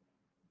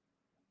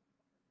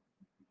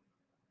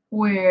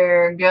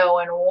 We're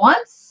going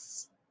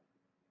once.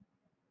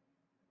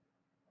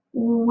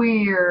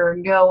 We're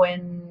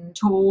going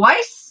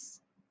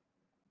twice.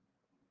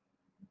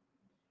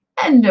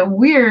 And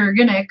we're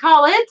going to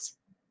call it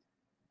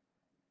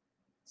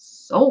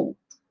sold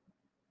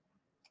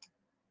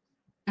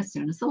as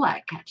soon as the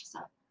lag catches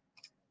up.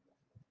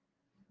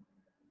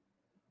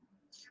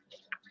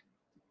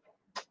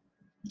 A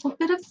little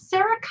bit of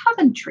Sarah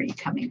Coventry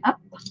coming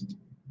up.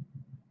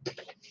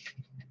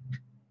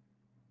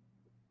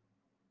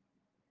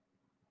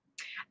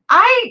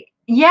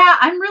 Yeah,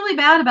 I'm really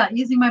bad about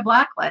using my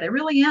black light. I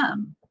really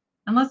am.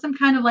 Unless I'm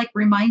kind of like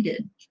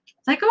reminded.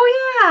 It's like,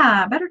 oh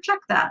yeah, better check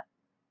that.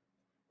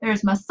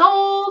 There's my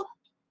sold.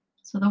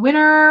 So the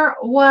winner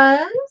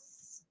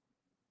was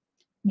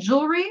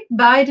Jewelry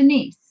by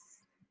Denise.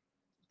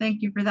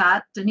 Thank you for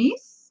that,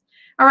 Denise.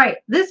 All right,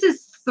 this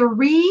is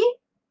 3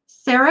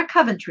 Sarah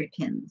Coventry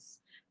pins.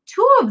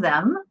 2 of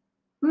them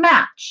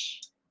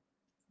match.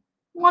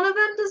 One of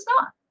them does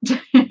not,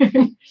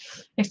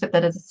 except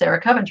that it's a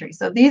Sarah Coventry.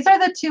 So these are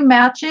the 2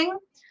 matching.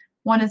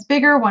 One is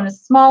bigger, one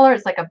is smaller.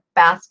 It's like a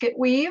basket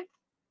weave.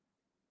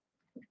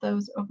 Put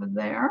those over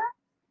there.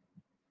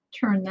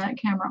 Turn that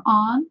camera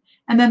on.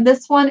 And then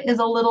this one is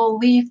a little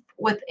leaf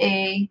with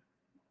a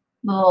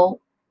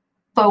little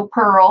faux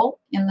pearl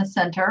in the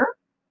center.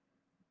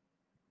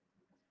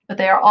 But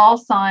they are all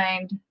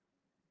signed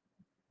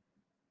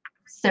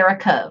Sarah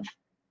Cove.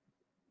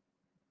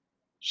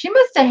 She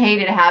must have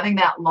hated having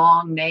that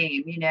long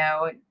name, you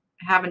know,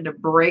 having to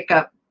break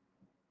up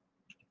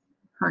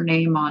her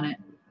name on it.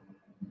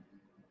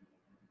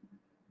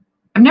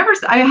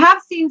 I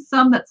have seen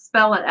some that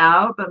spell it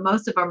out, but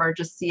most of them are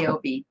just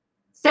C-O-V.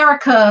 Sarah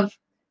Cove.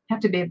 Have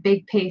to be a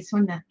big piece,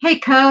 wouldn't it? Hey,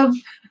 Cove.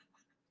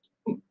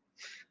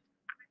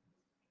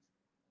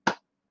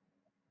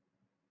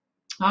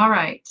 All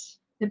right.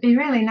 It'd be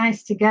really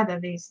nice together,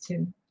 these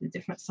 2, the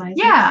different sizes.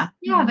 Yeah,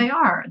 they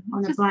are.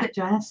 On a Just black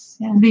dress.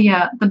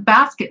 Yeah. The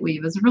basket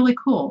weave is really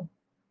cool.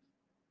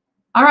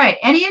 All right.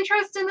 Any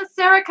interest in the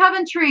Sarah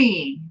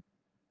Coventry?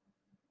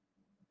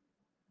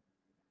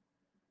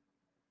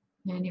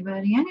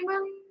 Anybody?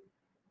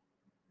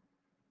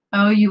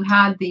 Oh, you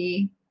had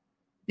the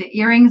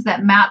earrings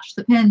that matched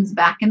the pins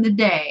back in the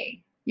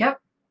day.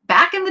 Yep,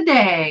 back in the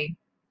day.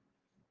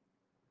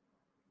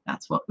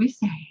 That's what we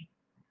say.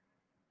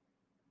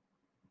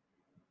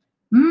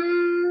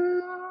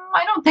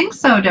 I don't think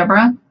so,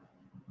 Deborah.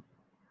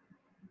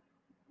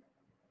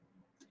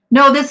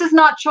 No, this is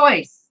not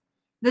choice.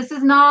 This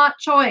is not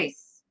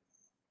choice.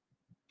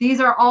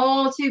 These are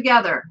all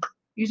together.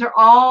 These are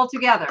all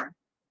together.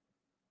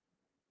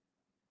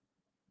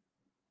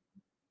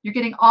 You're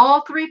getting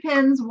all 3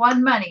 pins,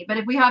 1 money. But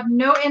if we have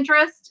no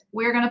interest,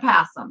 we're going to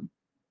pass them.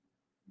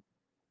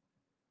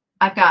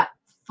 I've got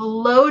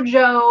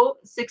Flojo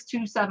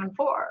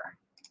 6274.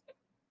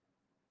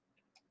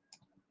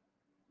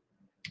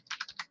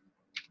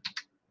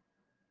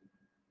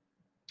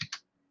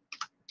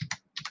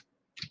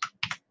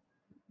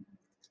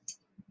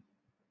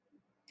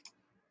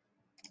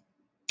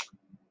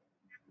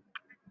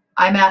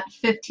 I'm at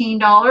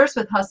 $15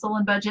 with Hustle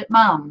and Budget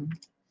Mom.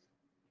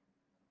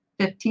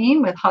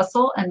 15 with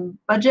Hustle and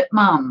Budget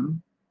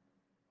Mom.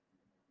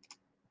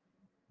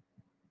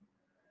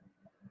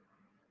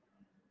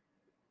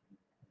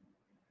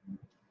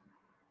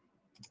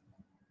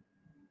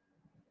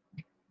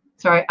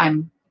 Sorry,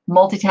 I'm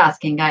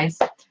multitasking, guys.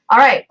 All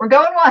right, we're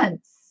going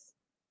once.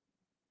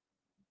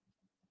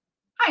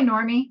 Hi,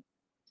 Normie.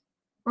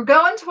 We're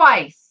going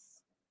twice.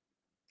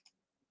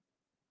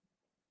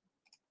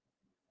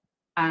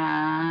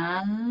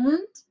 And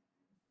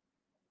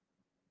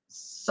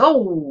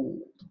sold.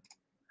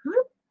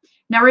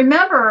 Now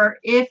remember,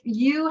 if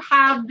you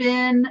have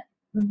been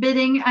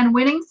bidding and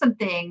winning some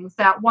things,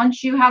 that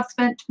once you have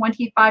spent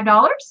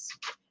 $25,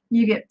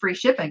 you get free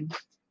shipping.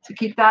 So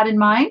keep that in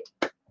mind.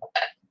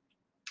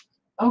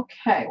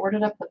 Okay, where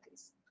did I put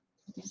these?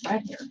 These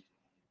right here.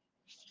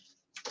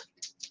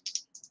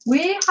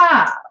 We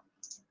have,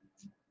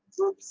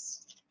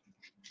 oops,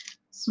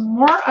 some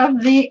more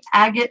of the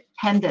agate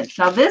pendants.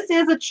 Now this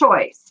is a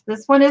choice.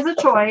 This one is a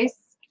choice.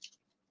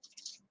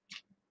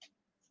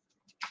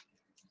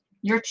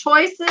 Your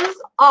choices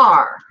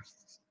are,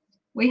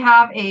 we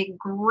have a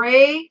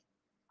gray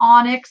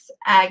onyx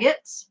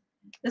agate.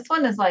 This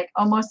one is like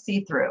almost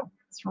see-through.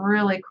 It's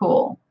really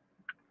cool.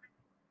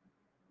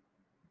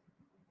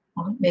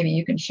 Well, maybe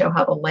you can show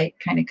how the light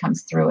kind of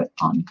comes through it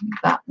on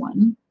that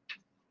one.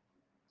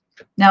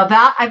 Now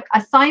that I've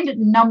assigned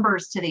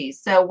numbers to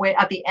these. So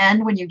at the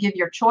end, when you give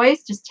your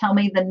choice, just tell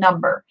me the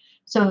number.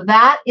 So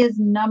that is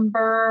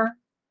number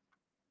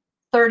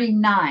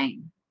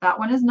 39. That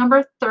one is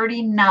number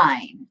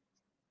 39.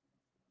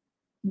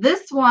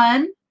 This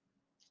one,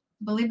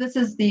 I believe this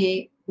is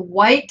the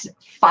white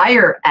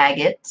fire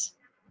agate.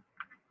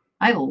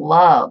 I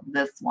love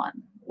this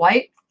one.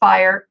 White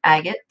fire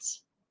agate.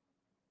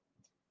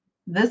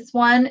 This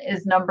one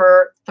is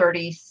number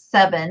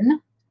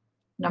 37.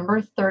 Number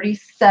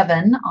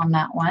 37 on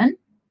that one.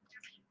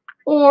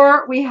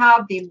 Or we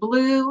have the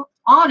blue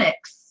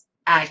onyx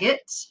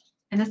agate.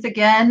 And this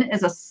again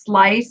is a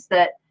slice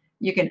that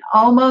you can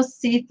almost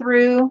see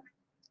through.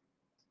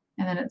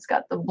 And then it's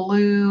got the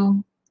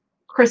blue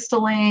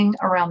crystalline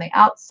around the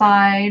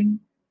outside.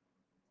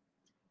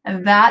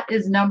 And that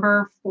is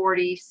number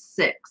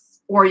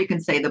 46. Or you can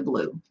say the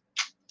blue,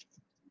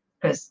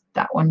 because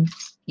that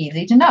one's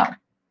easy to know.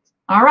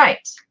 All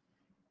right.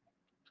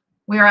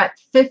 We are at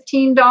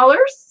 $15.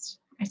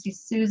 I see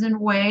Susan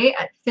Way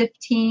at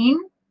 15.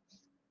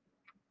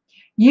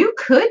 You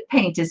could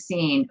paint a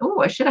scene.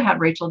 Oh, I should have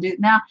had Rachel do it.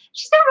 Now,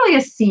 she's not really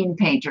a scene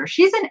painter.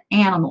 She's an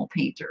animal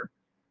painter.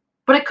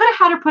 But I could have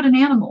had her put an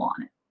animal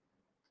on it.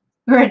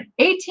 We're at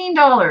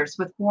 $18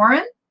 with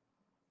Warren.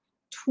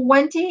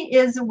 20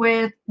 is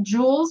with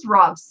Jules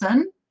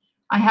Robson.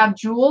 I have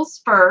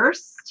Jules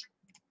first.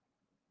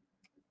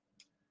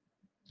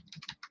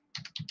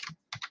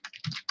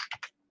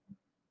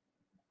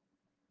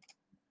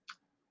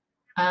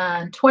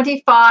 And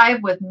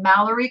 25 with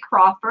Mallory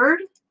Crawford.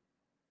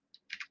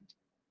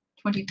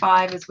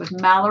 25 is with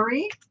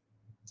Mallory.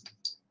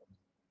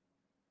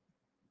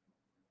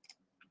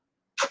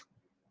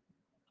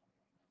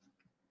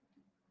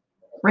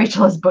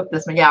 Rachel has booked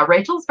this one. Yeah,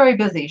 Rachel's very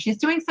busy. She's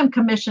doing some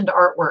commissioned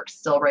artwork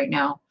still right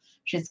now.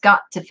 She's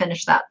got to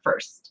finish that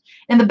first.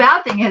 And the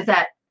bad thing is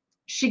that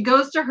she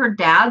goes to her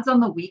dad's on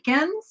the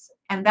weekends,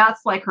 and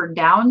that's like her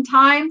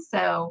downtime.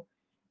 So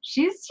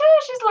she's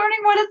learning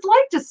what it's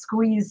like to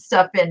squeeze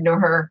stuff into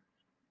her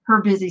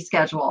busy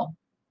schedule.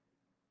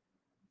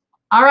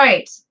 All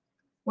right,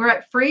 we're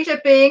at free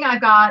shipping. I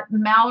got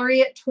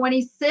Mallory at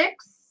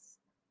 26.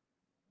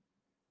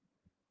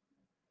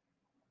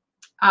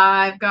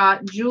 I've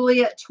got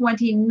Julie at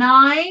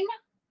 29.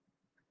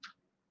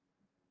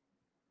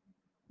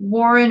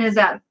 Warren is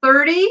at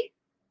 30.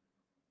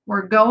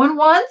 We're going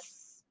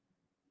once.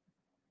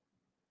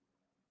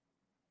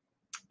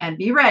 And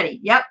be ready.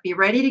 Yep, be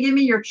ready to give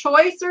me your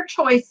choice or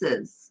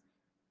choices.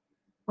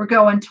 We're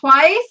going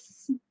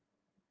twice.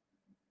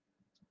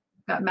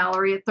 Got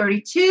Mallory at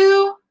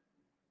 32.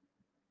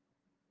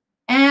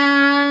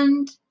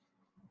 And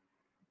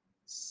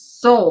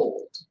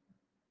sold.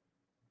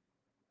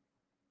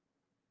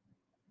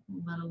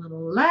 Let a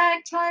little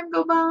lag time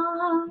go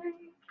by.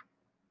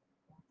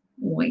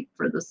 Wait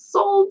for the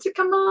sold to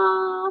come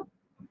up.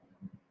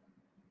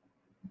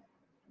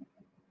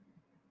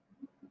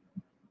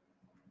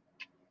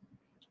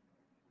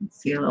 Let's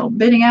see a little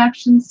bidding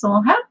action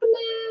still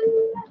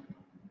happening.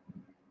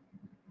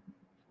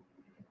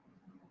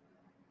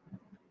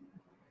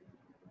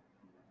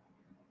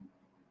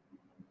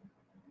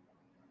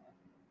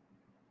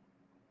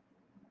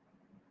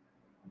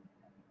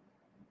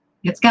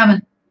 It's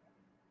coming.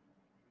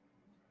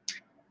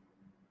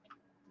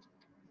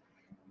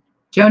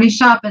 Joni's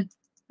shopping.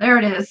 There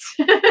it is.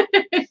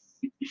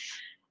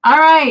 All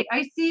right.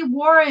 I see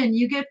Warren.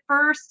 You get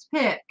first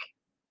pick.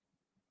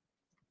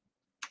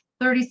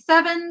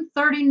 37,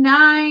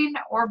 39,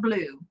 or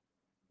blue.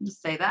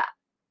 Just say that.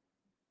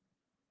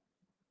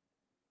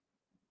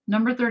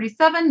 Number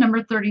 37,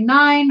 number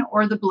 39,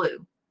 or the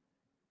blue.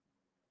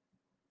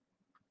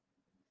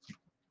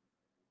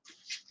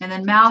 And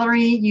then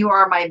Mallory, you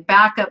are my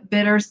backup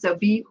bidder, so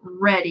be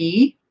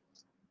ready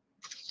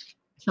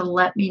to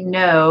let me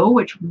know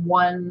which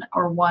one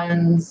or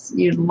ones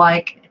you'd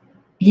like.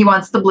 He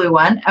wants the blue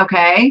one.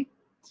 Okay.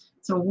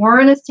 So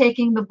Warren is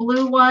taking the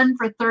blue one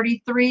for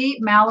 33.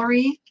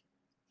 Mallory,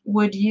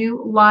 would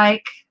you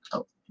like,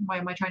 oh, why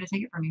am I trying to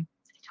take it from you?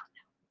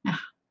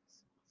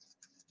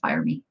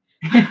 Fire me.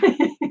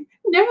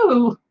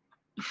 No.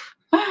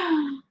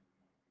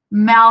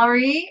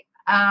 Mallory,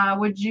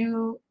 would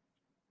you,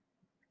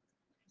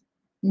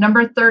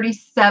 number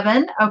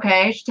 37.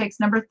 Okay, she takes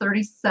number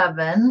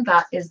 37.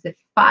 That is the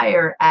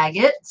fire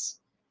agate.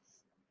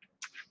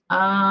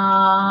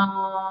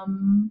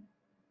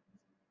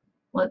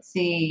 Let's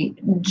see.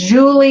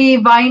 Julie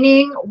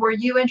Vining, were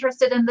you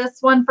interested in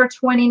this one for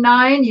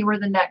 29? You were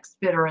the next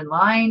bidder in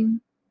line.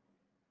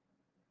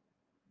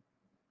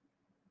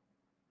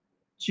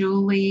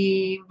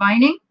 Julie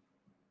Vining.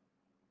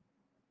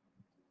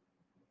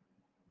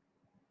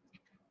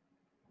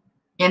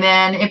 And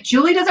then if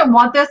Julie doesn't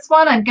want this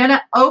one, I'm going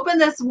to open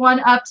this one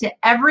up to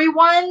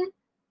everyone.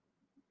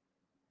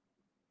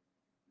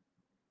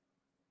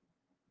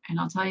 And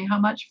I'll tell you how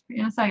much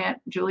in a second.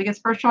 Julie gets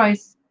first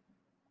choice.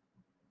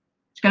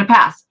 She's going to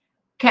pass.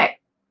 Okay.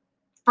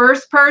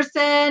 First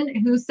person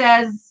who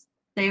says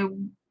they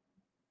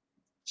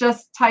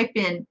just type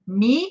in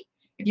me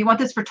if you want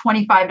this for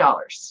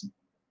 $25.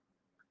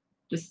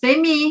 Just say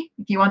me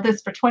if you want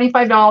this for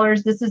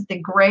 $25. This is the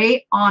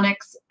gray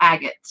onyx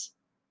agate.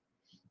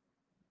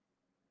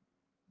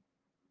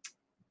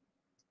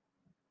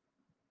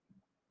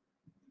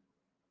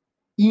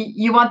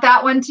 You want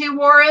that one too,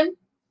 Warren?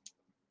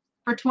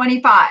 For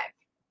 25.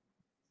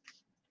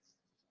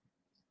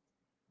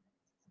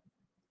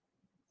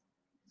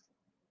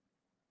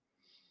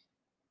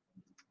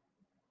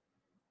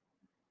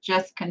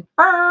 Just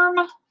confirm.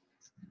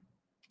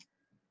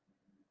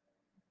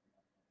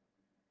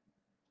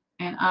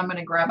 And I'm going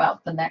to grab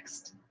out the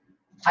next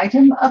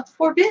item up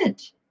for bid.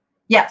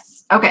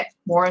 Yes. Okay.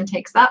 Warren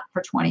takes that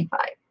for 25.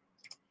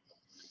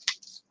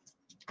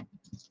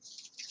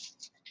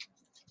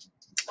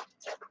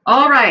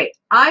 All right.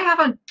 I have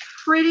a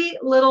pretty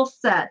little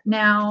set.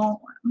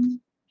 Now, I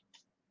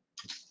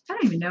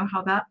don't even know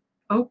how that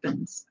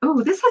opens.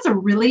 Oh, this has a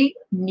really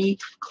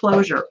neat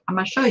closure. I'm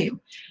going to show you.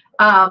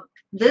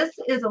 This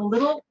is a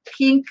little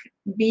pink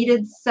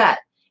beaded set.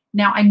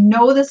 Now, I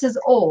know this is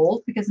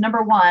old because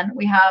number one,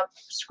 we have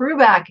screw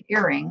back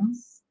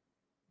earrings.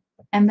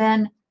 And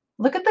then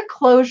look at the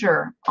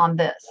closure on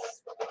this.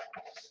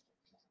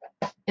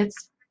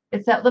 It's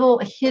that little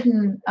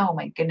hidden, oh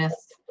my goodness.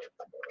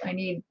 I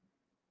need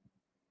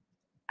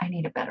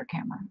a better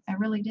camera. I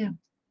really do.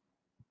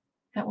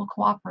 That will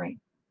cooperate.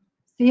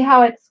 See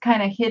how it's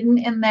kind of hidden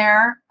in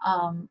there?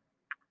 I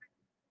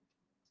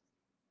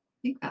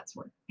think that's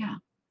where, yeah.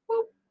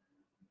 Whoop.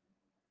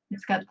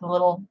 It's got the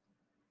little,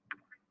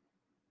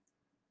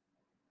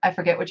 I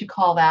forget what you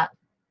call that,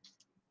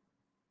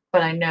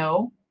 but I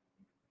know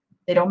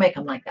they don't make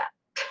them like that.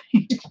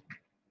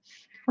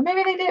 Or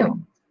maybe they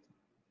do.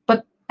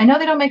 But I know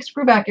they don't make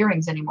screwback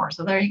earrings anymore,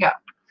 so there you go.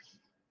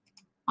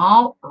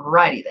 All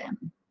righty then.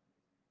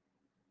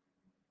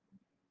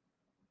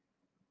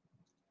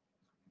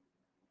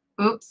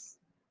 Oops.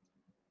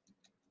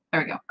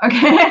 There we go.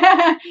 Okay.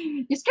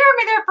 You scared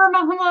me there for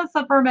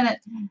a minute.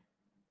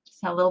 Just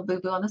had a little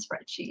boo-boo on the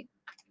spreadsheet.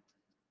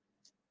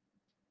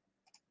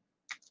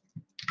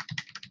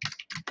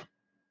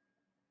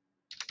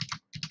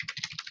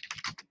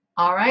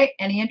 All right.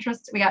 Any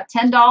interest? We got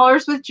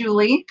 $10 with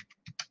Julie.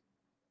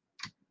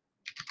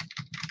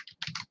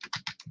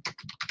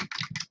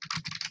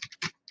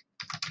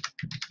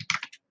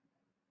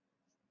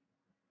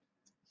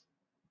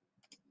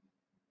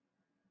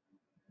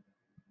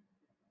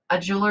 A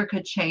jeweler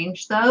could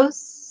change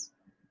those.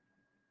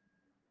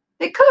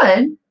 They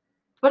could,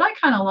 but I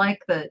kind of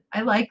like the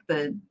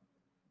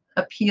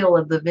appeal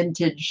of the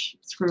vintage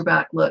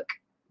screwback look.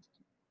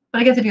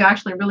 But I guess if you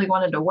actually really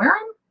wanted to wear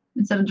them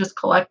instead of just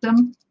collect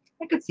them,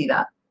 I could see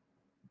that.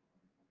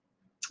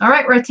 All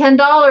right, we're at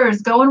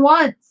 $10 going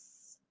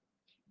once.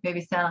 Maybe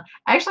Santa.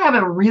 I actually have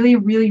a really,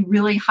 really,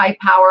 really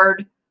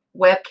high-powered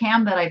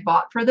webcam that I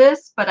bought for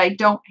this, but I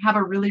don't have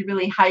a really,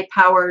 really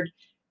high-powered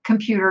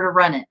computer to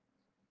run it.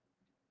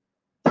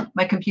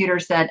 My computer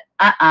said,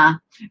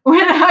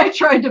 when I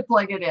tried to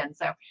plug it in.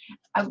 So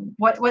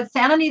what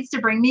Santa needs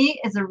to bring me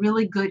is a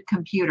really good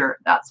computer.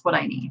 That's what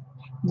I need.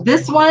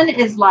 This one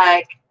is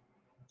like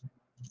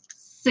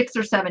 6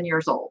 or 7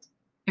 years old,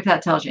 if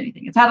that tells you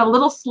anything. It's had a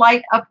little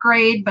slight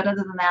upgrade, but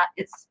other than that,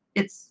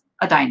 it's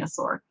a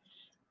dinosaur.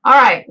 All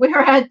right, we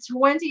are at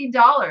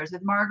 $20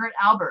 with Margaret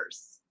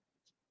Albers.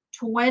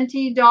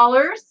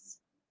 $20.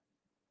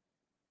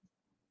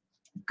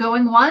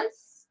 Going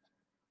once.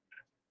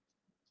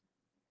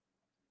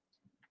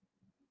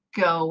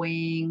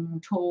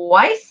 Going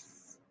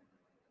twice.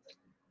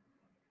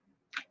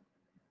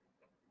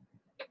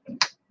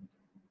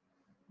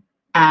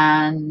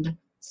 And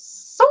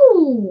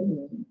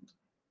so.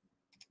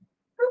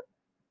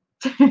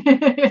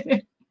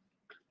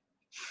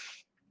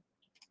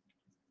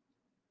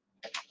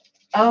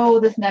 Oh,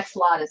 this next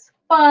lot is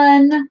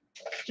fun.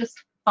 Just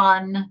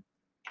fun.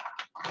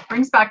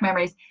 Brings back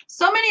memories.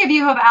 So many of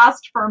you have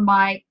asked for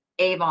my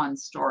Avon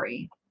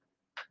story.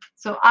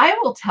 So I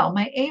will tell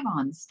my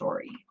Avon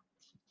story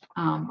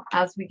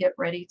as we get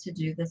ready to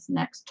do this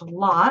next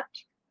lot,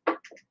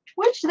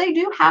 which they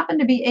do happen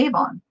to be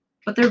Avon,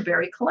 but they're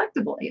very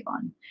collectible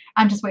Avon.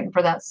 I'm just waiting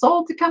for that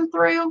sold to come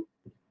through.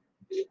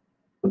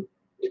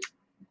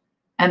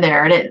 And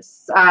there it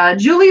is.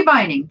 Julie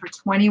Binding for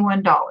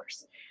 $21.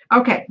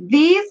 Okay,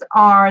 these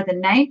are the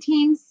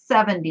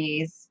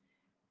 1970s.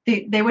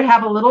 They would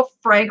have a little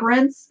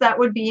fragrance that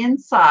would be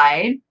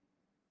inside.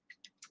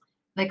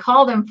 They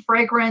call them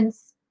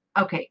fragrance.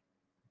 Okay,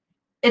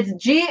 it's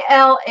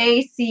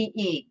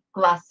G-L-A-C-E,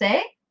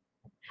 glacé.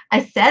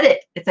 I said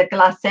it. It's a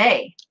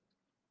glacé.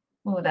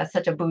 Oh, that's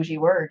such a bougie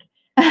word.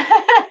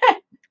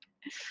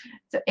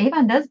 So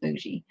Avon does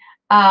bougie.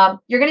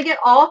 You're going to get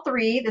all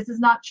three. This is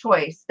not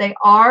choice. They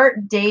are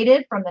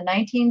dated from the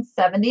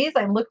 1970s.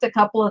 I looked a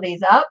couple of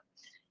these up.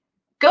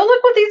 Go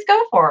look what these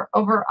go for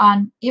over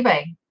on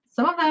eBay.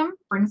 Some of them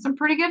bring some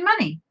pretty good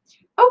money.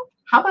 Oh,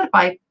 how about if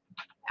I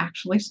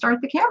actually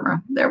start the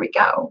camera? There we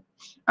go.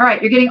 All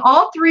right, you're getting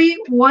all three,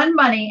 one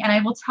money, and I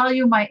will tell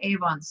you my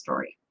Avon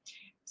story.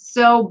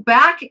 So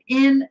back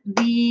in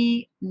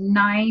the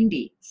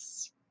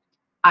 90s,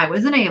 I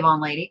was an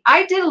Avon lady.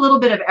 I did a little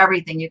bit of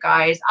everything, you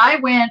guys. I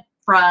went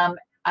from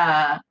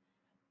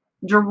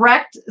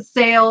direct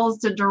sales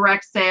to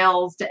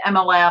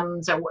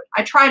MLMs.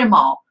 I tried them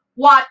all.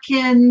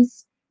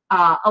 Watkins,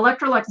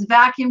 Electrolux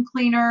vacuum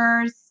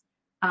cleaners,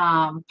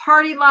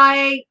 Party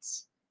Light,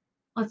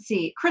 let's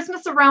see,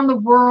 Christmas Around the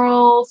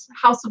World,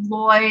 House of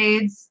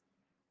Lloyds.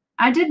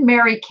 I did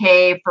Mary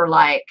Kay for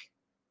like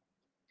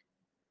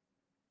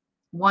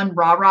one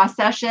rah-rah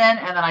session,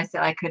 and then I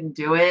said I couldn't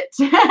do it.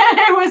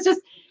 It was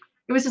just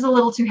a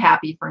little too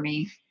happy for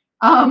me.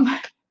 And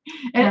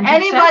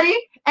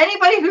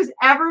anybody who's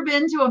ever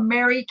been to a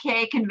Mary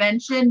Kay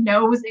convention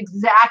knows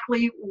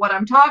exactly what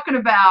I'm talking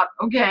about.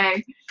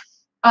 Okay.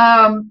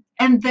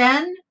 And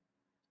then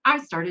I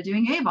started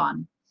doing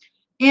Avon.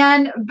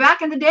 And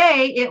back in the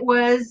day, it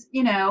was,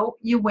 you know,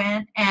 you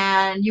went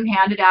and you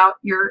handed out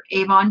your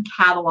Avon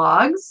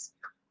catalogs.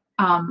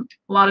 A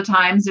lot of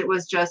times it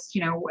was just,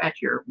 you know, at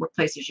your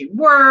places you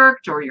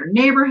worked or your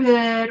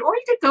neighborhood, or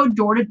you could go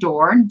door to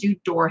door and do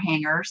door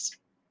hangers.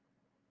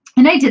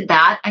 And I did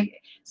that. I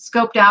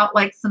scoped out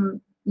like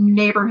some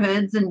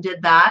neighborhoods and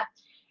did that.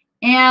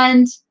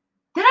 And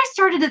then I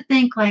started to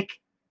think like,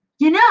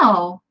 you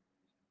know,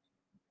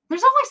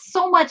 there's only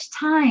so much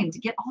time to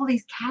get all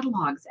these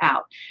catalogs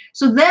out.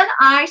 So then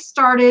I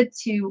started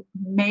to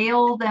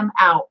mail them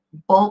out,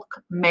 bulk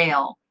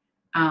mail.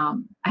 I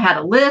had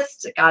a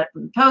list, I got it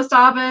from the post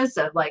office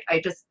of like, I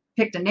just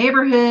picked a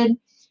neighborhood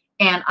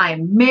and I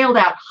mailed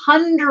out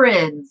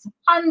hundreds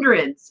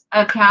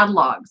of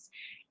catalogs,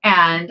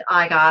 and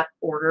I got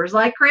orders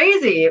like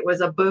crazy. It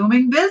was a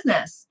booming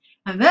business.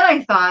 And then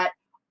I thought,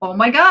 oh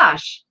my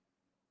gosh,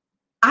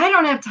 I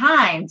don't have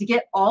time to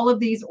get all of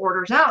these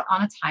orders out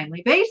on a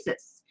timely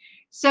basis.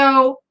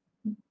 So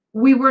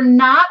we were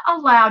not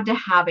allowed to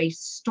have a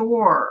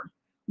store.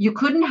 You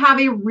couldn't have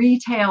a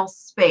retail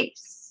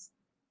space.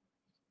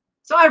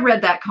 So I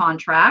read that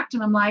contract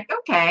and I'm like,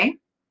 okay,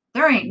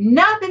 there ain't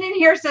nothing in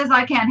here says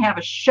I can't have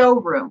a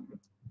showroom.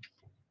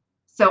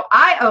 So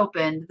I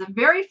opened the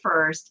very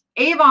first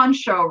Avon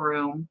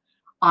showroom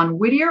on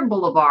Whittier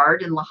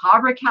Boulevard in La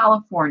Habra,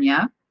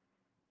 California.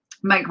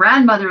 My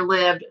grandmother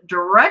lived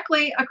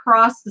directly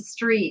across the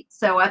street.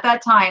 So at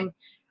that time,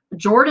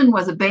 Jordan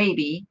was a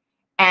baby,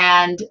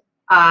 and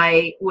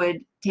I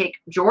would take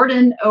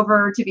Jordan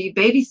over to be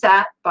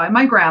babysat by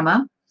my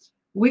grandma.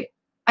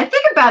 I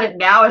think about it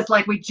now as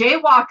like we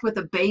jaywalked with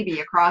a baby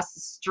across the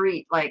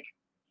street like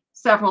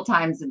several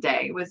times a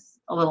day. It was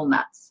a little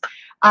nuts.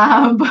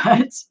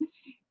 But,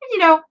 you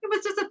know, it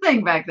was just a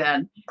thing back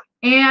then.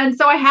 And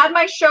so I had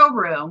my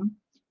showroom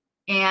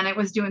and it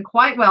was doing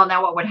quite well.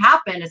 Now, what would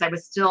happen is I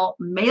was still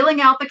mailing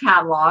out the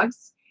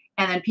catalogs,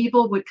 and then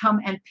people would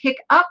come and pick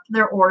up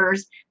their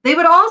orders. They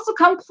would also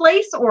come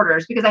place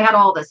orders because I had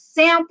all the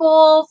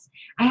samples,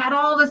 I had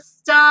all the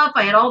stuff,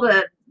 I had all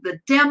the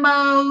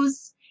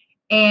demos,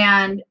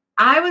 and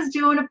I was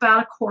doing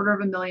about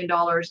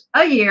 $250,000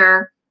 a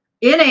year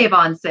in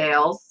Avon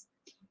sales.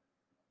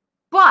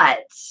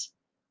 But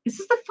this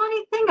is the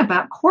funny thing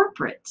about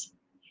corporate.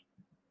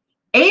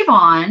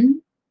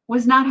 Avon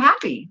was not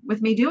happy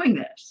with me doing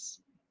this.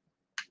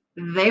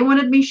 They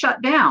wanted me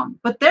shut down,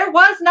 but there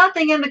was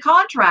nothing in the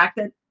contract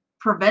that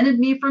prevented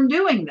me from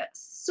doing this.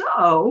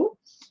 So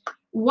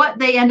what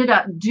they ended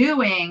up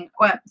doing,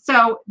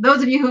 so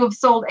those of you who have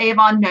sold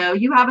Avon know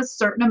you have a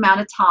certain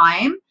amount of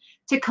time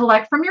to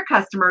collect from your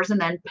customers and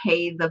then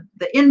pay the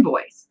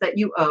invoice that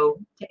you owe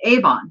to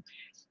Avon.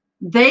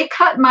 They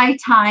cut my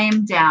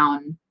time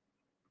down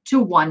to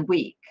 1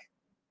 week,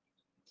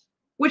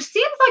 which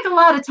seems like a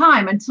lot of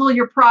time until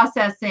you're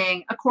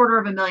processing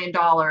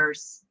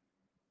 $250,000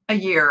 a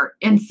year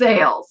in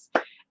sales.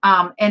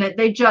 And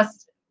they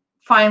just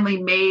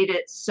finally made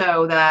it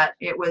so that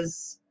it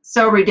was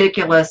so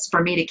ridiculous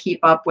for me to keep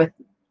up with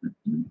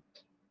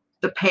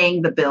the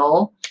paying the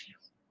bill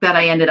that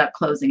I ended up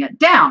closing it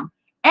down.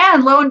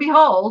 And lo and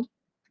behold,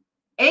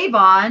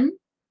 Avon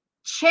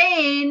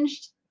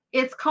changed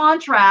its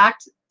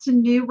contract to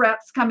new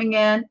reps coming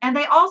in, and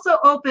they also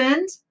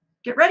opened,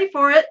 get ready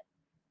for it,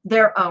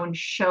 their own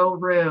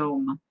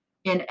showroom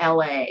in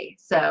LA.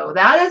 So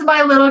that is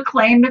my little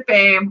claim to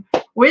fame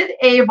with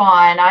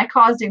Avon. I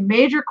caused a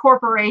major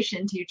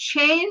corporation to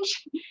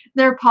change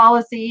their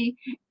policy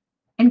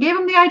and gave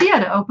them the idea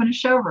to open a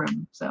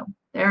showroom. So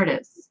there it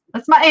is.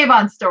 That's my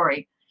Avon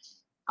story.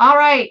 All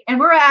right, and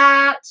we're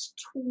at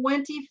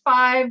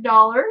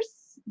 $25.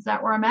 Is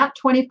that where I'm at?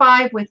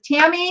 25 with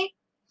Tammy.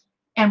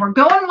 And we're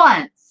going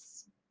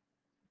once.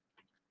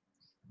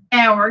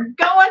 And we're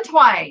going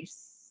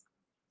twice.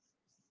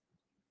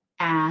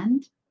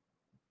 And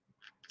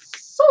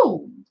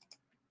sold.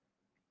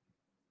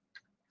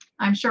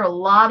 I'm sure a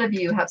lot of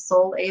you have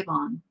sold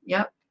Avon.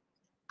 Yep.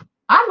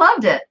 I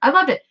loved it. I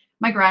loved it.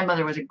 My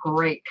grandmother was a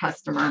great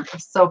customer. It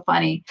was so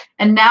funny.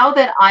 And now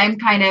that I'm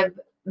kind of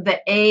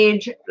the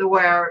age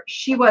where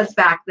she was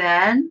back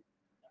then,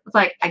 it's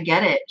like, I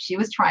get it. She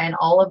was trying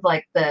all of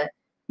like the,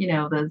 you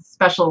know, the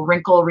special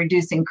wrinkle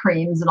reducing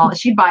creams and all that.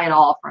 She'd buy it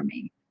all from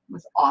me. It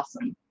was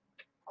awesome.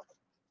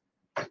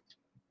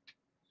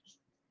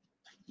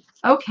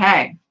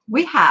 Okay,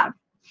 we have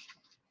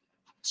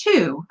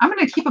two. I'm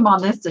going to keep them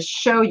on this to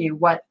show you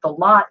what the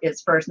lot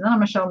is first, and then I'm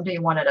going to show them to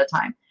you one at a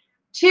time.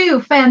 Two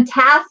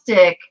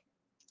fantastic,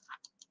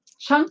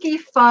 chunky,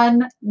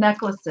 fun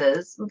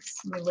necklaces. Oops,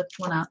 let me lift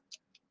one up.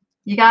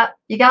 You got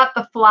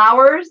the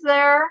flowers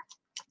there,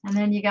 and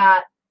then you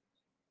got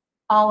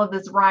all of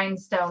this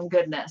rhinestone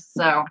goodness.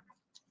 So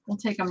we'll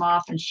take them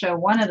off and show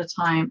one at a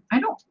time. I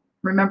don't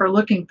remember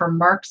looking for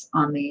marks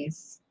on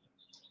these.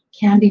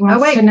 Candy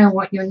wants to know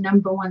what your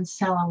 #1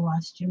 seller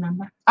was. Do you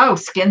remember? Oh,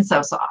 Skin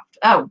So Soft.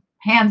 Oh,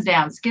 hands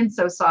down, Skin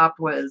So Soft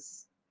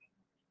was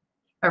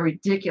a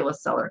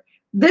ridiculous seller.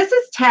 This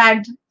is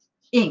tagged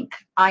ink,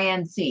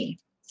 INC.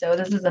 So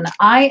this is an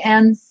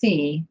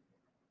INC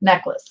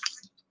necklace.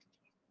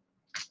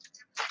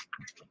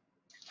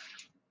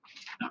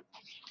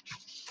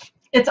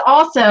 It's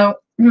also,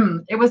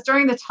 it was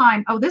during the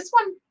time, this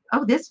one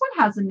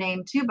has a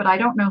name too, but I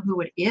don't know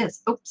who it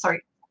is. Oh,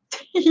 sorry.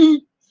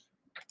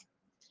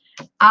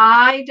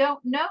 I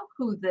don't know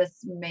who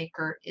this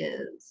maker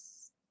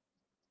is.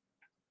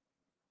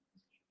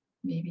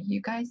 Maybe you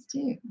guys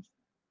do.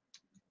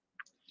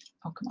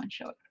 Oh, come on,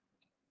 show it.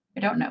 I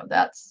don't know.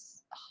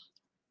 It's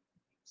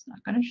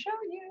not going to show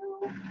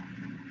you.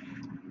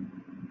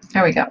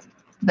 There we go.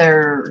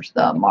 There's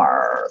the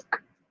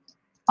mark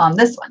on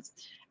this one.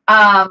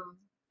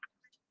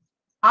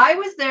 I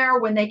was there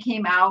when they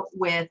came out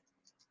with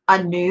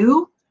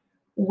Anew,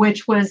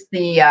 which was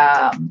the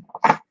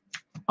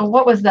oh,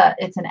 what was that?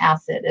 It's an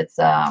acid. It's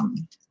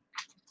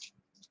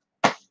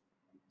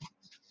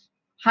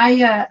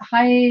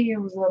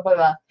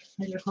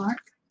hydrochloric.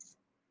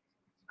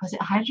 Was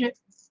it hydro?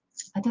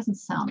 That doesn't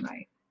sound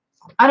right.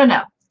 I don't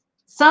know.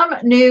 Some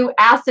new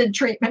acid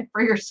treatment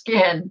for your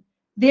skin.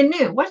 The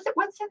Anew. What's it?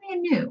 What's in the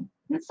Anew?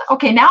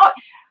 Okay, now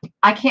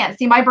I can't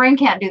see. My brain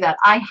can't do that.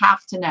 I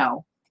have to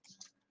know.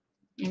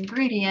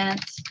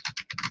 Ingredient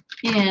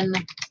in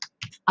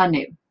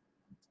Anew.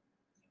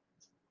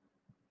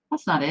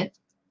 That's not it.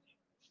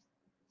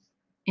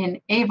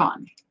 In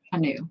Avon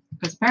Anew,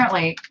 because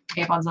apparently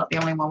Avon's not the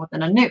only one with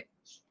an Anew.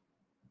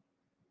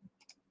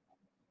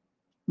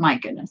 My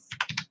goodness,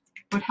 it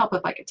would help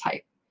if I could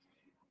type.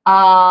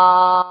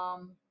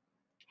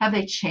 Have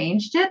they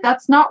changed it?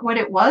 That's not what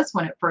it was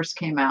when it first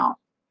came out.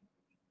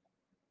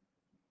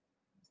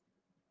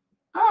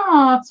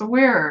 Oh, that's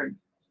weird.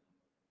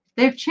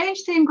 They've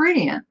changed the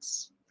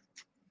ingredients.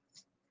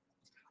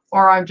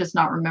 Or I'm just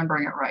not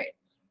remembering it right.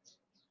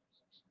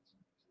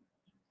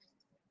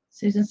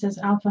 Susan says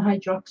alpha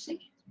hydroxy.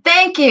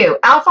 Thank you.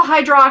 Alpha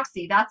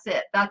hydroxy. That's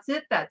it. That's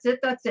it. That's it.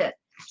 That's it.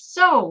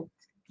 So,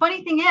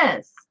 funny thing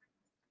is,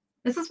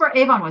 this is where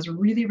Avon was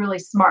really, really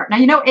smart. Now,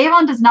 you know,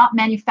 Avon does not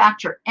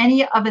manufacture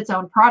any of its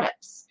own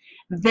products.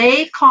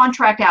 They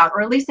contract out,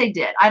 or at least they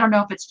did. I don't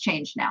know if it's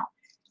changed now.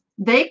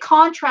 They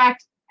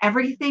contract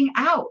everything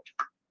out.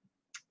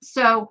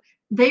 So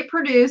they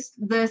produced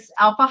this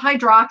alpha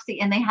hydroxy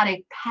and they had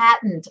a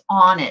patent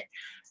on it.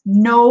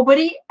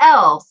 Nobody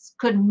else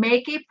could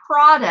make a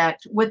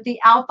product with the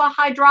alpha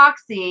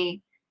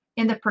hydroxy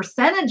in the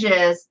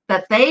percentages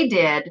that they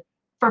did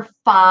for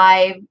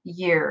 5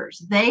 years.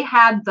 They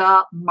had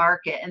the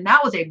market, and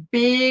that was a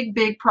big,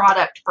 big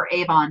product for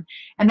Avon.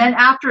 And then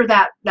after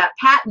that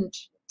patent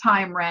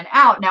time ran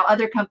out, now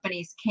other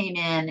companies came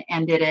in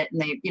and did it, and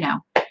they, you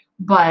know,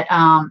 but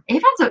Avon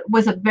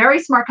was a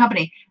very smart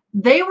company.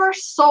 They were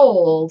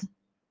sold.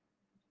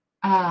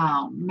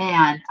 Oh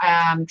man,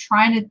 I'm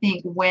trying to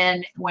think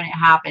when it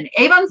happened.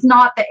 Avon's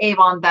not the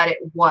Avon that it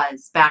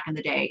was back in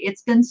the day.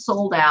 It's been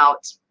sold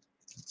out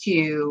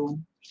to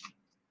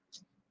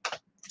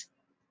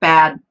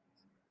bad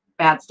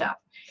stuff.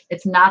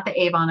 It's not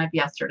the Avon of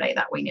yesterday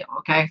that we knew.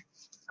 Okay,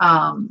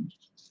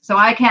 so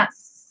I can't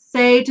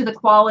say to the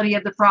quality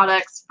of the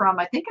products from,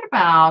 I think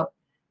about,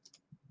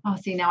 oh,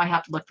 see, now I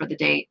have to look for the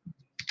date.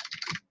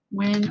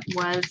 When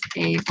was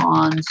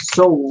Avon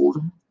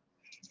sold?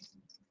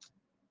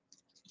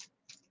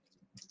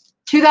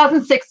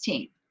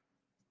 2016.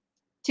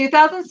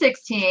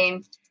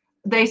 2016,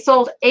 they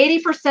sold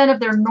 80% of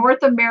their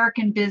North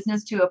American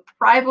business to a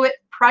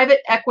private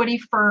equity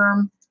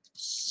firm,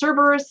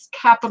 Cerberus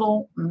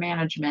Capital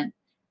Management.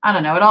 I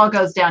don't know. It all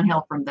goes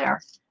downhill from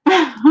there.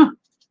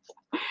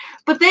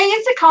 But they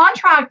used to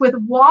contract with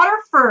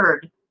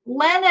Waterford,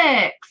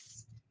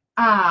 Lennox,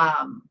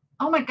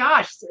 oh my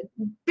gosh,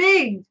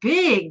 big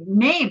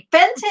name,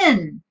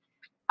 Fenton,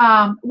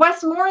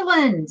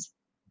 Westmoreland,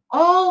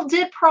 all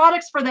did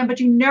products for them, but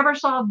you never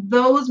saw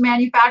those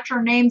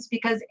manufacturer names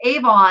because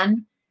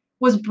Avon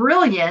was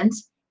brilliant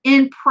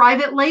in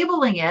private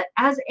labeling it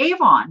as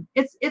Avon.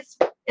 It's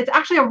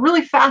actually a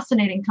really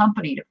fascinating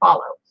company to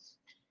follow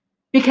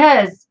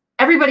because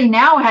everybody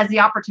now has the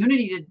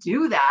opportunity to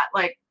do that.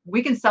 Like,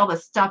 we can sell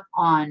this stuff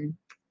on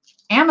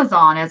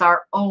Amazon as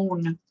our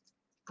own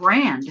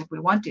brand if we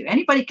want to.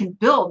 Anybody can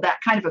build that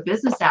kind of a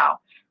business out,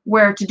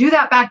 where to do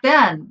that back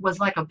then was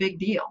like a big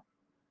deal.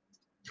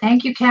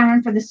 Thank you,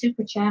 Karen, for the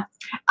super chat.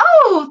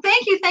 Oh,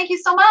 thank you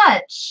so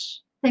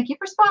much. Thank you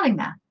for spotting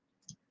that.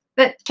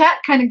 That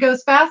chat kind of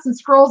goes fast and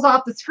scrolls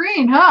off the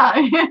screen,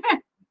 huh?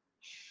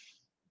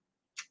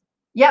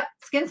 Yep,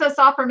 skin so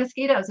soft for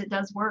mosquitoes, it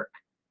does work.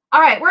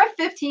 All right, we're at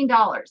 $15.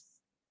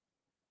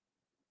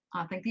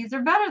 I think these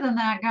are better than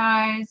that,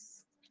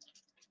 guys.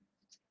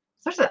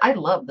 Especially, I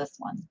love this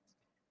one.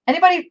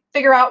 Anybody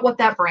figure out what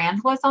that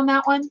brand was on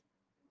that one?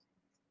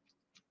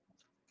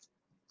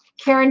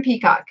 Karen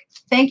Peacock,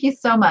 thank you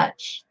so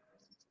much.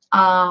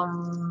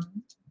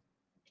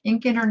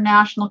 Ink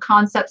International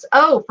Concepts.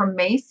 Oh, from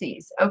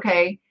Macy's.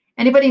 Okay.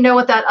 Anybody know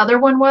what that other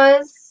one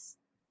was?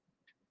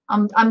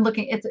 I'm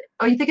looking. It's,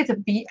 oh, you think it's a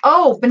B?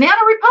 Oh,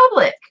 Banana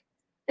Republic.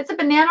 It's a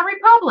Banana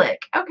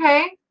Republic.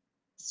 Okay.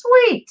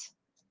 Sweet.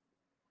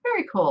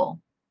 Very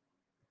cool.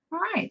 All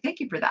right.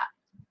 Thank you for that.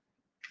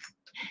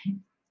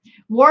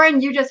 Warren,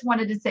 you just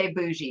wanted to say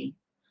bougie.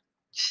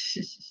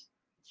 It's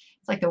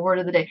like the word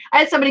of the day. I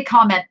had somebody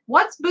comment,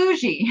 what's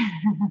bougie?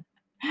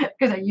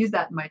 Because I use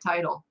that in my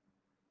title.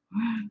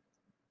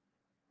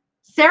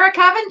 Sarah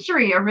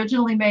Coventry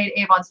originally made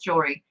Avon's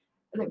jewelry.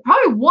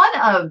 Probably one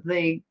of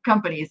the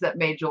companies that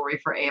made jewelry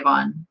for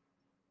Avon.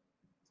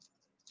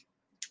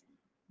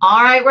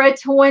 All right, we're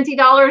at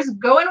 $20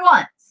 going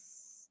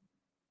once.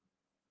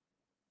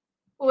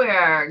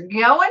 We're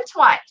going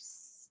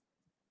twice.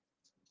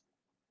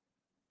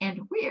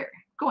 And we're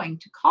going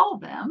to call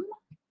them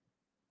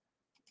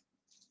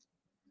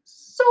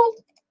sold.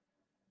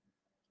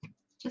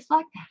 Just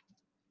like that.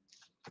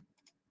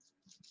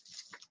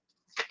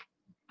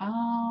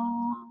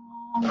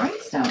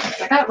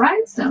 Rhinestones. I got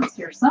rhinestones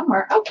here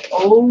somewhere.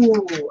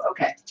 Oh,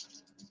 okay.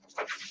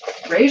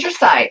 Raise your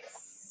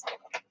sights.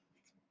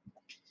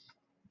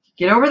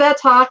 Get over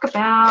that talk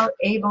about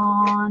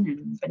Avon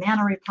and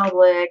Banana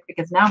Republic,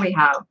 because now we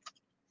have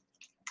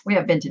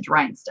vintage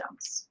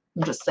rhinestones.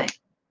 I'm just saying.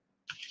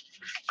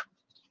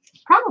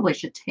 Probably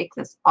should take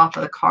this off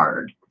of the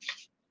card,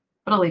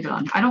 but I'll leave it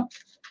on. I don't,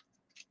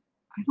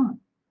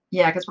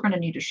 yeah, because we're going to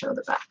need to show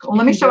the back. Well,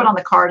 let me show it on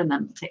the card and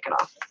then we'll take it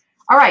off.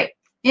 All right.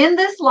 In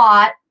this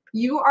lot,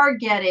 you are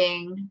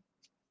getting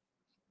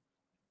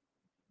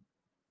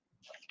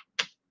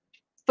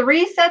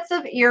 3 sets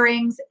of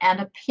earrings and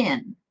a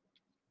pin.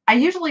 I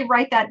usually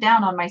write that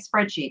down on my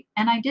spreadsheet,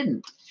 and I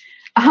didn't.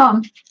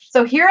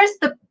 So here is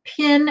the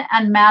pin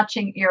and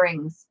matching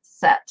earrings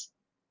set.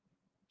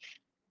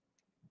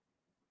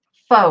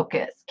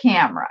 Focus,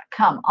 camera,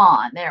 come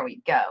on. There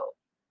we go.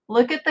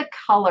 Look at the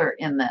color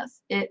in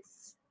this.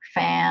 It's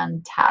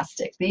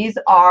fantastic. These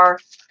are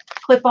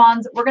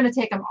clip-ons. We're going to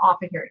take them off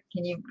of here.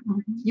 Can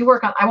you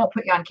work on, I won't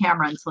put you on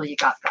camera until you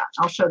got that.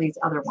 I'll show these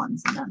other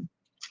ones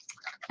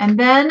and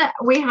then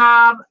we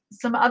have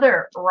some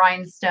other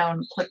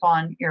rhinestone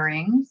clip-on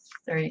earrings.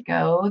 There you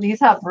go. These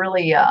have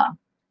really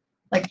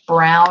like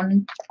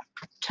brown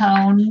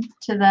tone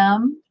to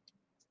them.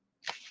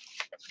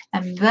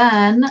 And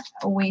then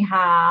we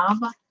have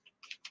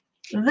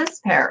this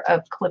pair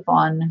of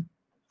clip-on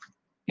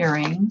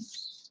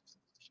earrings.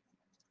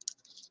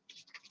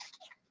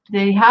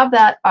 They have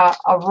that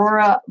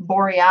Aurora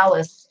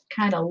Borealis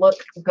kind of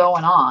look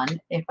going on,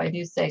 if I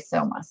do say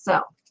so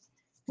myself.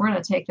 We're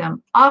going to take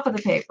them off of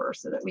the paper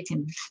so that we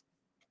can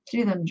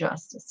do them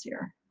justice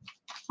here.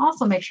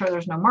 Also make sure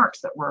there's no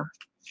marks that we're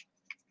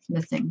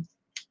missing.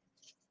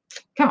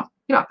 Come on,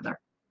 get off of there.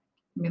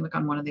 Let me look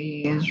on one of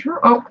these.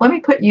 Oh, let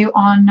me put you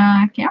on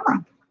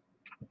camera.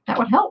 That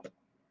would help.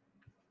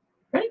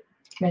 Ready?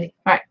 Ready.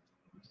 All right.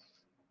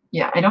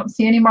 Yeah, I don't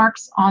see any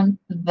marks on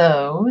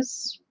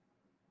those.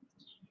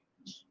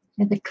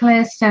 Yeah, the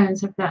clear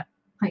stones of that,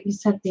 like you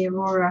said, the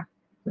Aurora,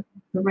 the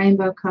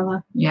rainbow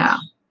color. Yeah.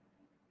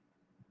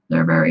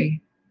 They're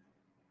very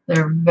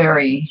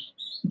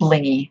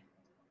blingy.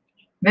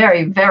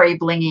 Very, very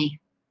blingy.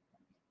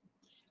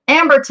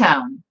 Amber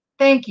tone.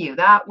 Thank you.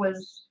 That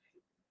was,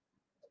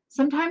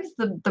 sometimes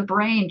the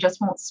brain just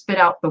won't spit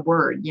out the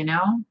word, you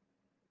know?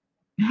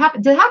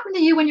 Did it happen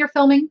to you when you're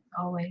filming?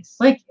 Always.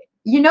 Like,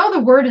 you know the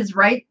word is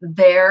right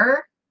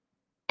there,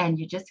 and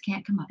you just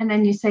can't come up. And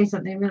then you say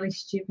something really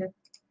stupid.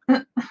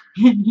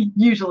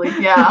 Usually,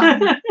 yeah.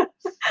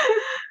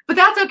 But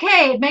that's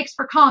okay. It makes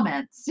for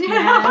comments. You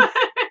know?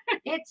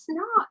 It's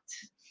not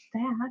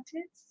that.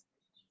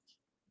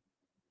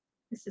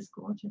 This is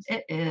gorgeous.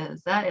 It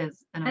is. That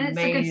is an and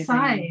amazing. It's a good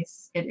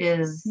size. It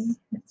is. See?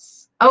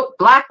 It's, oh,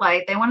 black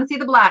light. They want to see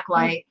the black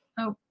light.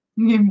 Oh.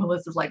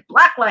 Melissa's like,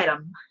 black light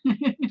them.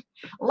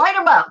 Light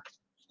them up.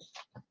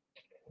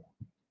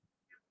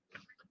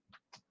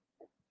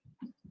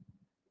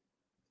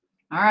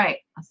 All right,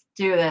 let's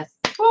do this.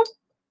 Whoop.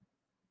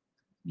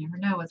 You never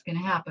know what's going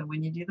to happen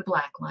when you do the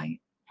black light.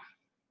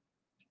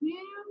 Yeah,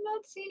 I'm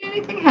not seeing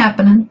anything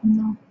happening.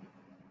 No.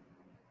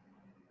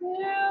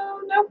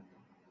 Nope.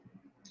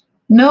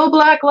 No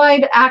black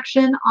light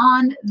action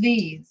on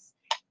these.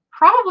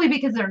 Probably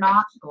because they're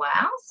not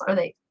glass. Are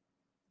they?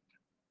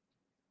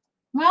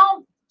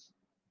 Well,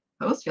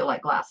 those feel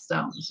like glass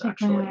stones,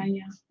 actually.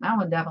 yeah. That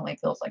one definitely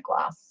feels like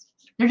glass.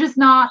 They're just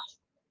not.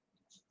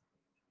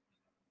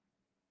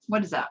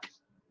 What is that?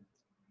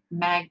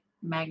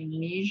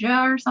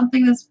 Magnesia or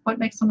something is what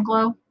makes them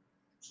glow.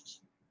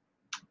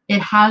 It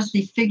has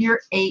the figure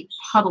 8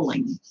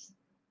 puddling.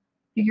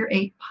 Figure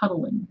 8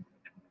 puddling.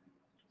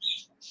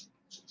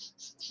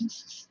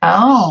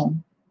 Oh.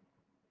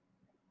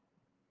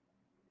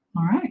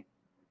 All right.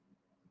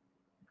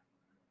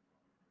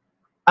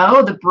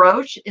 Oh, the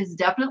brooch is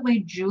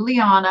definitely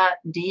Juliana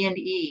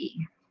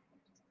D&E.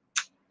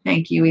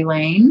 Thank you,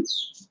 Elaine.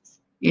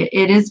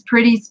 It is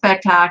pretty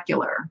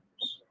spectacular.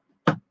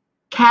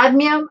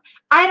 Cadmium,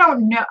 I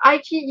don't know.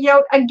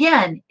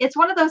 Again, it's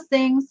one of those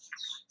things.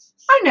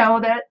 I know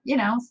that,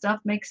 stuff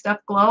makes stuff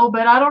glow,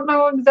 but I don't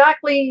know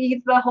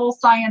exactly the whole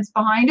science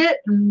behind it.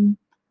 And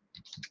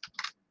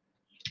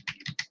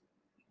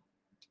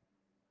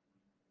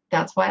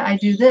that's why I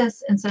do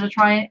this instead of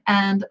trying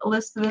and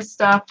list this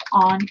stuff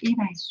on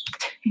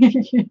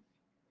eBay.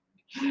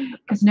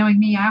 Because knowing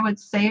me, I would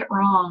say it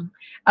wrong.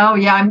 Oh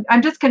yeah,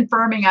 I'm just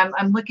confirming.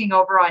 I'm looking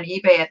over on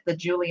eBay at the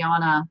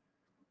Juliana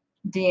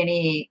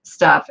D&E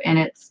stuff, and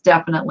it's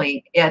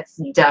definitely that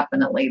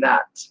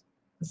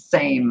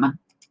same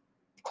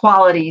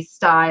quality,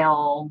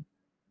 style,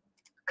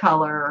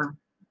 color.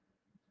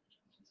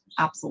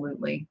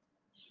 Absolutely.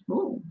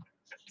 Ooh,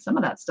 some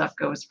of that stuff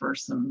goes for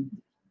some.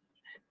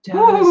 Does.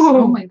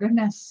 Oh my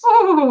goodness.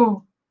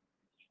 Oh,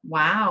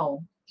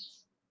 wow.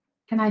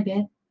 Can I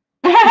bid?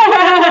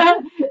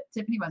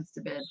 Tiffany wants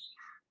to bid.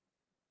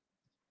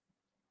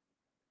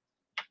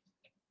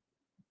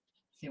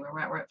 See where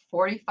we're at. We're at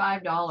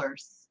 $45.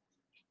 This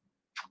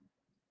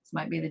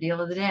might be the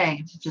deal of the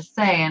day. Just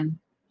saying.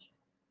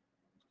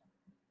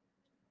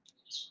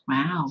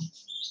 Wow.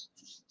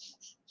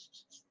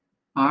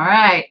 All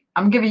right.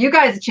 I'm giving you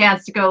guys a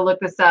chance to go look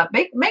this up.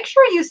 Make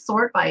sure you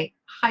sort by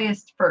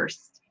highest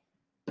first.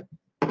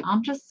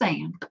 I'm just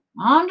saying.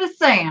 I'm just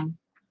saying.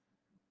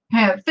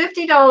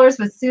 $50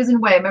 with Susan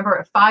Way. Remember,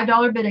 at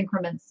 $5 bid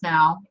increments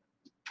now.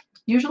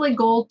 Usually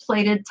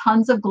gold-plated,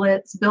 tons of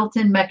glitz,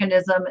 built-in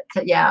mechanism.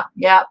 Yeah,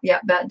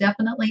 that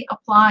definitely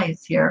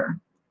applies here.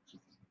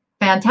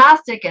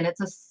 Fantastic, and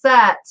it's a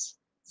set.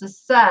 It's a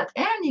set,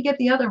 and you get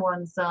the other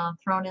ones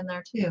thrown in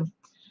there too.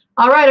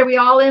 All right, are we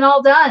all in,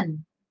 all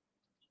done?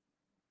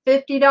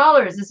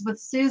 $50 is with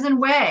Susan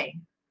Way.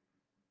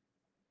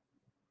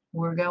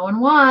 We're going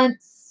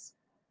once.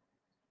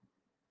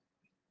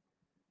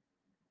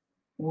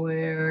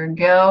 We're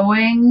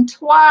going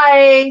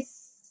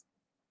twice.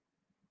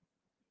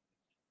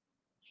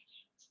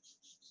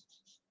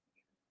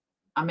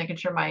 I'm making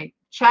sure my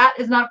chat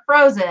is not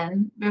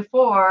frozen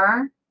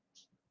before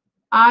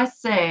I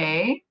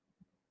say,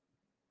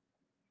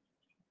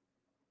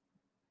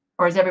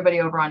 or is everybody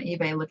over on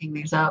eBay looking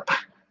these up?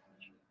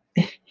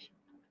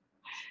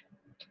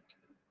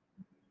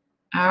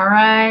 All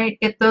right,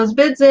 get those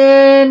bids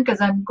in because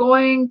I'm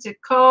going to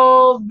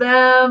call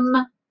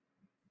them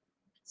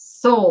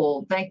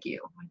sold. Thank you.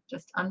 I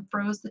just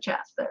unfroze the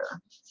chat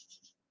there.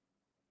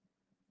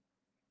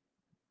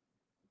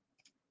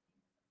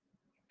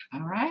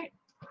 All right,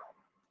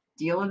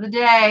 deal of the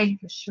day.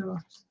 For sure.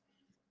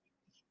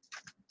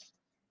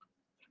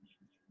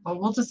 Well,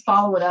 we'll just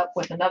follow it up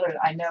with another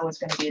I know is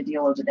going to be a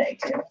deal of the day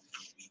too.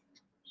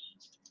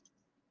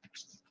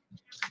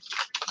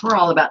 We're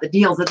all about the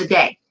deals of the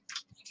day.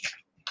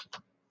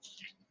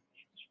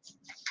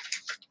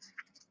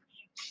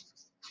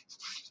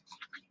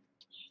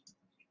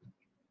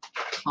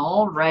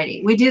 All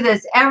righty. We do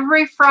this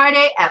every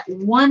Friday at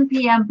 1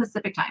 p.m.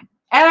 Pacific time.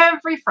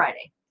 Every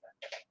Friday.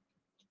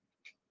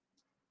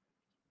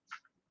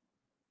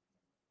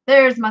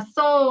 There's my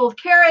sold.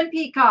 Karen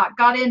Peacock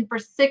got in for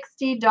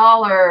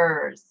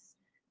 $60.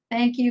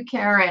 Thank you,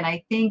 Karen.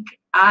 I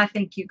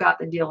think you got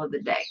the deal of the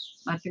day.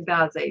 I think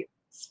that is a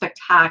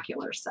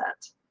spectacular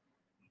set.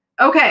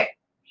 Okay,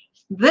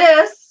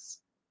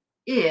 this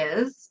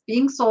is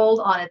being sold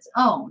on its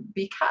own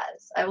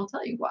because I will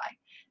tell you why.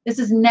 This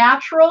is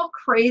natural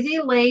crazy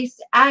lace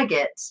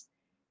agate.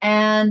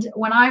 And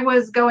when I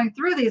was going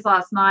through these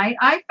last night,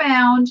 I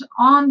found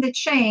on the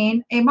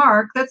chain a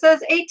mark that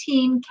says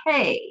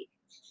 18K.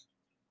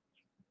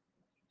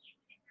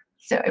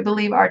 So I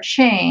believe our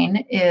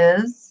chain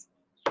is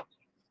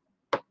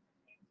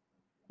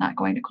not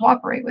going to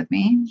cooperate with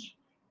me.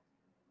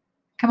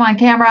 Come on,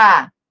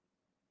 camera.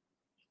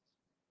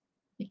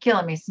 You're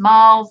killing me,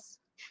 Smalls.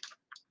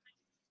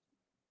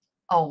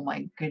 Oh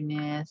my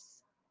goodness.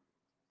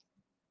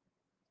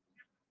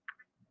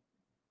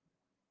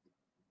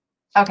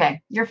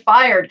 Okay, you're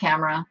fired,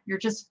 camera. You're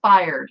just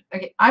fired.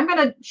 Okay, I'm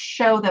going to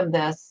show them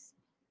this.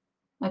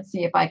 Let's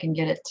see if I can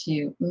get it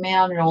to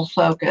manual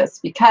focus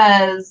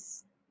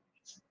because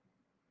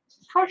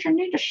you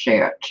need to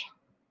share it.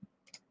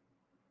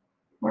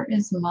 Where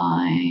is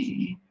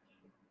my...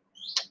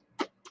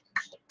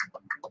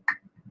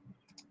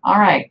 All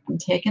right, I'm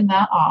taking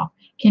that off.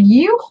 Can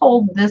you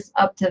hold this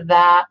up to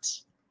that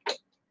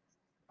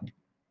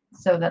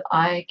so that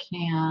I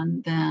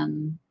can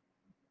then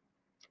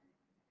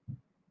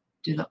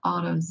do the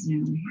auto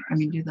zoom here? I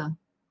mean, do the...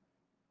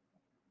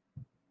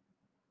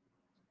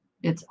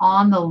 It's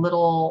on the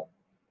little...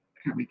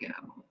 Here we go.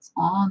 It's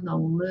on the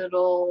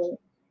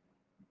little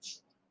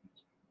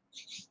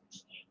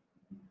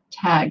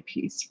tag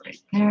piece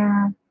right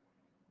there.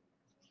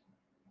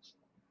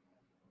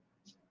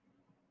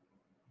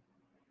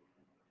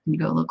 Can you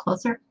go a little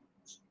closer?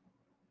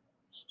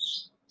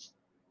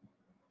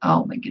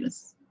 Oh my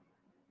goodness.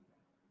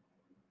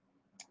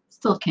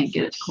 Still can't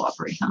get it to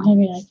cooperate, huh?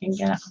 Maybe I can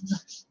get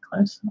it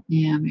close.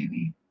 Yeah,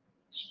 maybe.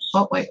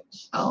 Oh, wait.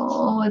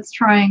 Oh, it's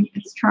trying.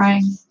 It's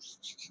trying.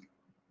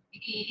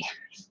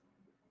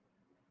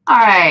 All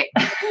right.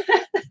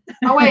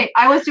 Oh, wait.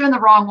 I was doing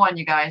the wrong one,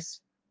 you guys.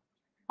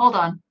 Hold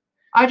on.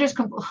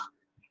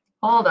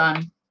 Hold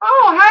on.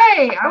 Oh,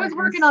 hey. I was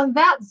working on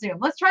that zoom.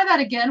 Let's try that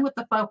again with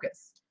the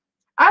focus.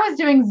 I was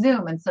doing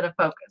zoom instead of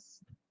focus.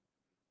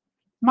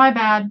 My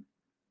bad.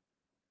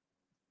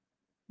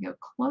 Go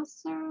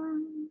closer.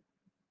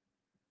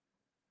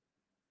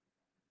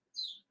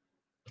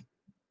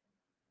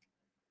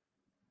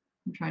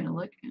 I'm trying to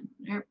look. And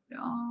there we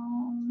go.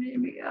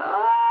 Maybe.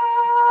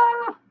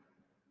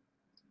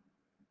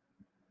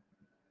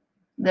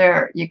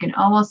 There, you can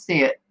almost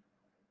see it.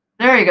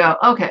 There you go.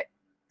 Okay.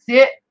 See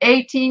it?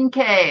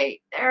 18K.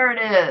 There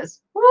it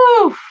is.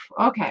 Woo!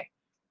 Okay.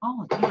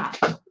 Oh, yeah.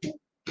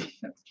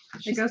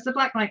 There goes the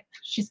black light.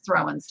 She's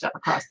throwing stuff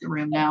across the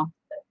room now.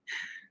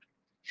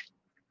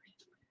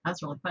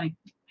 That's really funny.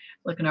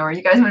 Looking over.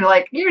 You guys would be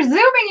like, you're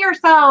zooming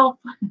yourself.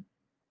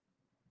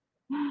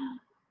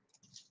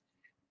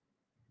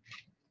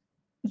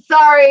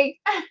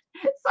 Sorry.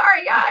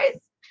 Sorry, guys.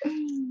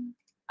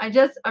 I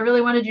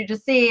really wanted you to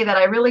see that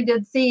I really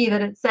did see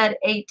that it said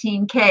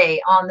 18K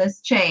on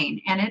this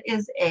chain. And it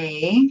is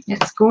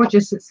It's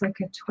gorgeous. It's like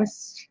a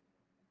twist.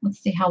 Let's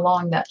see how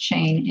long that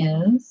chain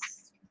is.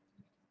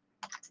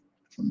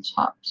 From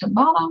top to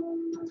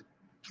bottom.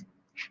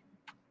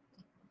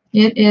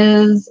 It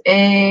is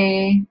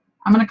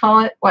I'm going to call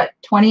it, what,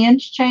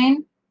 20-inch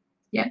chain?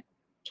 Yeah.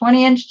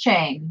 20-inch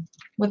chain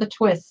with a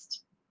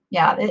twist.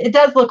 Yeah, it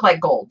does look like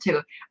gold,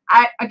 too.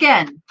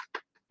 Again,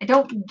 I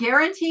don't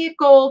guarantee it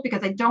gold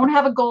because I don't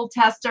have a gold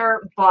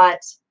tester, but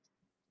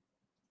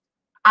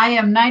I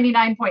am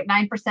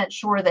 99.9%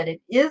 sure that it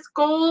is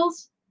gold.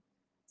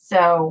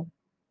 So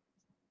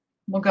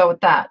we'll go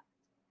with that.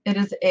 It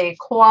is a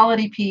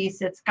quality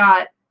piece. It's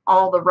got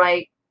all the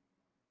right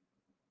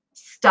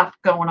stuff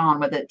going on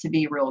with it to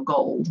be real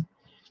gold.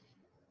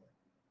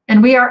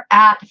 And we are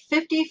at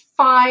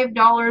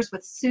 $55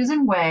 with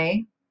Susan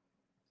Way.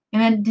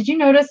 And then did you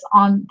notice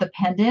on the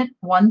pendant,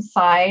 one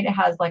side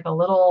has like a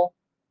little,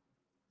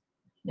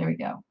 there we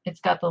go. It's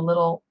got the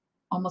little,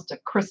 almost a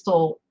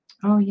crystal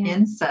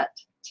inset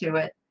to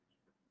it.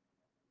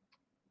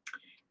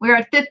 We're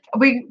at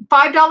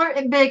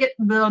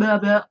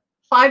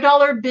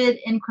 $5 bid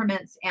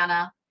increments,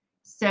 Anna.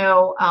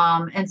 So,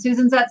 and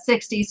Susan's at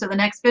 60, so the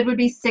next bid would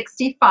be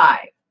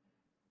 65.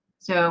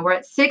 So we're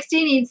at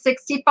 60, need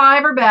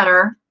 65 or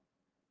better.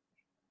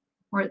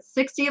 We're at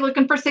 60,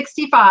 looking for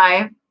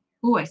 65.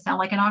 Ooh, I sound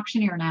like an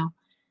auctioneer now.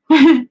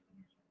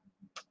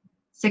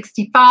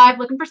 65,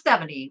 looking for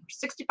 70.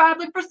 65,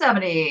 looking for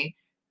 70.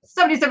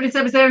 70, 70,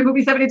 70, who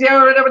be 72,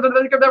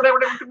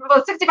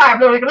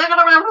 65.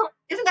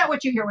 Isn't that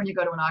what you hear when you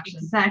go to an auction?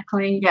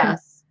 Exactly.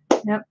 Yes.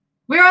 Yep.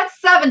 We're at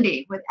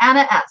 70 with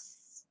Anna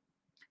S.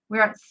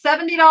 We're at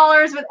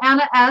 $70 with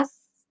Anna S.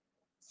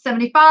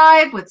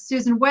 75 with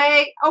Susan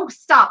Way. Oh,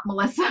 stop,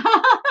 Melissa.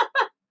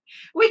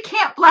 We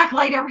can't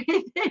blacklight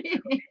everything.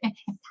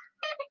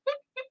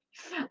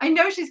 I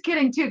know she's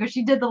kidding too because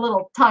she did the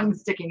little tongue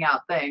sticking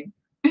out thing.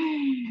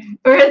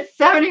 We're at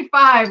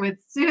 75 with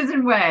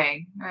Susan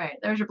Way. All right,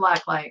 there's your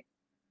black light.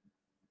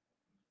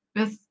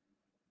 Well,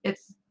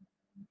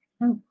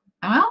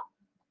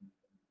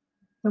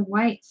 the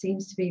white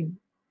seems to be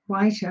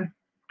whiter.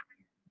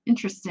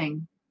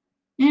 Interesting.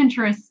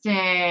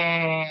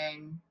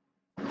 Interesting.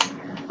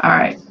 All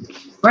right,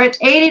 we're at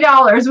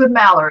 $80 with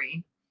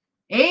Mallory.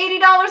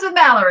 $80 with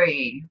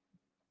Mallory.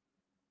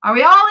 Are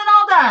we all in,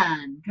 all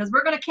done? Because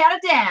we're going to count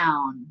it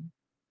down.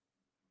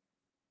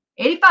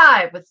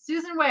 85 with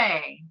Susan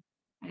Way.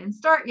 I didn't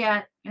start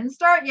yet. Didn't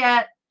start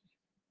yet.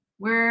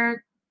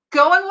 We're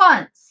going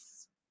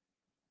once.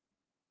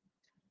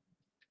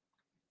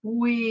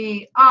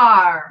 We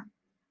are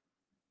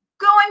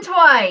going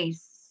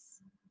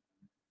twice.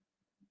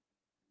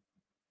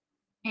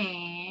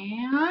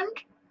 And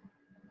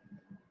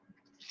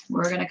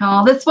we're going to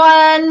call this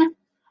one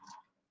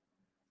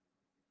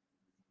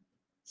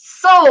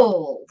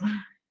sold.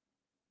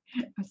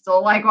 I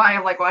still like why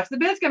I'm like watch the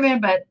bids come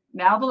in, but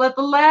now to let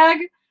the lag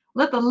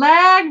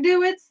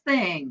do its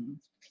thing.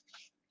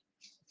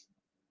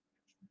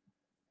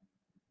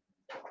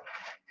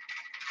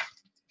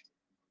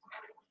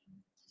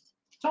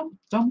 Dum,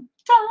 dum,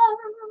 dum.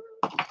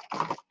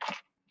 Oh,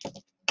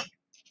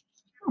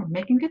 we're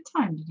making good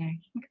time today.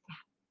 Look at that.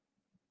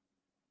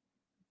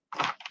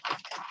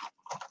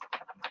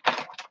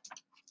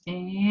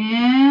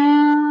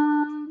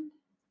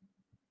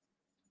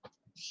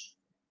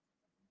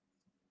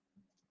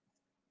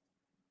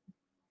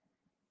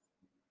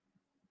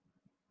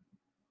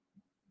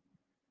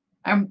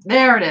 And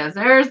there it is.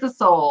 There's the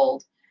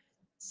sold.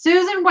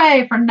 Susan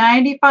Way for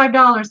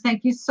 $95.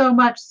 Thank you so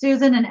much,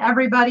 Susan, and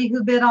everybody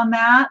who bid on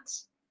that.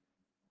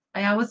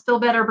 I always feel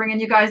better bringing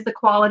you guys the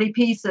quality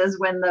pieces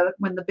when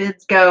the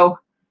bids go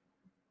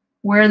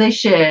where they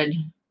should.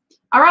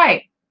 All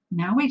right,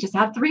 now we just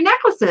have 3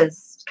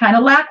 necklaces. Kind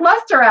of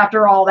lackluster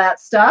after all that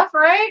stuff,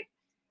 right?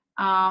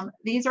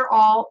 These are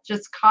all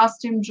just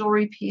costume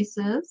jewelry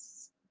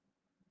pieces.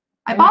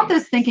 I bought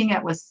this thinking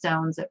it was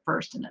stones at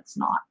first, and it's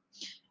not.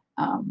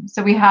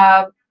 So we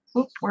have,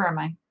 oops, where am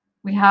I?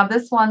 We have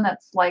this one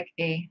that's like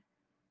a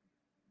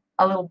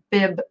little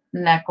bib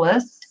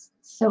necklace.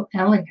 So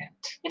elegant.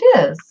 It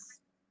is. It's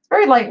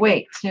very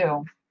lightweight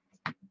too.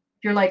 If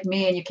you're like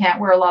me and you can't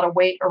wear a lot of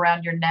weight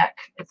around your neck,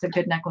 it's a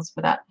good necklace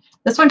for that.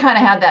 This one kind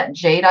of had that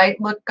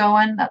jadeite look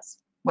going. That's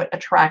what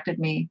attracted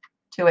me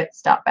to it.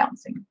 Stop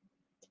bouncing.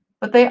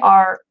 But they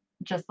are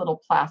just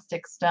little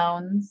plastic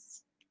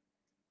stones.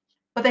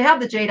 But they have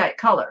the jadeite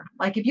color.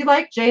 Like if you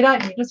like jadeite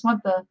and you just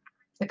want the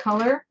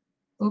color,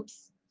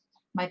 oops,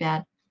 my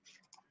bad.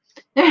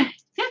 And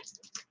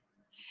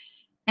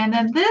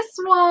then this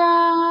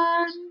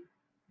one,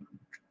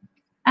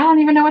 I don't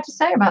even know what to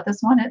say about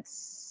this one.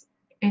 It's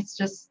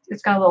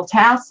got a little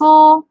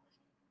tassel.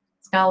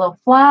 It's got a little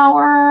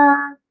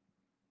flower.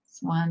 This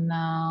one,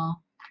 I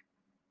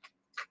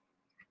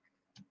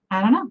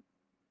don't know.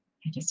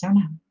 I just don't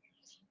know.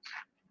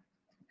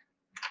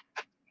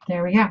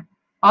 There we go.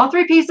 All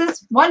 3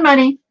 pieces, 1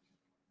 money.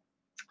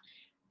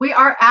 We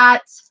are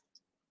at,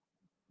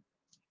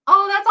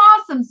 oh, that's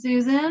awesome,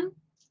 Susan.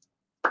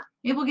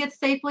 It will get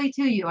safely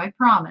to you, I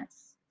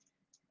promise.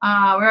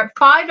 We're at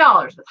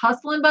 $5 with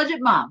Hustle and Budget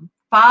Mom.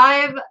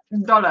 $5.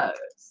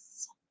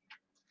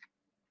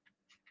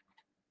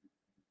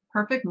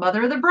 Perfect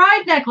Mother of the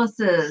Bride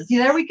necklaces.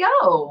 Yeah, there we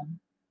go.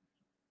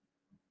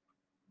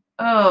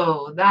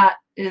 Oh, that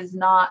is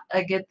not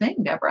a good thing,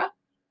 Deborah.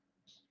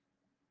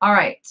 All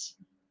right.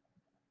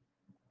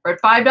 We're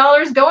at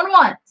 $5 going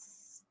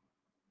once.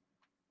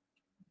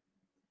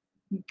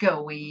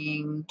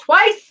 Going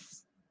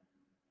twice.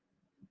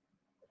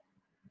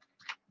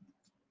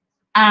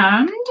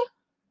 And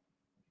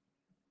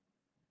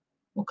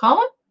we'll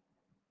call it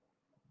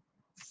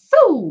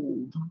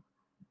sold.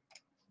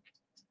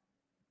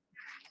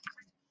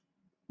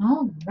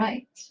 All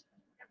right.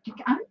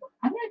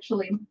 I'm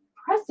actually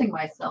pressing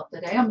myself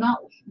today. I'm not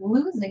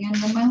losing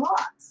any of my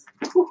lots.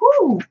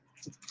 Woohoo!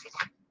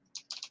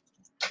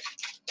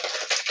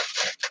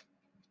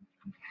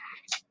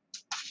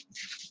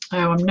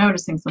 Oh, I'm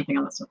noticing something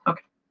on this one.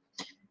 Okay.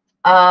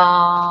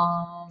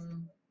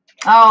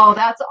 Oh,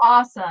 that's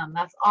awesome.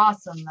 That's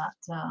awesome that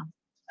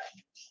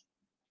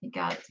you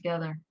got it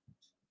together.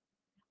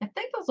 I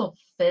think those will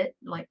fit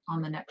like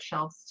on the next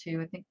shelves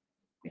too. I think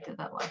we did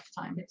that last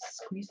time.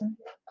 It's squeezing.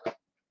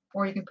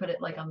 Or you can put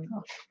it like on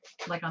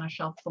a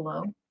shelf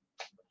below.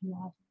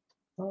 Yeah.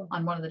 Oh.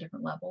 On one of the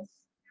different levels.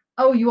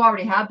 Oh, you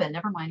already have been.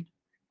 Never mind.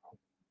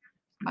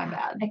 My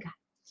bad. Okay.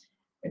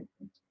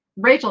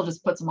 Rachel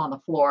just puts them on the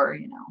floor,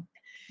 you know.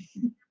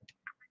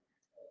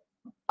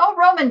 Oh,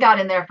 Roman got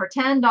in there for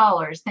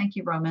 $10. Thank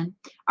you, Roman.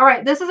 All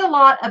right, this is a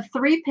lot of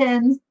 3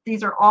 pins.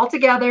 These are all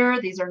together.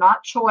 These are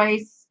not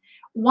choice.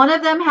 One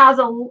of them has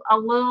a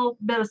little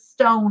bit of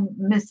stone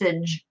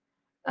message.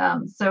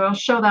 So I'll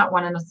show that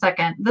one in a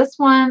second. This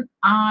one,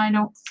 I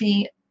don't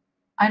see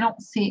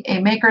a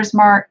maker's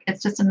mark.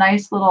 It's just a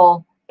nice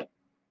little,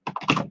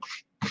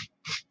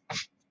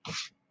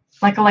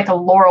 like a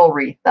laurel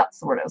wreath. That's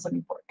the word I was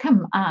looking for.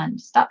 Come on,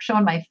 stop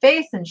showing my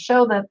face and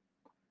show the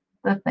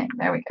thing.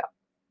 There we go.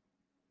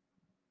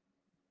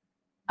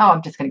 Oh,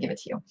 I'm just going to give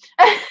it to you.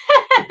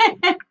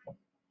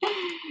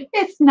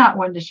 It's not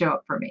one to show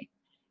up for me.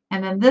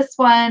 And then this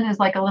one is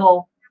like a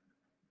little,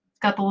 it's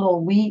got the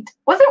little wheat.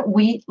 Wasn't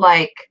wheat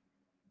like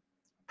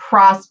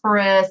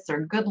prosperous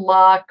or good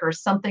luck or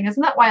something?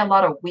 Isn't that why a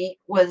lot of wheat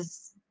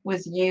was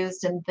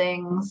used in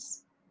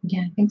things?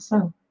 Yeah, I think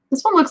so.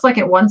 This one looks like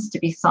it wants to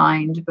be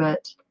signed,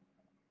 but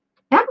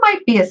that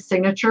might be a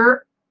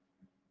signature,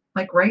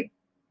 like right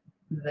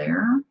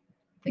there, I'm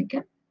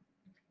thinking.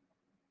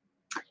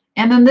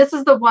 And then this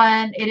is the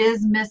one, it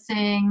is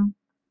missing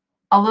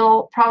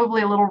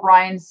probably a little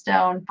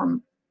rhinestone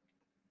from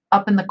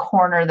up in the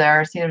corner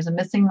there. See, there's a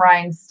missing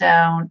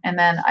rhinestone. And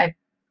then I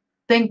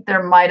think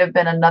there might have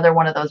been another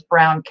one of those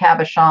brown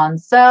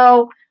cabochons.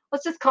 So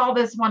let's just call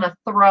this one a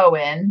throw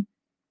in.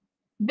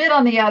 Bid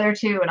on the other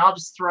two, and I'll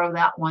just throw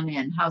that one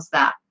in. How's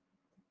that?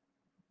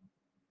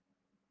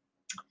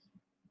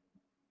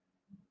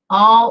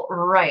 All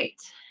right.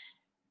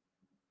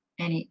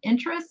 Any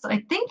interest?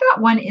 I think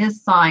that one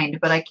is signed,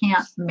 but I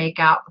can't make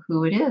out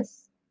who it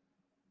is.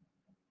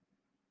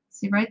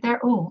 See right there?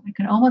 Oh, I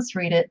can almost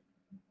read it.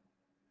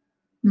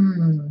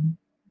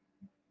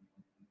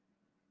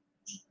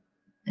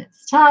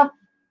 It's tough.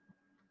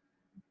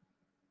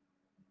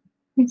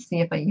 Let me see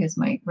if I use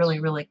my really,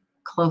 really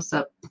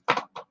close-up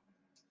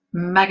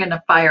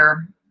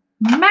magnifier.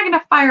 If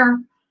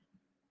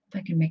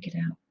I can make it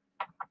out.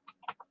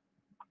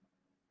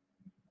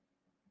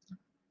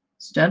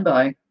 Stand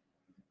by.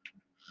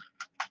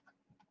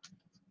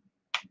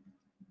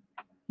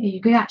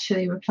 You could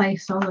actually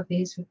replace all of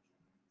these with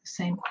the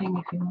same thing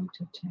if you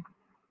wanted to.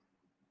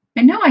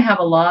 I know I have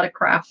a lot of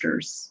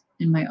crafters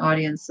in my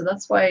audience, so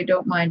that's why I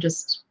don't mind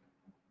just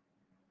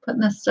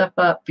putting this stuff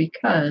up,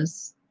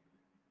 because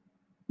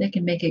they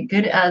can make it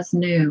good as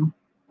new.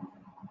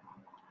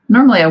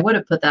 Normally I would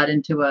have put that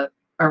into a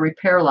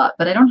repair lot,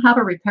 but I don't have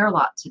a repair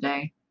lot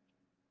today.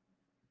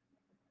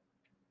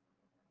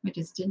 I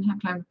just didn't have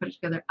time to put it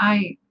together.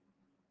 I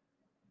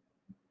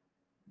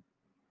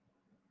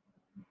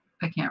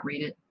can't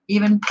read it.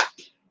 Even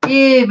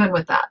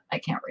with that, I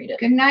can't read it.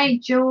 Good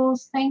night,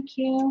 Jules. Thank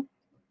you.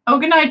 Oh,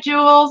 good night,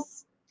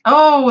 Jules.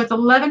 Oh, it's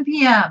 11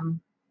 p.m.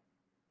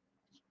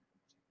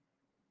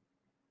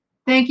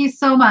 Thank you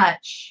so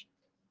much.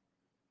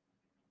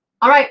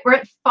 All right, we're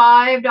at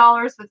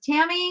 $5 with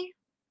Tammy.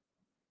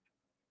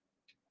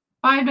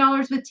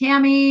 $5 with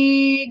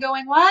Tammy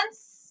going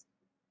once.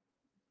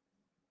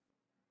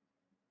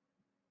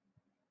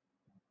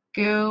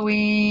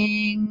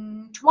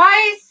 Going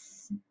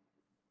twice.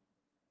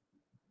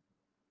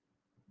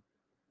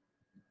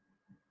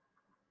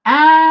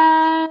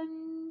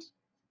 And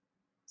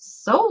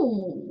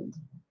sold.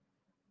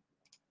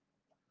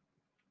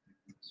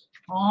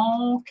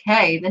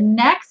 Okay, the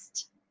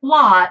next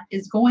lot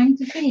is going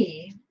to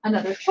be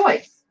another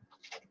choice.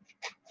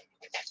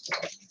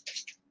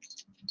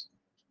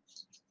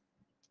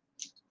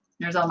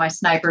 There's all my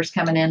snipers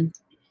coming in.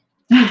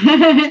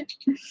 Hi,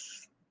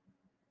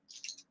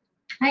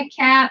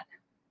 Kat.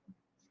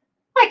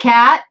 Hi,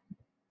 Kat.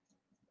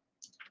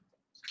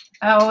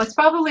 Oh, it's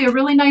probably a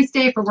really nice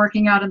day for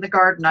working out in the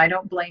garden. I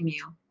don't blame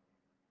you.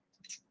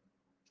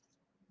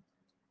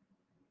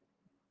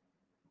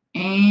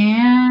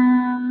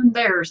 And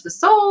there's the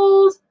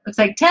sold. Looks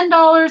like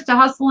 $10 to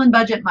Hustle and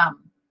Budget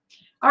Mom.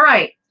 All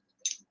right.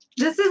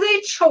 This is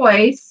a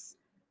choice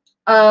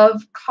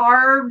of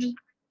carved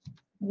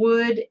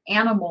wood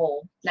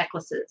animal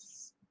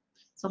necklaces.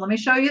 So let me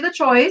show you the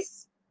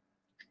choice.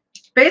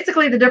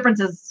 Basically, the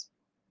difference is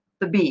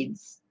the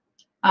beads.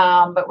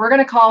 But we're going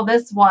to call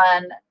this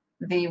one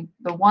the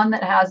one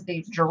that has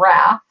the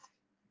giraffe,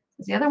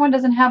 because the other one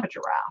doesn't have a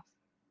giraffe.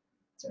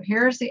 So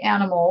here's the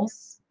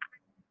animals.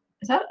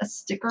 Is that a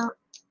sticker?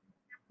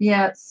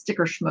 Yeah, it's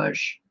sticker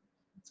schmoosh.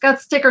 It's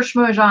got sticker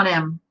schmoosh on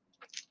him.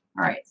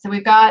 All right, so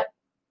we've got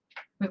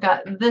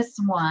this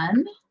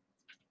one.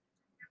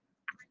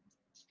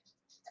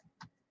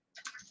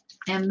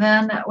 And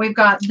then we've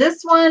got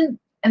this one,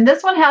 and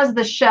this one has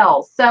the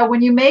shells. So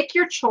when you make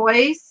your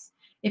choice,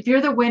 if you're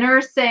the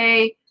winner,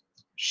 say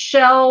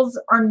shells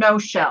or no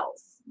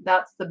shells.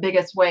 That's the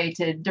biggest way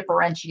to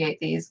differentiate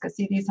these, because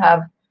see, these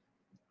have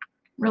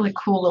really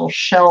cool little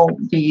shell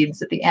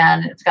beads at the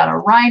end. It's got a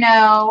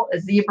rhino, a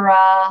zebra.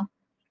 I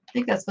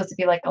think that's supposed to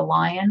be like a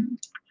lion,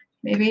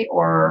 maybe,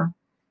 or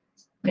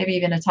maybe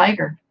even a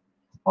tiger.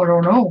 I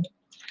don't know.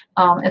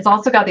 It's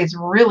also got these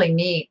really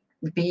neat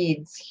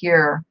beads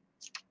here.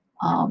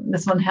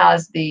 This one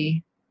has the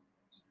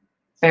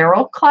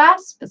barrel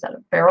clasp. Is that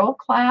a barrel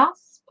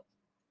clasp?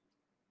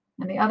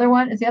 And the other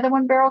one, is the other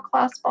one barrel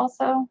clasp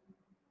also?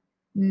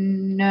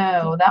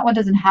 No, that one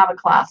doesn't have a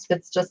clasp.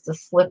 It's just a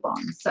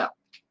slip-on. So,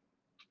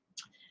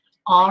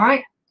 all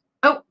right.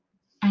 Oh,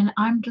 and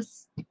I'm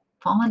just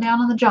falling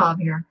down on the job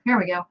here. Here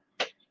we go.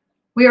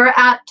 We are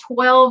at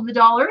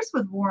 $12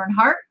 with Warren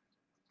Hart.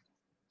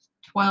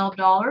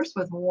 $12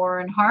 with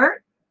Warren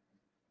Hart.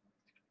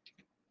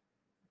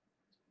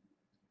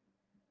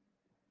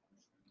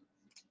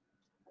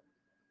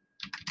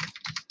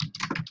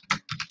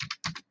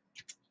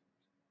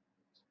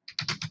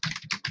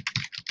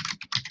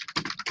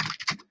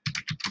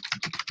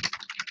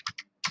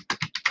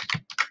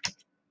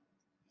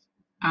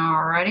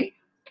 Alrighty.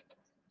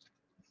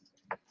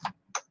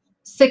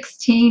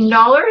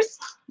 $16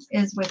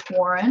 is with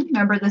Warren.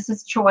 Remember, this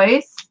is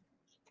choice.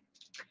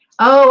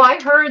 Oh,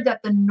 I heard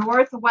that the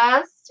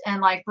Northwest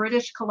and like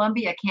British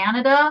Columbia,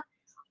 Canada,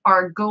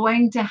 are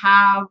going to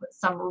have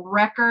some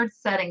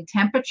record-setting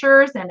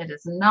temperatures, and it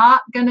is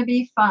not going to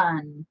be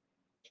fun.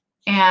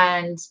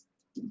 And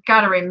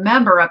got to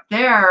remember, up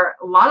there,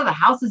 a lot of the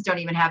houses don't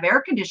even have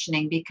air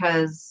conditioning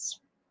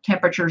because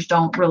temperatures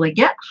don't really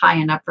get high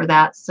enough for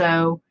that.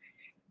 So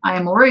I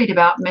am worried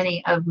about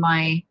many of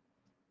my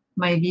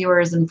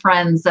viewers and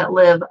friends that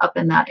live up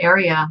in that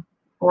area,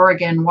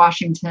 Oregon,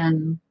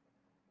 Washington.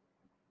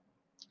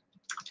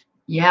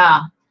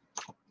 Yeah,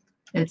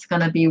 it's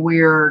going to be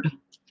weird.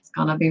 It's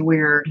going to be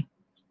weird.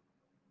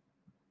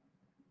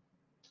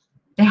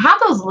 They have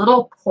those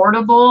little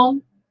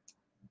portable,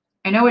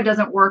 I know it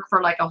doesn't work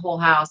for like a whole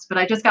house, but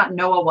I just got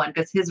Noah one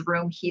because his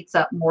room heats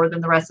up more than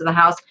the rest of the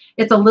house.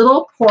 It's a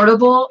little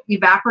portable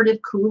evaporative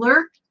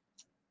cooler,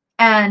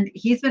 and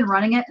he's been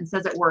running it and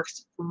says it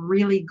works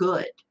really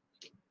good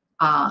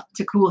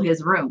to cool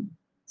his room.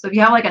 So if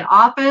you have like an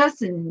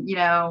office and, you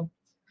know,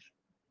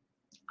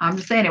 I'm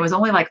just saying it was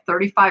only like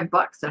 35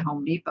 bucks at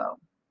Home Depot.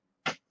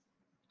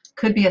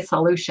 Could be a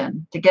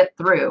solution to get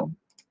through.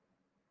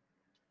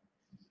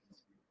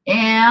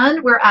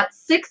 And we're at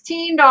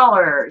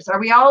 $16. Are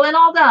we all in,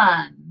 all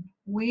done?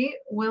 We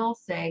will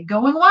say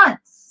going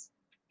once.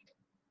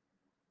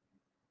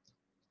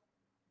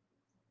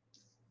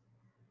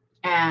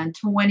 And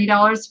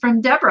 $20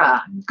 from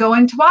Deborah.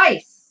 Going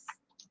twice.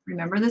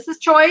 Remember, this is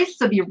choice,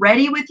 so be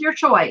ready with your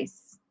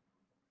choice.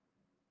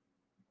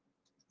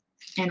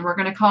 And we're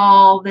going to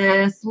call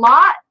this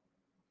lot.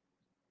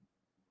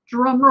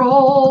 Drum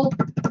roll.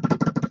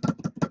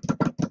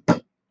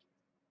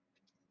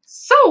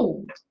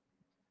 Sold.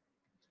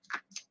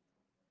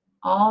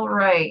 All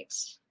right.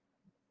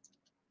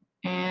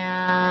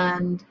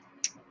 And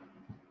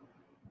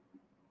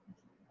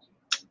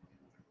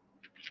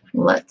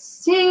let's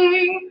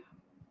see.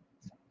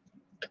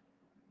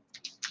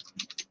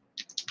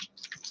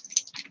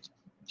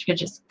 You could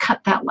just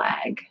cut that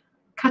lag.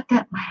 Cut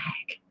that lag.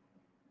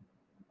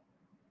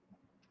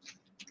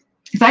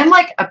 Because I'm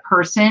like a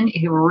person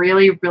who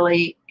really,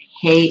 really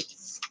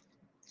hates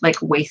like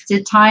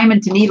wasted time.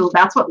 And to me,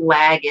 that's what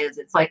lag is.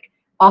 It's like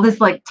all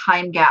this like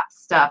time gap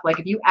stuff. Like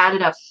if you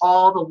added up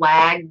all the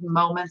lag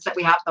moments that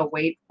we have to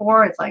wait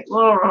for, it's like,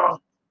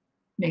 ugh,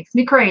 makes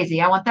me crazy.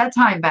 I want that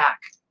time back.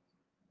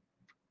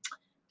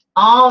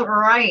 All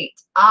right.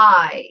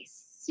 I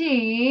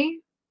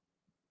see.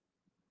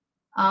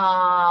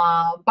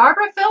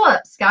 Barbara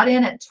Phillips got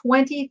in at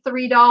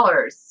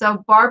 $23.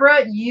 So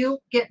Barbara, you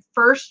get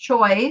first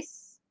choice.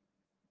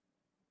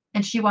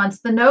 And she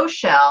wants the no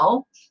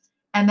shell.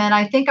 And then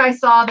I think I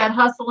saw that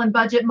Hustle and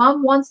Budget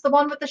Mom wants the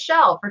one with the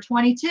shell for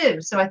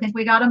 $22. So I think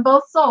we got them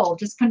both sold.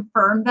 Just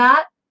confirm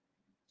that,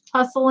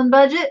 Hustle and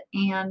Budget.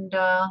 And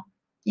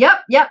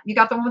yep, you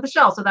got the one with the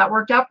shell. So that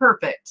worked out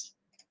perfect.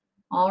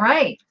 All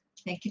right.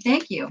 Thank you.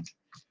 Thank you.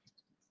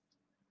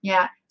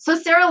 Yeah. So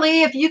Sarah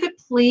Lee, if you could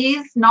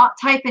please not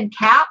type in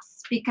caps,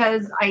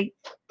 because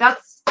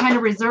that's kind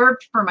of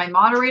reserved for my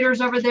moderators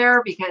over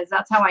there, because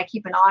that's how I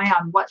keep an eye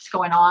on what's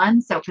going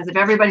on. So, because if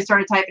everybody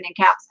started typing in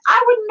caps,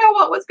 I wouldn't know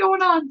what was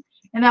going on.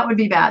 And that would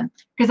be bad,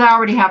 because I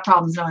already have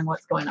problems knowing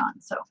what's going on.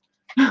 So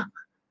I'm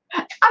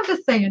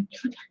just saying.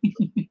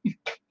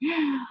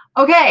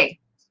 Okay.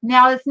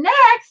 Now this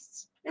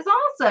next is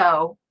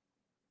also,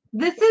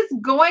 this is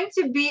going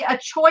to be a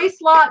choice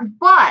lot,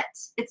 but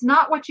it's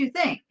not what you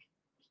think.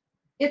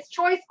 It's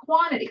choice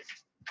quantity.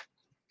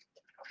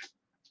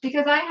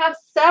 Because I have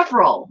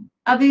several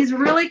of these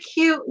really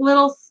cute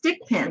little stick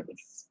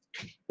pins.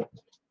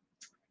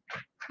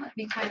 Let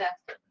me kind of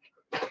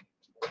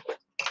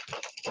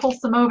pull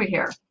some over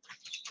here.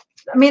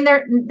 I mean,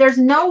 there's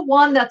no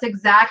one that's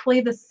exactly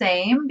the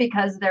same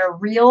because they're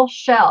real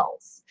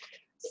shells.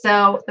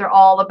 So they're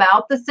all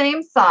about the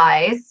same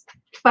size,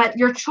 but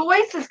your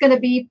choice is going to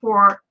be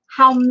for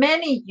how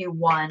many you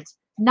want,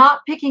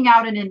 not picking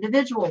out an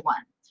individual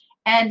one.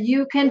 And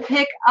you can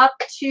pick up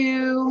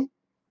to,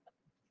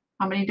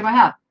 how many do I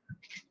have?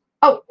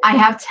 Oh, I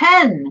have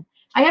 10.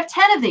 I have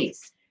 10 of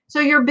these. So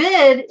your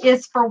bid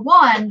is for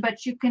one,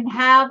 but you can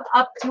have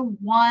up to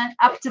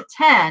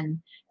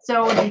 10.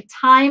 So it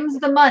times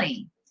the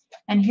money.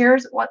 And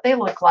here's what they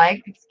look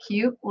like. It's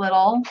cute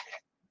little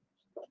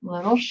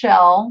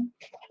shell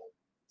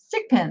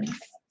stick pins.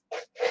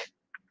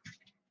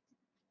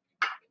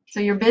 So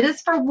your bid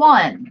is for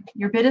one.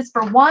 Your bid is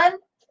for one,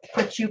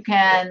 but you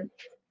can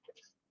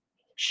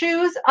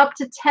choose up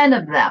to 10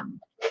 of them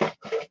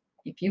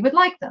if you would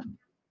like them.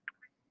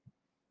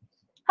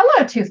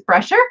 Hello,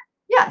 toothbrusher.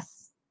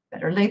 Yes,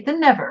 better late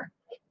than never.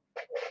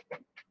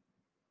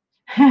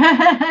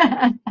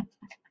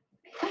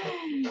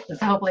 So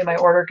hopefully my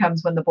order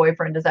comes when the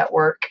boyfriend is at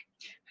work.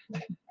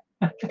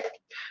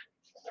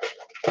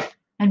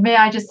 And may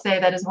I just say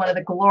that is one of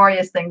the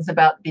glorious things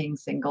about being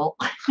single.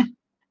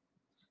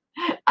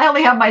 I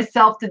only have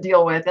myself to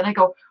deal with, and I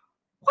go,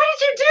 what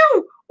did you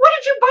do? What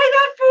did you buy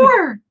that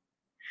for?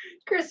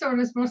 Chris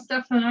orders more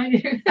stuff than I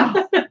do.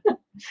 Oh.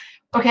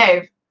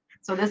 Okay,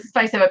 so this is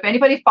nice. So if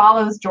anybody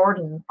follows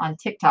Jordan on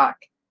TikTok,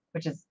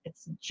 which is,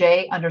 it's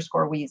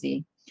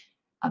J_Weezy,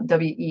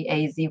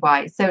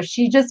 Weazy. So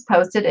she just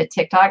posted a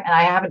TikTok, and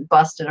I haven't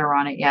busted her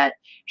on it yet.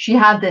 She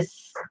had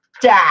this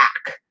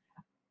stack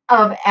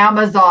of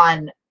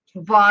Amazon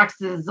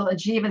boxes, and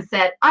she even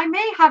said, I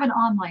may have an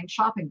online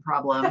shopping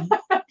problem.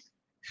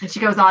 And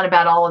she goes on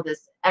about all of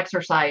this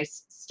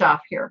exercise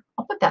stuff here.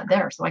 I'll put that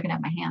there so I can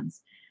have my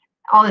hands.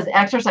 All this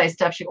exercise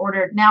stuff she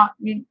ordered. Now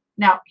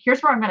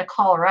here's where I'm going to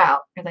call her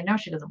out, because I know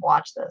she doesn't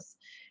watch this,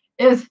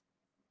 is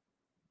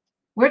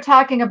we're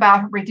talking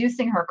about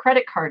reducing her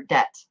credit card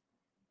debt.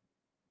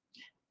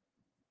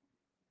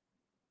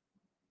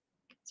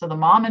 So the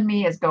mom in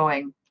me is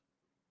going,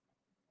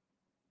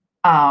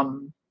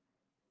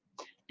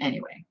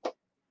 anyway,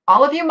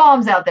 all of you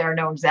moms out there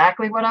know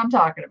exactly what I'm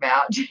talking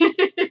about.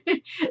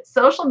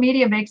 Social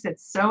media makes it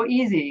so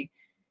easy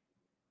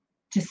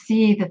to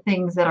see the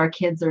things that our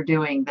kids are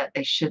doing that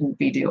they shouldn't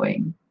be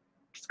doing.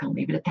 Just gonna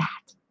leave it at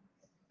that.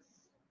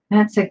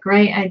 That's a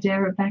great idea,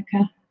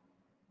 Rebecca.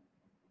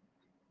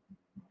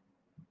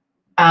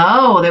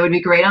 Oh, they would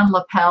be great on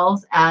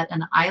lapels at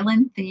an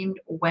island-themed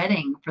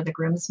wedding for the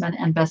groomsmen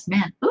and best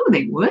man. Ooh,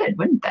 they would,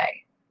 wouldn't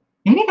they?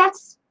 Maybe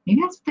that's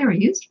what they were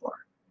used for.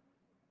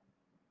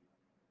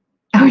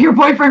 Oh, your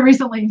boyfriend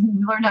recently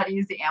learned how to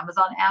use the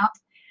Amazon app.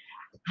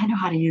 I know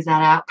how to use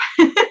that app.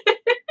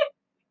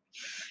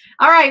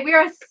 All right, we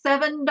are at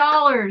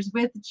 $7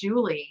 with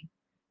Julie.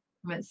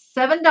 I'm at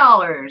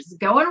 $7.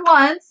 Going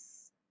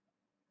once.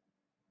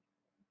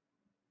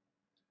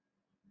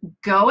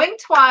 Going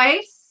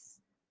twice.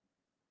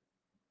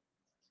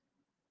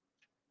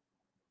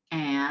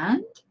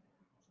 And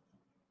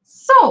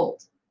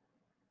sold.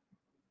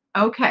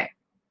 Okay.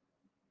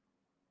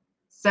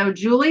 So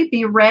Julie,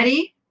 be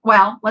ready.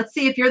 Well, let's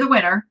see if you're the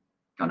winner.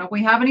 Don't know if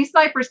we have any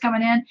snipers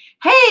coming in.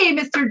 Hey,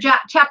 Mr.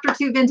 Chapter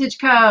 2 Vintage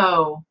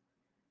Co.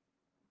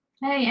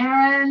 Hey,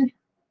 Aaron.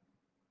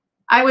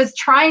 I was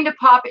trying to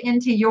pop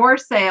into your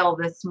sale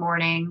this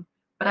morning,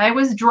 but I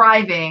was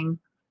driving,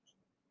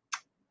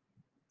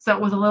 so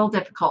it was a little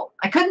difficult.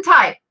 I couldn't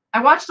type.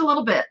 I watched a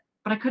little bit,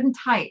 but I couldn't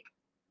type.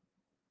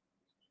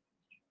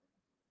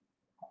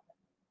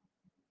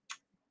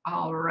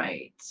 All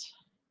right.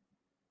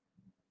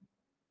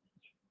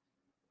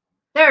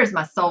 There's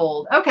my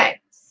sold. Okay,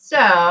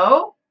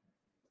 so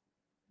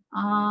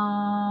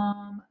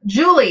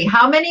Julie,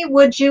 how many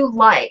would you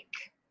like?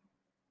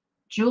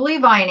 Julie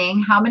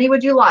Vining, how many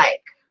would you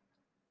like?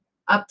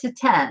 Up to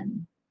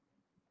 10.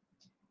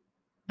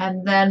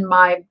 And then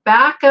my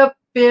backup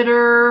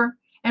bidder,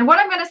 and what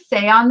I'm going to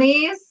say on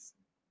these,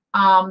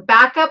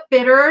 backup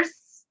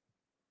bidders,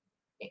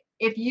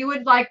 if you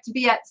would like to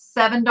be at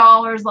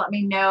 $7, let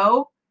me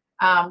know.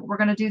 We're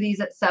going to do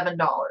these at $7.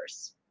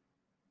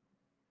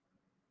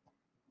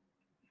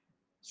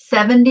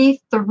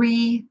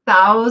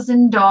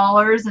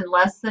 $73,000 in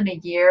less than a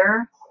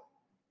year.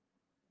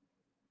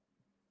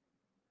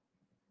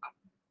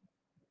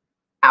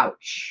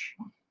 Ouch.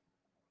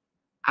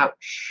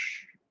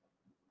 Ouch.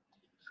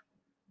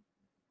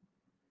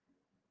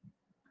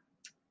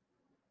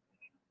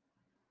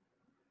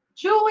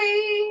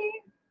 Julie.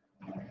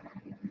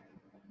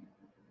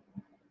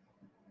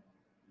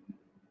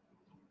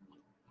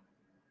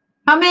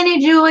 How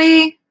many,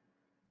 Julie?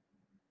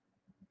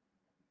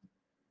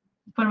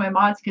 One of my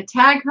mods could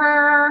tag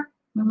her.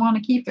 We want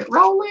to keep it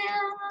rolling.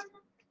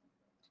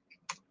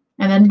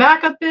 And then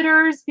backup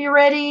bidders, be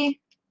ready.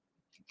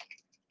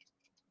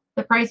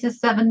 The price is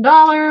 $7.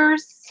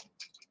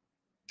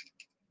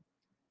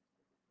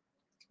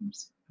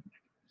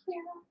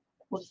 Here.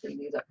 We'll just leave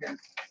these up here.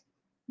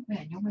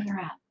 Okay, I know where they're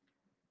at.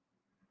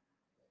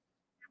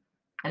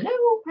 Hello,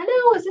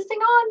 hello, is this thing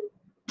on?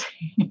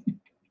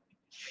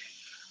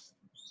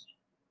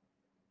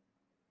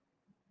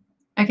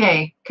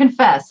 Okay,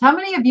 confess. How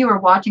many of you are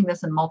watching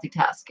this and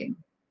multitasking?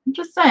 I'm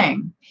just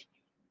saying.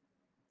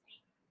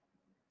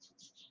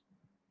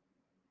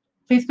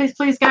 Please, please,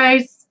 please,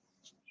 guys.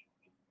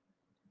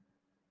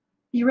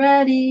 Be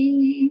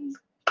ready.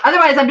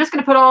 Otherwise, I'm just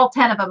going to put all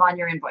 10 of them on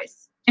your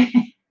invoice.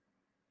 I'm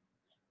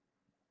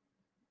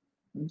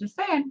just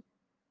saying.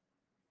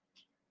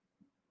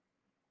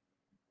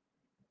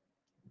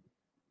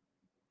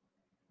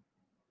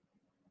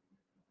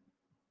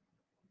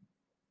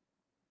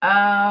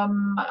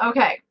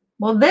 Okay.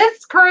 Well,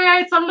 this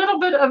creates a little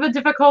bit of a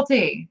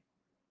difficulty.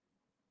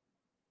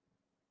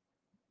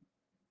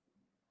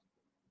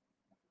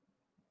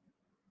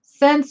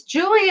 Since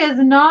Julie is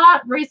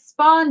not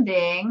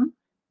responding,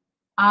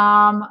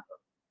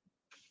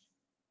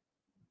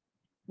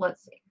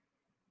 let's see.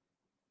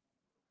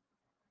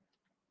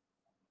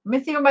 Let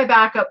me see what my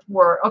backup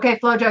were. Okay,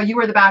 Flojo, you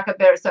were the backup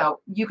bidder,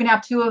 so you can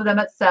have 2 of them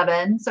at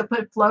 7. So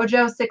put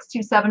Flojo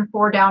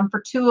 6274 down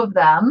for 2 of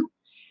them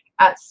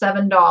at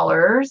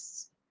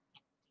 $7.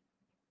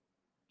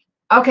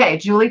 Okay,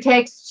 Julie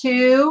takes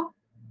 2.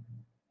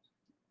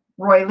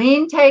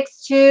 Roylene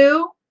takes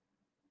 2.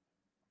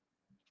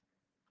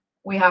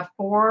 We have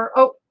 4.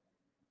 Oh,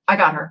 I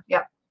got her.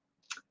 Yep.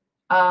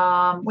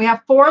 We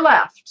have 4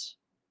 left.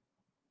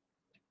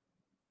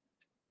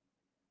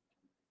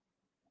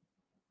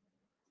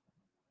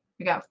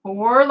 We got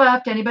 4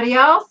 left. Anybody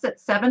else at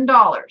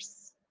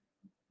 $7?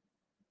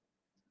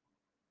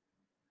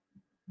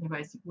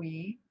 Anyways,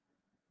 we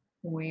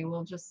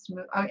will just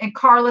move. Oh, and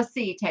Carla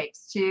C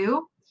takes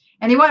 2.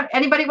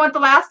 Anybody want the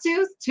last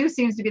 2? 2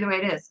 seems to be the way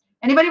it is.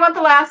 Anybody want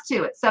the last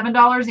 2 at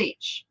 $7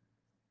 each?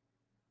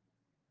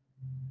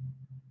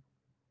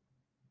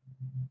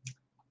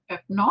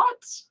 If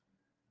not,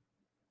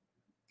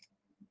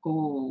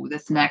 oh,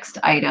 this next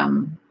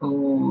item.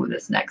 Oh,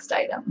 this next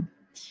item.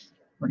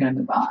 We're going to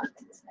move on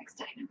to this next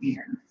item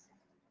here.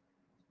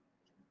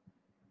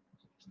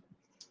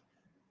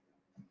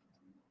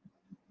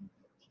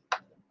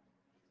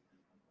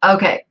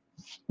 Okay,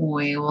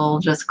 we will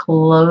just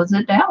close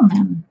it down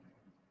then.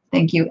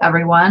 Thank you,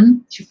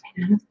 everyone.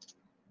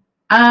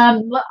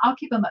 I'll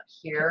keep them up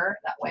here.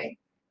 That way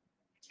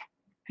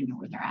I know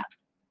where they're at.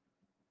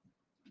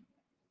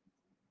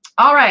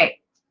 All right.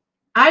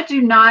 I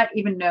do not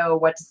even know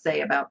what to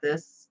say about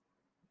this.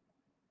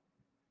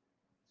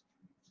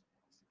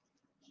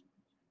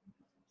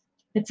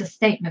 It's a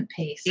statement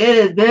piece. It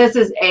is. This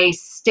is a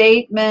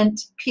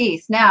statement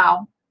piece.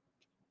 Now,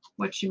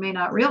 what you may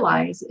not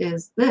realize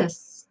is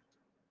this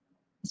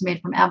is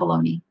made from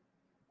abalone.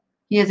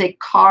 He is a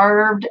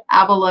carved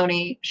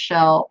abalone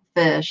shell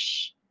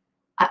fish.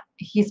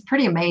 He's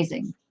pretty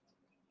amazing.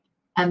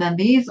 And then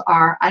these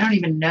are, I don't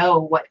even know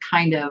what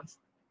kind of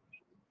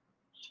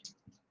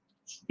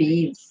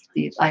beads.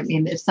 I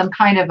mean, it's some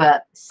kind of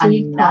a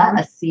nut,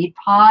 a seed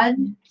pod.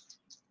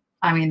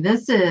 I mean,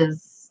 this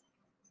is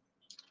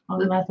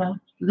leather.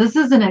 This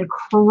is an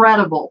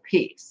incredible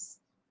piece.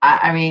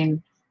 I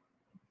mean,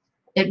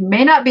 it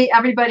may not be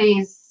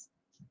everybody's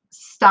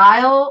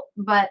style,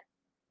 but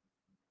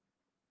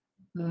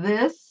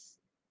this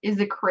is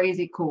a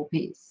crazy cool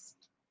piece,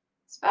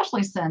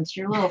 especially since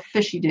your little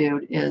fishy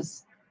dude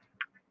is.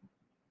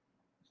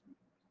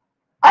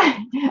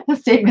 The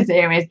statement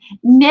anyways.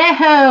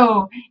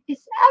 No,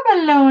 it's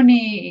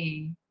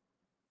abalone.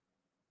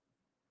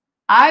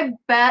 I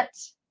bet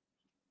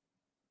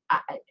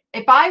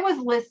if I was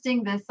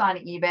listing this on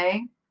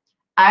eBay,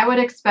 I would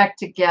expect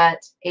to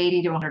get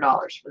 $80 to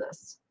 $100 for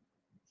this.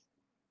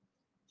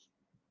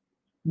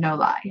 No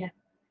lie. Yeah.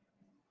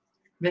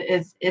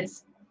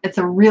 It's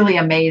a really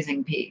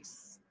amazing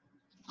piece.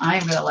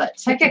 I'm gonna let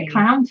it's like a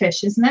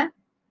clownfish, isn't it?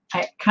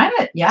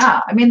 Yeah.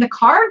 I mean, the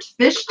carved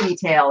fish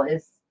detail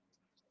is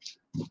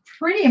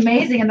pretty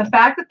amazing, and the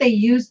fact that they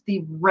used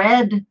the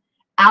red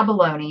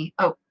abalone.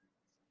 Oh,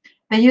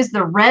 they used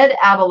the red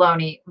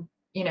abalone,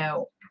 you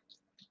know,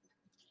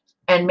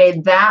 and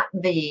made that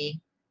the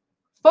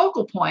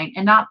focal point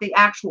and not the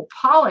actual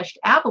polished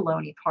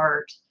abalone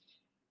part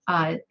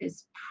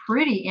is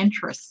pretty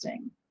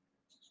interesting.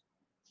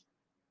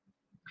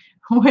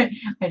 I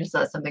just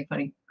saw something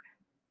funny.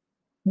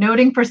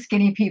 Noting for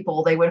skinny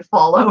people, they would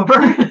fall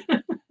over.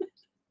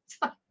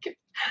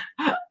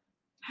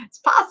 It's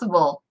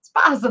possible. It's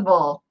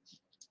possible.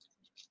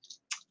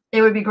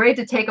 It would be great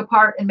to take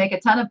apart and make a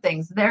ton of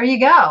things. There you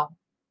go.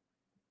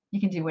 You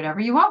can do whatever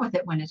you want with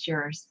it when it's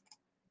yours.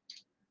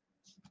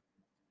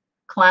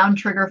 Clown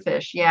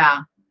triggerfish,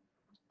 yeah.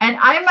 And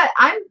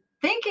I'm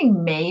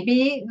thinking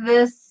maybe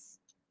this,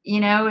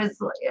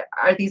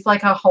 are these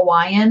like a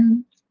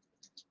Hawaiian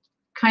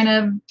kind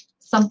of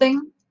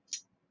something?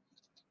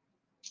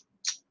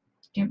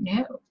 Don't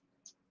know.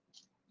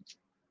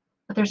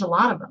 But there's a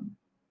lot of them.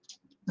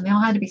 And they all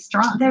had to be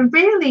strong. They're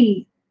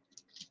really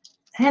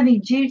heavy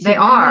duty. They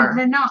are.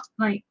 They're not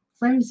like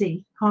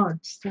flimsy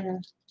cords.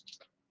 They're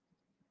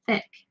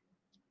thick.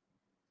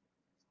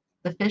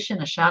 The fish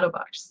in a shadow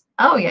box.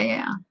 Oh,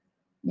 yeah.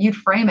 You'd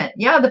frame it.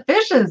 Yeah, the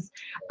fishes.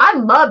 I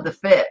love the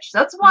fish.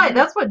 That's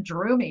what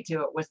drew me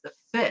to it was the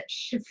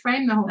fish. To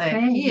frame the whole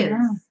thing.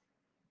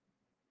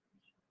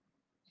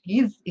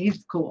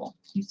 He's cool.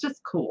 He's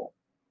just cool.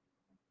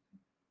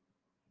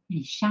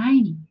 He's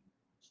shiny.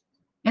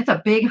 It's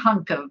a big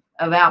hunk of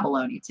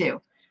abalone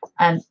too.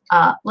 And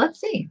let's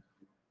see.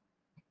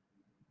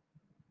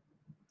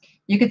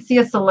 You could see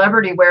a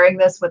celebrity wearing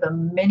this with a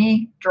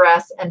mini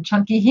dress and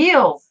chunky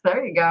heels.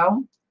 There you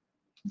go.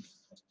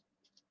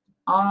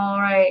 All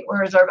right,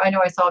 where's our, I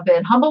know I saw a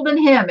bid. Humble Than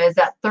Him is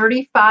at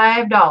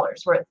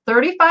 $35. We're at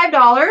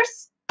 $35,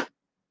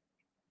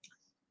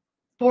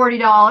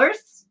 $40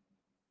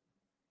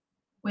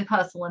 with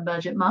Hustle and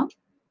Budget Mom.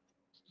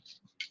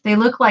 They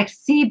look like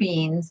sea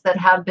beans that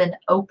have been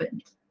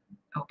opened.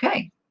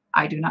 Okay,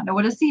 I do not know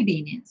what a sea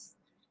bean is.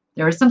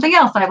 There is something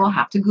else I will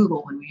have to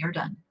Google when we are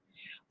done.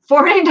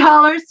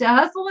 $40 to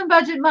Hustle and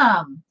Budget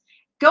Mom.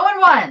 Going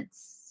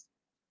once.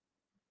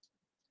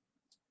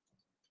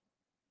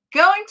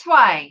 Going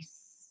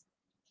twice.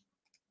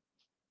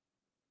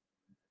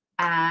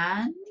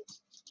 And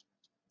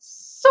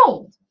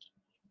sold.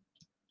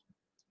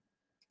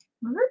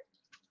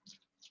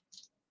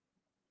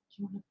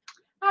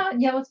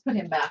 Yeah, let's put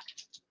him back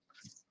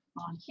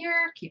on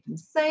here. Keep him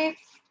safe.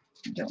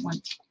 I don't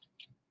want.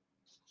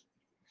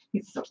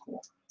 He's so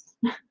cool.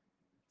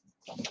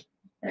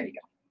 There you go.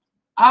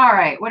 All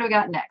right, what do we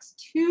got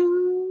next?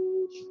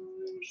 2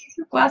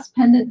 glass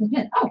pendant and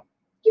pin. Oh,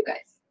 you guys.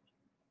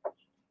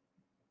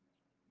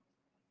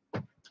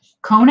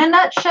 Kona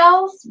nut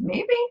shells?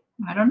 Maybe.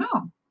 I don't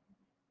know.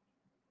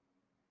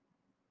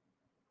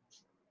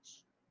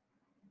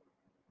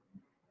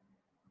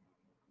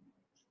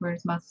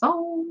 Where's my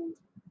soul?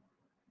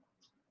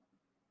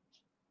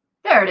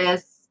 There it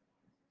is.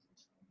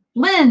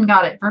 Lynn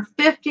got it for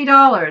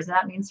 $50.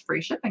 That means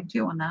free shipping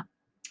too on that.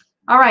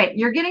 All right,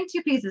 you're getting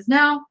 2 pieces.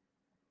 Now,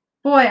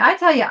 boy, I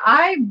tell you,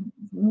 I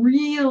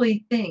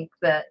really think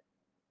that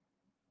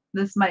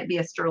this might be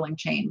a sterling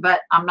chain,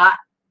 but I'm not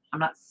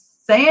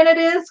saying it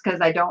is because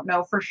I don't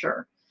know for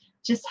sure.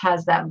 It just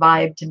has that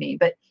vibe to me.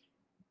 But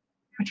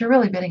what you're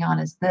really bidding on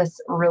is this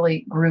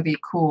really groovy,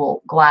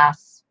 cool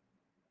glass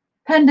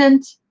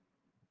pendant.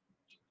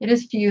 It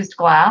is fused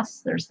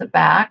glass. There's the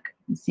back.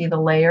 You see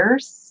the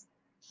layers.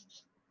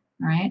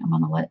 All right, I'm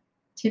going to let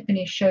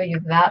Tiffany show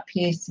you that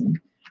piece and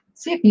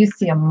see if you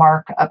see a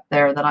mark up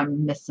there that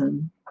I'm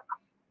missing.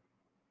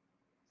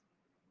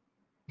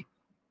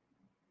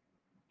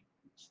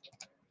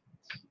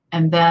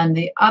 And then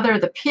the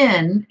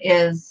pin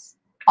is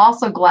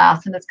also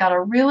glass, and it's got a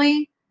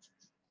really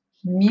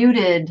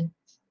muted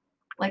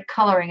like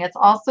coloring. It's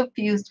also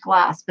fused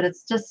glass, but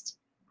it's just,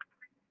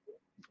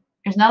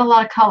 there's not a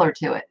lot of color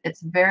to it.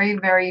 It's very,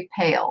 very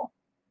pale.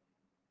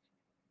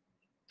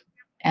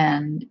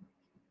 And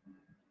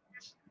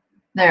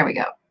there we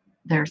go.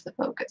 There's the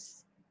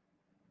focus.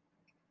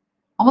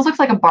 Almost looks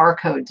like a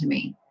barcode to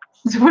me.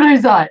 That's what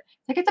I thought.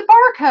 Like it's a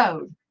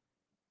barcode.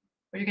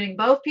 But you're getting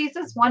both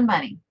pieces, one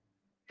money.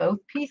 Both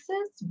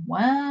pieces,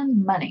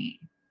 one money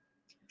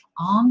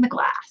on the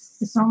glass.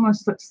 This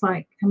almost looks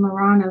like a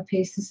Murano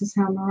piece. This is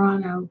how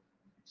Murano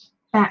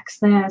backs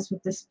theirs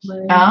with this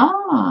blue.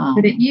 Oh.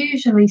 But it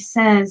usually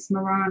says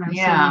Murano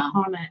Yeah.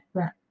 on it,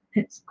 but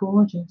it's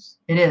gorgeous.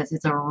 It is.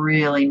 It's a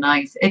really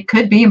nice. It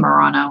could be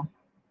Murano.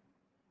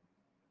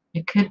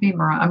 It could be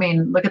Murano. I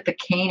mean, look at the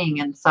caning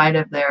inside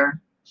of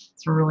there.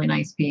 It's a really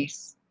nice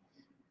piece.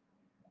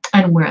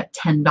 And we're at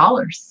 $10.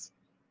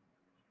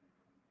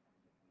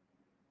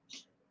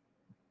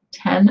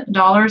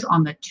 $10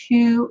 on the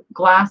 2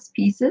 glass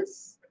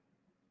pieces.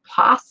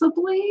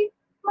 Possibly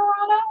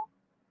Murano.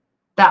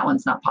 That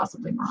one's not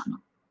possibly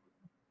Murano.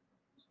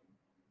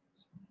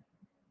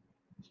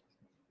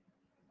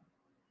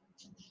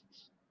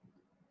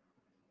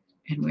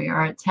 And we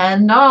are at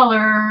 $10.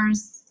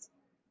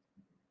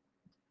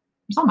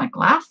 There's all my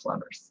glass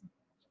lovers.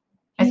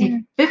 I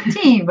see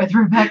 15 with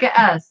Rebecca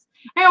S.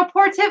 I know,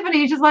 poor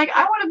Tiffany. She's like,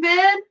 I want to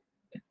bid.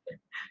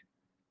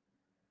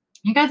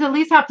 You guys at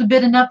least have to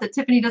bid enough that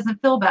Tiffany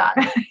doesn't feel bad.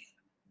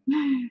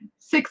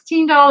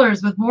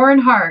 $16 with Warren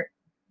Hart.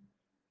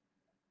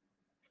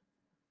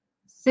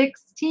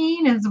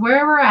 16 is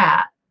where we're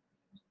at.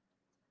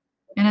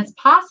 And it's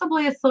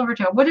possibly a silver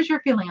toe. What is your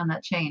feeling on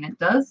that chain? It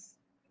does?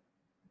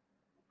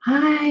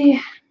 Let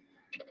me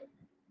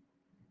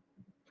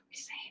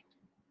see.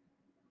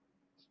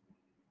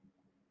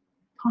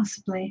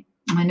 Possibly.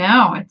 I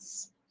know.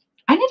 It's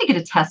I need to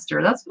get a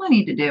tester. That's what I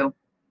need to do.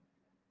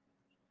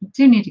 I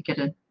do need to get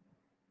a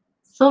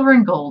silver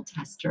and gold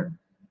tester.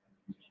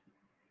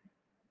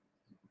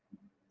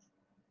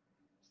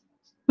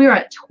 We are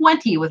at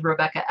 20 with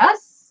Rebecca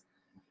S.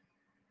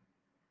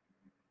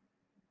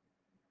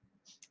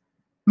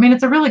 I mean,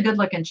 it's a really good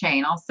looking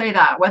chain. I'll say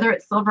that. Whether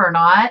it's silver or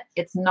not,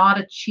 it's not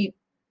a cheap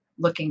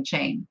looking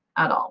chain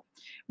at all.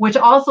 Which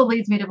also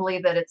leads me to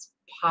believe that it's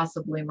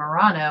possibly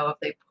Murano if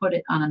they put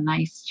it on a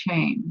nice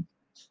chain.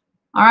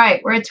 All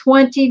right, we're at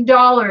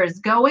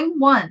 $20. Going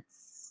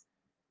once.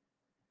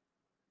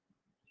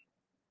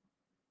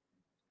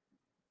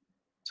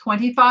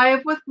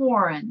 25 with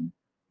Warren.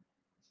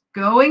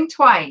 Going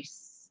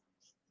twice.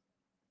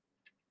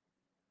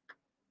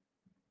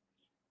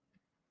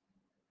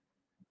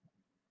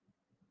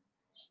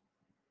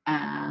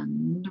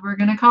 And we're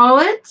going to call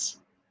it.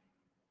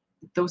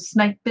 Get those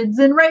snipe bids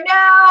in right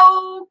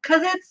now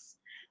because it's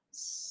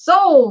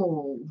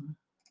sold.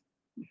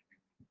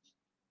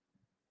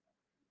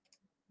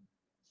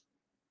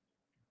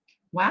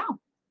 Wow,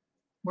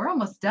 we're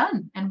almost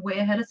done and way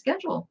ahead of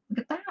schedule. Look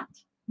at that.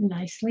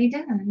 Nicely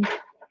done.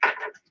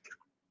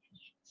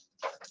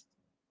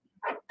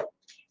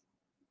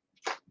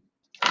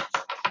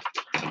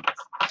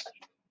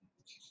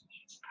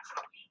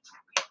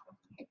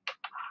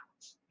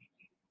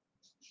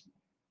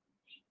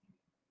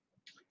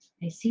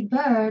 I see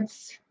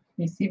birds.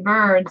 You see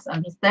birds.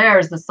 I'm just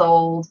there's the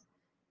sold.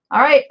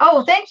 All right.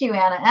 Oh, thank you,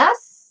 Anna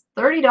S.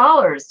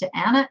 $30 to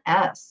Anna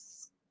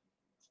S.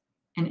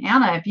 And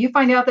Anna, if you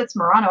find out that's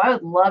Murano, I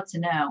would love to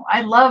know.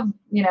 I love,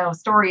 you know,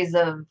 stories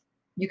of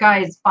you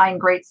guys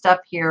find great stuff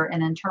here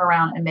and then turn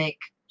around and make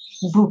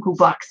buku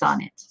bucks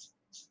on it.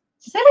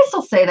 Does anybody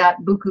still say that,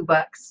 buku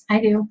bucks?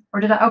 I do. Or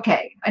did I?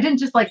 Okay. I didn't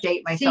just like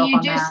date myself See, you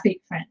on do that.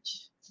 speak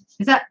French.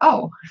 Is that?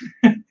 Oh.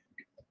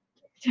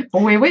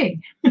 Oui, oui.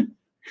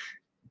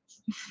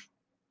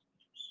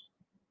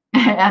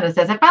 Anna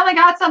says, I finally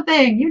got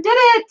something. You did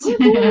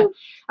it.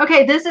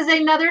 Okay, this is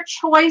another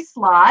choice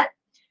lot.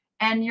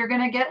 And you're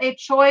going to get a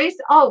choice.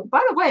 Oh,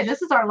 by the way,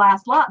 this is our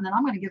last lot, and then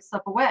I'm going to give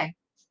stuff away.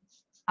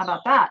 How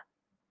about that?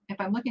 If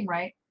I'm looking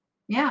right.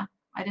 Yeah,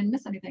 I didn't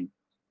miss anything.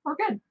 We're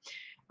good.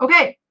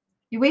 Okay,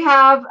 we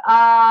have,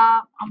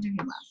 I'll do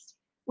him last.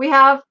 We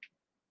have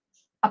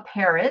a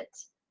parrot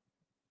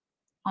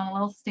on a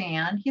little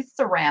stand. He's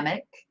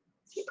ceramic.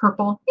 Is he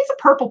purple? He's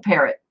a purple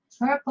parrot.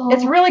 Purple.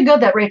 It's really good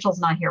that Rachel's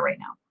not here right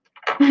now.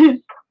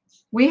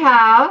 We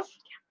have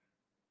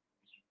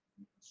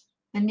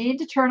the need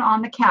to turn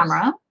on the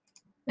camera.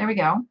 There we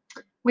go.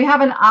 We have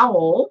an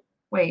owl.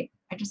 Wait,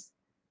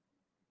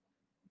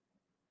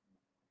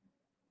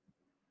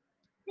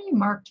 you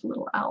marked a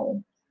little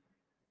owl.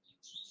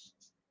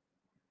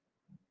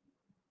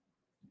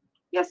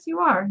 Yes, you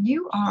are.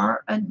 You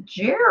are a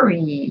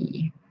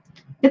Jerry.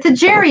 It's a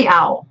Jerry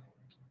owl.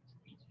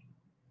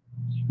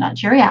 Not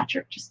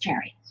geriatric, just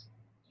Jerry.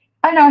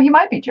 I know he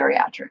might be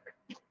geriatric.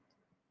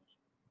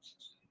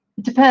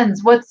 It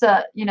depends. What's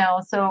you know,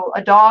 so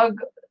a dog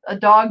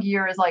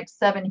year is like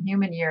 7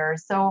 human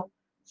years. So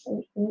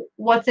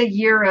what's a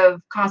year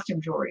of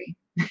costume jewelry?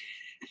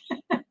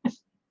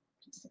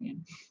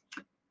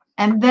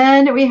 And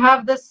then we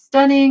have the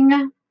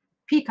stunning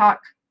peacock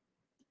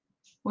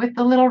with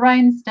the little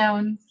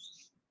rhinestones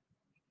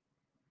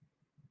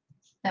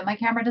that my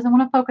camera doesn't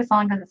want to focus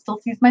on because it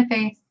still sees my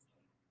face.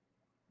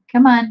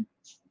 Come on.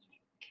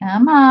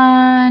 Come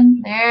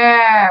on.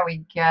 There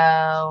we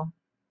go.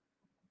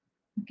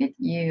 Look at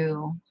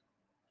you.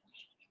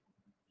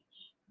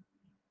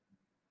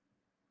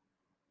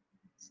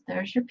 So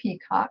there's your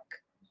peacock.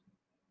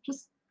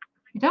 Just,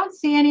 you don't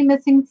see any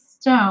missing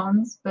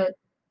stones, but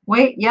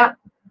wait, yep.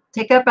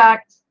 Take that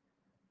back.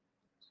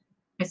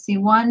 I see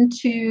 1,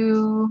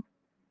 2.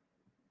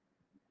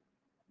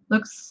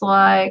 Looks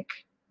like,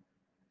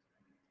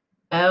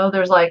 oh,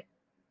 there's like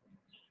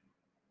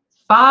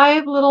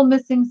 5 little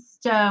missing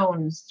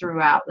stones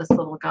throughout this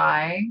little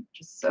guy.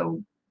 Just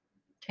so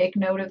take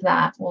note of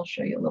that. We'll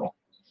show you a little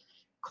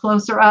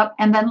closer up.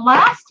 And then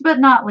last but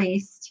not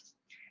least,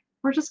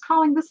 we're just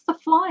calling this the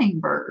flying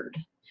bird.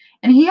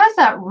 And he has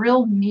that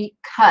real neat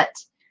cut.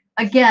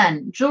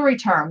 Again, jewelry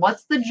term.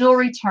 What's the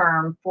jewelry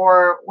term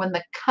for when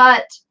the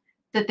cut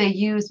that they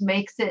use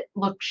makes it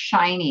look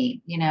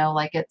shiny? You know,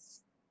 like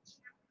it's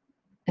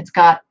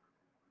got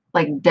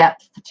like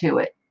depth to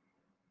it.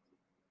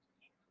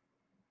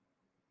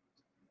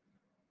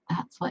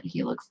 That's what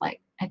he looks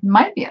like. It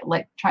might be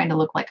like trying to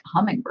look like a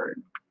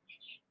hummingbird.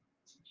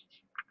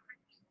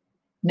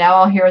 Now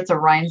I'll hear it's a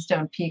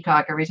rhinestone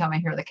peacock every time I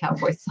hear the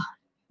cowboy song.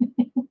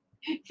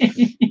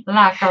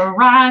 Like a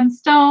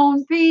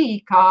rhinestone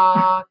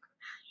peacock.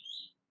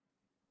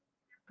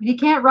 But he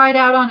can't ride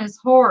out on his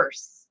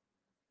horse.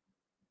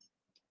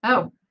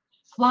 Oh,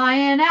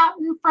 flying out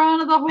in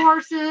front of the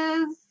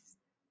horses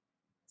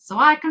so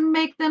I can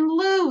make them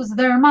lose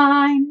their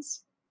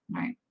minds.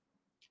 All right.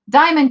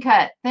 Diamond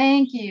cut.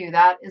 Thank you.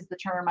 That is the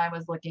term I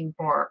was looking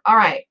for. All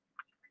right.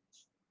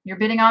 You're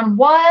bidding on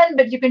 1,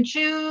 but you can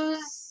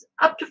choose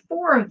up to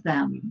 4 of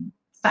them.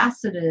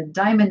 Faceted,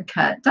 diamond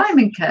cut,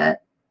 diamond cut.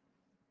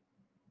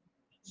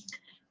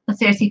 let's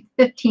see, I see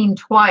 15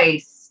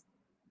 twice.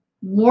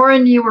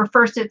 Warren, you were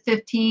first at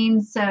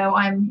 15, so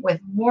I'm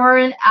with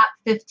Warren at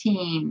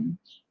 15.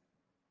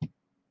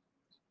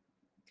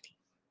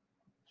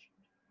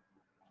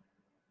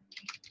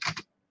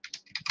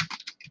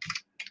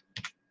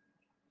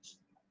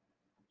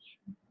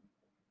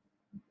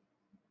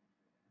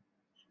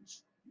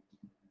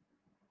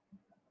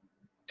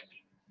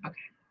 Okay.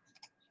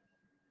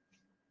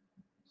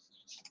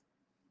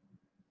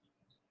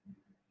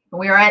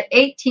 We are at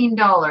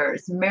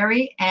 $18.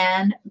 Mary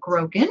Ann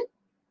Grogan.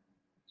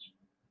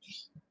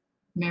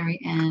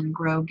 Mary Ann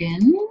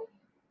Grogan.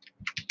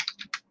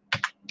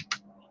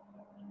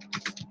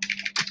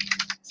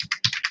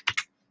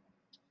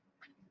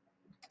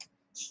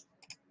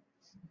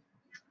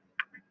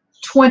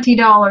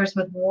 $20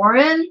 with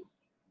Warren.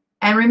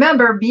 And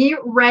remember, be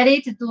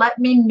ready to let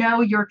me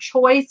know your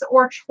choice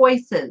or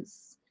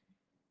choices.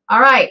 All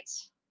right,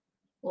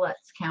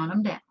 let's count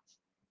them down.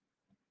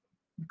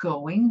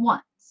 Going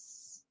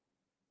once.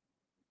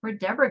 Where'd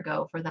Deborah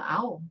go for the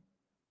owl?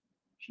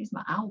 She's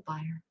my owl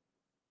buyer.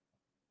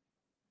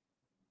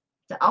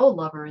 The owl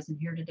lover isn't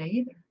here today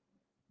either.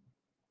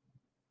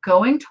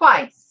 Going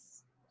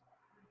twice.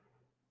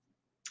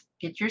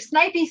 Get your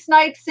snipey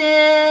snipes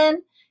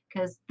in,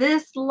 because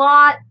this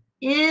lot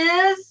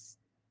is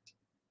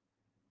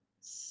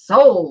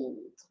sold.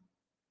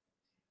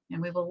 And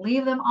we will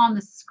leave them on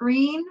the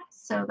screen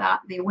so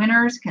that the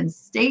winners can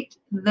state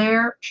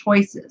their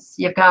choices.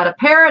 You've got a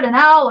parrot, an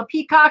owl, a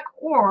peacock,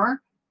 or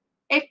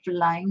a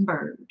flying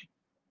bird.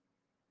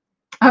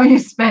 How you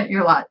spent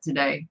your lot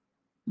today?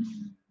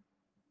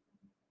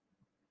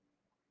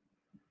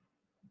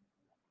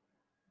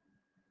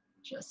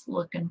 Just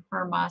looking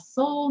for my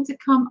soul to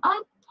come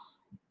up.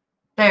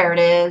 There it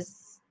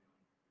is.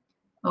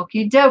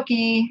 Okie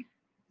dokie.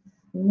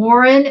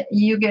 Warren,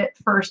 you get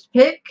first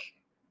pick.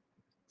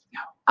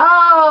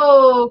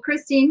 Oh,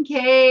 Christine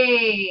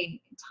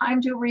K.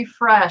 Time to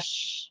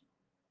refresh.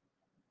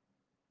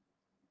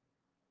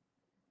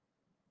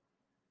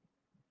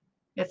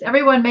 Yes,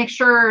 everyone make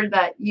sure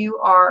that you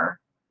are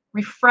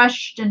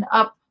refreshed and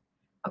up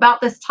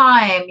about this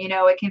time. You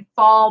know, it can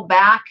fall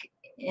back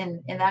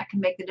and that can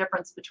make the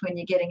difference between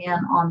you getting in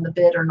on the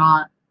bid or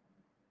not.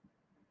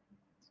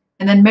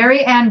 And then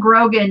Mary Ann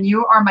Grogan,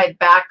 you are my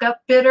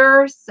backup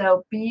bidder,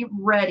 so be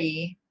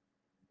ready.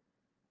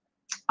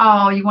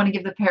 Oh, you want to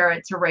give the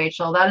parrot to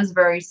Rachel. That is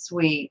very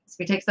sweet. So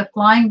he takes the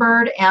flying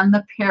bird and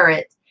the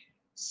parrot.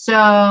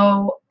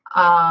 So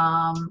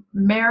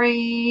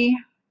Mary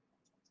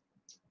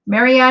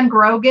Ann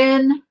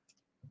Grogan,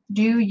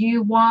 do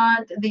you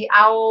want the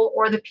owl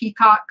or the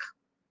peacock?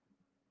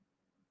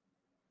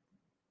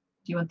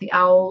 Do you want the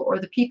owl or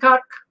the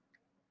peacock?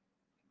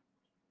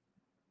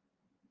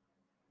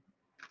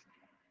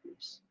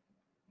 Oops.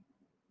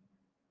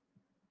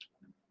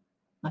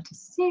 Let's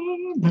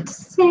see. Let's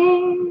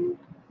see.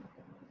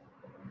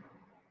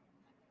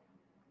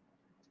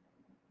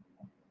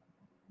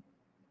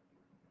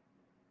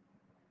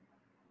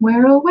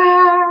 Where, oh,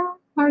 where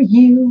are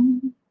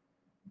you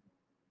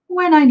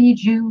when I need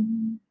you?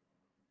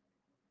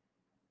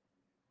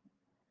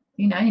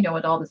 You know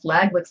what all this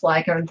lag looks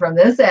like coming from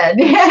this end.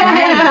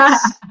 Right.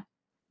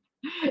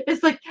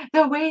 It's like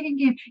the waiting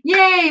game.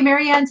 Yay,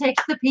 Mary Ann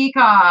takes the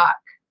peacock.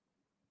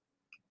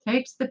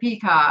 Takes the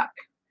peacock.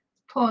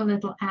 Poor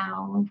little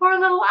owl. Poor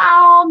little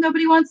owl.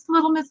 Nobody wants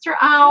little Mr.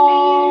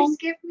 Owl. Please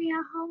give me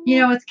a home.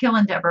 You know, it's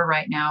killing Deborah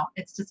right now.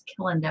 It's just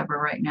killing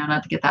Deborah right now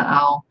not to get that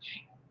owl.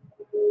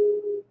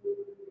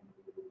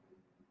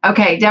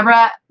 Okay,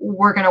 Deborah,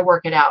 we're going to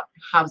work it out.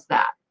 How's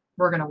that?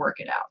 We're going to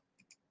work it out.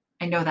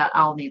 I know that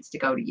owl needs to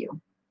go to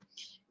you.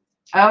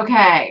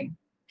 Okay.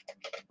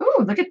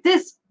 Ooh, look at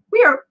this.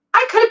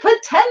 I could have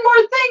put 10 more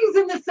things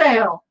in the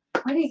sale.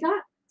 What do you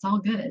got? It's all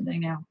good. I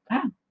know.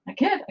 Ah, I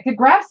could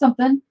grab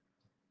something.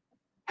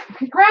 I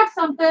could grab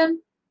something.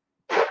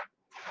 I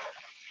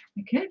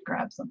could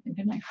grab something,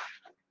 couldn't I?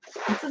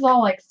 This is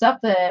all like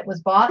stuff that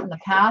was bought in the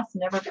past,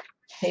 never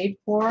paid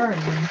for,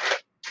 and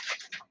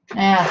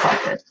it's all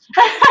good.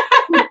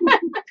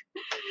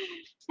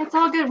 It's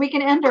all good. We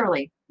can end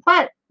early,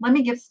 but let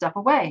me give stuff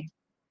away.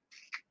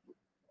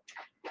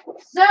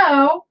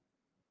 So,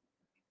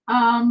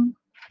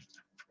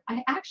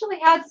 I actually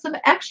had some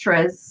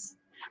extras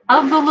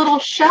of the little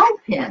shell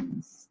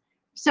pins.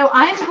 So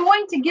I'm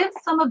going to give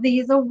some of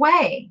these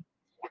away.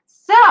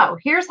 So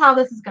here's how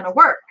this is going to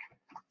work.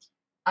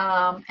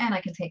 And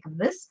I can take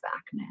this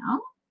back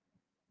now.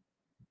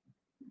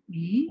 Let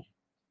me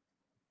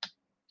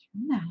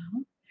turn that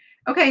on.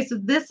 Okay, so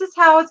this is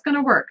how it's going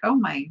to work. Oh,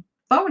 my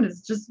phone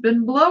has just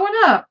been blowing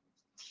up.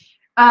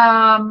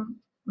 Let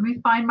me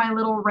find my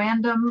little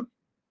random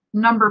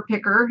number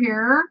picker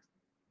here.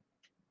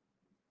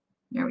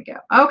 There we go.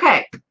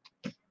 Okay,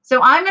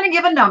 so I'm going to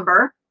give a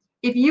number.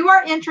 If you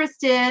are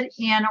interested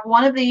in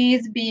one of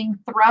these being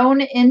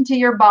thrown into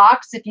your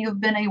box, if you've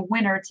been a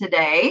winner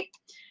today,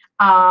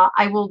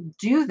 I will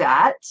do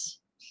that.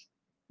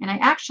 And I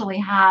actually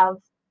have,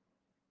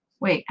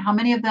 wait, how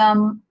many of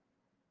them?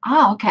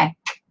 Oh, okay.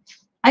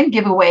 I can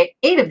give away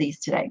 8 of these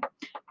today.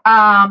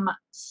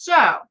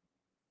 So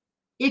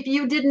if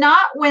you did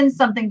not win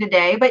something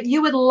today, but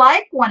you would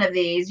like one of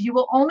these, you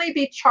will only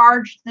be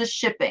charged the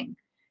shipping,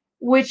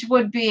 which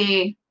would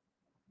be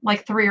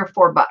like $3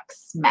 or $4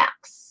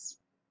 max.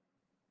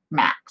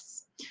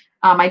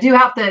 I do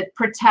have to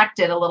protect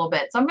it a little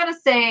bit. So I'm going to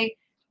say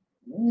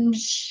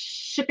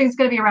shipping is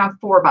going to be around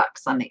 $4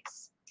 on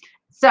these.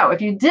 So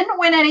if you didn't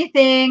win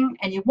anything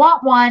and you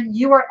want one,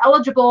 you are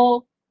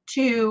eligible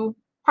to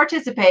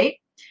participate.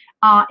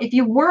 If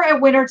you were a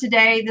winner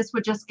today, this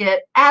would just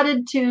get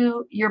added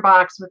to your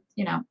box with,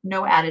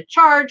 no added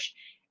charge.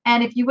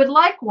 And if you would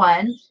like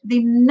one,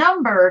 the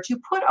number to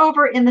put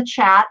over in the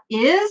chat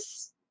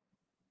is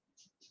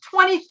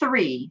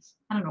 23.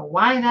 I don't know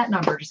why that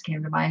number just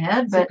came to my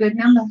head, It's but a good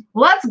number.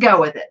 let's go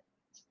with it.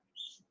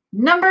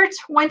 Number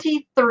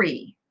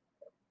 23.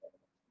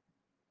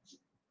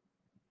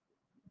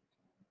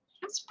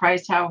 I'm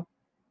surprised how.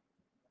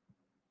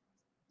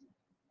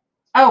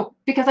 Oh,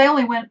 because I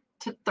only went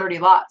to 30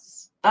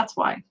 lots. That's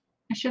why.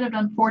 I should have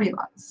done 40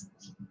 lots.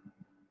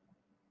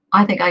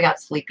 I think I got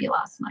sleepy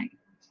last night.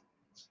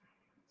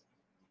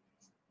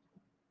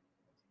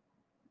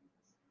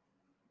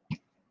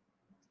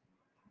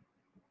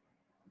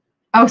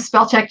 Oh,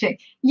 spell check.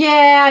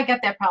 Yeah, I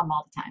got that problem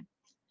all the time.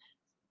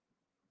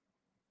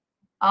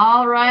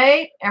 All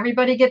right,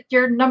 everybody get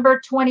your number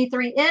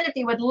 23 in if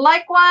you would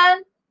like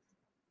one.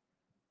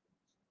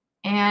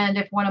 And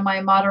if one of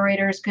my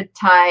moderators could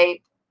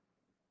type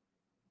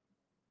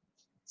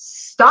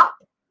stop.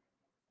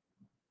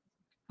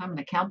 I'm going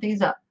to count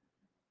these up.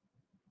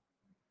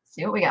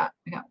 See what we got.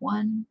 We got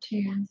 1,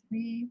 2,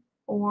 3,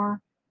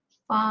 4,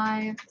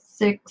 5,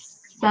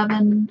 6,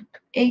 7,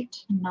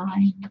 8,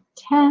 9,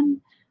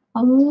 10,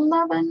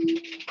 11,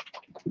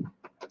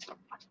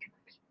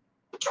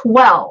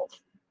 12.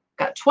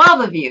 Got 12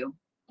 of you.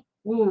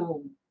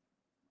 Ooh.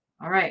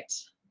 All right.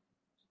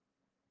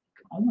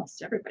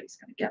 Almost everybody's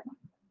going to get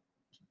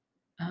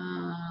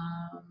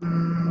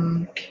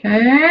one.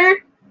 Okay.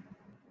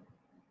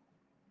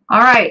 All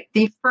right.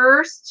 The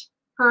first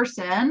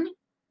person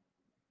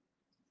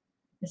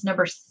is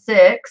number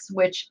 6,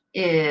 which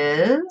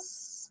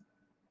is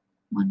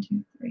 1,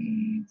 2,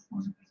 3,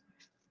 4.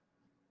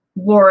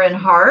 Warren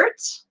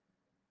Hart.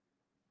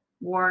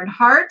 Warren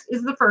Hart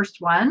is the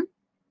first one.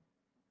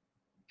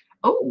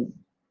 Oh,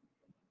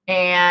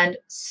 and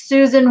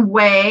Susan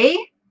Way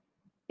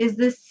is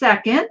the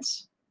second.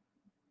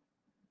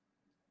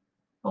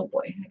 Oh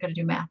boy, I got to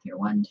do math here.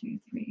 1, 2,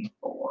 3,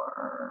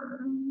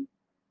 4,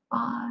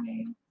 5,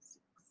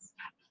 6,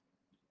 7,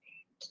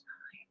 8,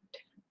 9,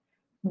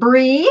 10.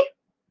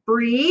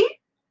 Bree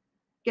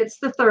gets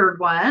the third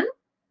one.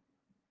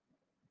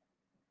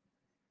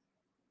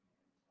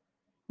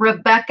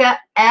 Rebecca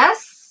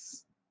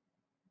S.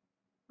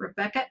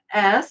 Rebecca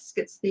S.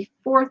 gets the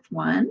fourth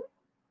one.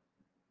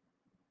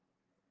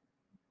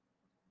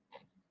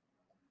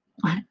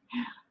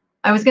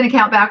 I was going to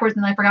count backwards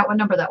and I forgot what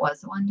number that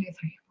was. 1, 2,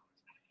 3,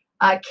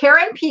 4.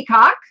 Karen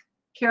Peacock.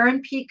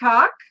 Karen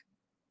Peacock.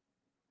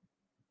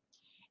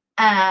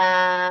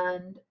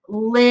 And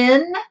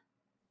Lynn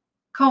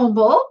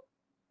Combel.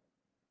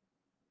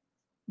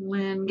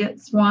 Lynn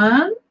gets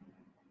one.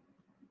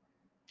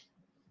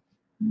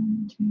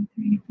 1, 2,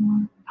 3, 4,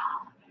 5.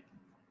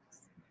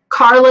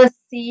 Carla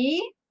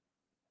C.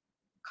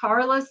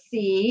 Carla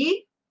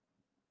C.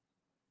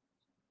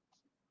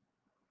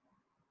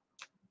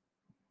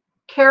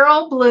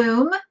 Carol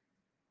Bloom.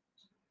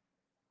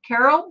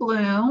 Carol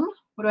Bloom.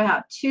 What do I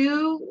have?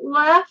 2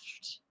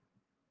 left.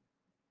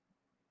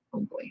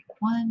 Oh boy.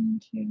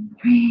 1, 2,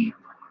 3,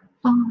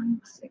 4, 5,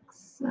 6,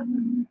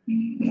 7,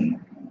 8.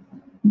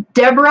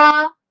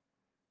 Deborah.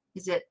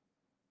 Is it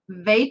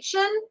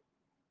Vachin?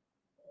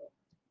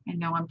 I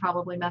know I'm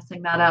probably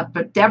messing that up,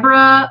 but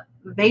Deborah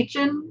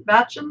Vachin.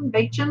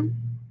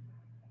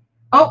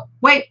 Oh,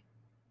 wait.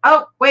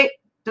 Oh, wait.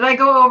 Did I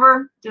go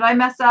over? Did I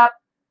mess up?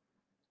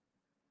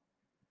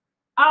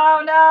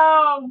 Oh,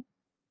 no.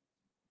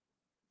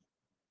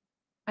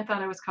 I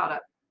thought I was caught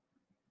up.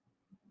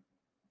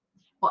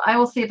 Well, I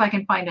will see if I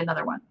can find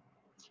another one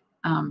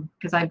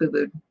because I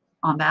boo-booed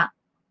on that.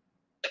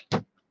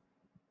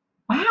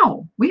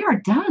 Wow, we are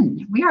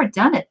done. We are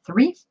done at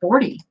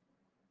 3:40.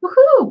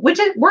 Woohoo! Which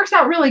it works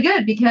out really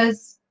good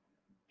because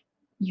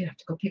you have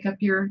to go pick up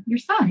your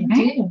son,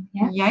 right?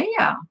 Yes.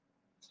 Yeah.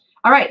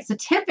 All right, so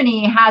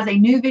Tiffany has a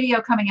new video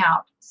coming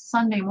out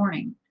Sunday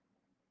morning.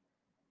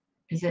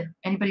 Is it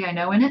anybody I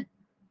know in it?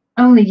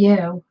 Only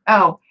you.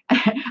 Oh,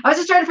 I was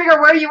just trying to figure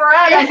out where you were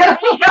at.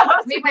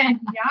 We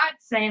went yard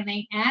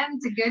sailing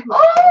and to Goodwill.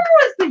 Oh,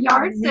 it's the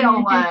yard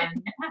sale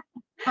one.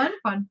 Fun,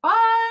 fun,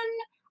 fun.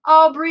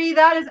 Oh, Bree,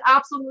 that is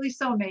absolutely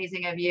so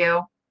amazing of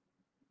you.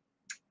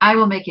 I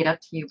will make it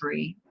up to you,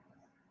 Bree.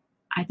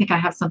 I think I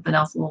have something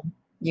else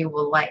you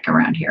will like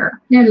around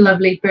here. You're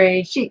lovely,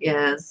 Bree. She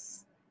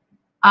is.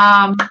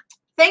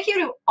 Thank you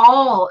to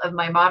all of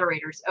my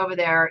moderators over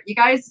there. You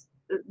guys,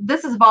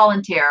 this is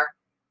volunteer.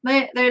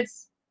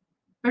 There's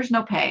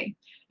no pay.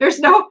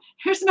 There's no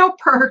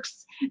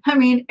perks. I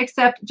mean,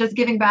 except just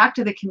giving back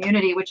to the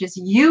community, which is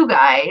you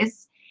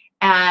guys.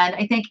 And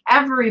I thank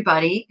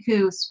everybody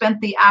who spent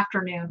the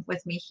afternoon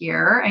with me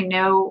here. I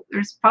know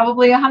there's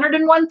probably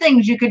 101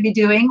 things you could be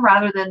doing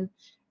rather than,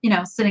 you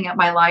know, sitting at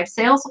my live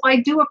sale. So I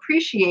do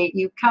appreciate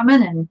you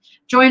coming and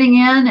joining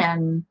in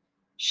and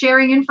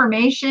sharing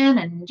information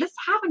and just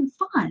having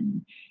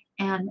fun.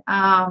 And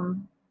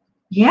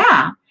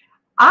yeah,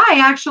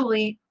 I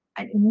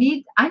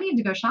need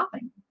to go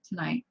shopping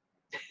tonight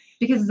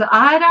because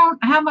I don't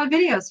have my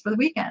videos for the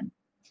weekend.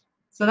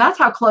 So that's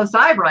how close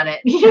I run it.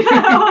 You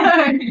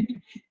know?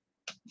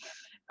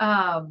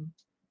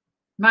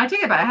 I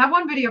take it back. I have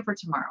one video for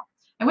tomorrow.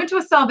 I went to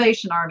a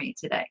Salvation Army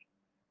today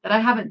that I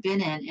haven't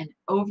been in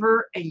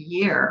over a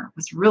year. It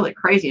was really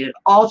crazy. It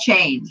all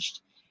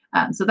changed.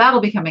 So that'll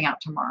be coming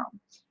out tomorrow.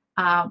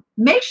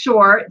 Make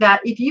sure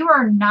that if you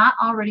are not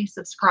already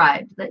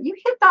subscribed, that you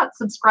hit that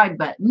subscribe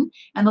button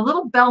and the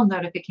little bell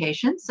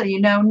notification so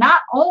you know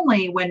not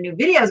only when new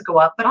videos go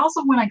up, but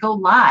also when I go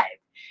live.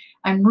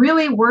 I'm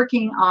really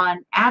working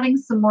on adding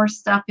some more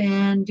stuff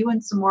in,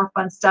 doing some more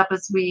fun stuff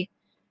as we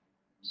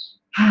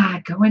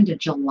go into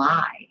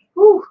July.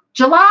 Ooh,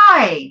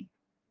 July!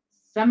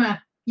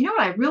 Summer. You know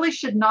what? I really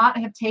should not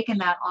have taken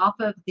that off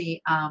of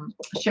the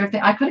share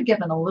thing. I could have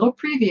given a little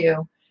preview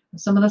of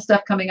some of the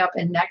stuff coming up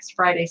in next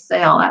Friday's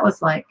sale. That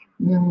was like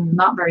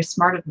not very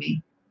smart of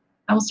me.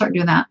 I will start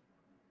doing that.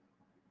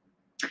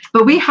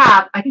 But we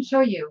have, I can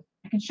show you.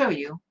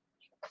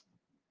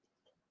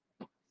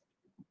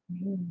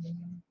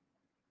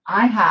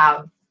 I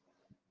have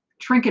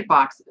trinket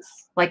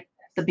boxes, like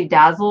the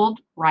bedazzled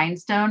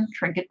rhinestone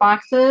trinket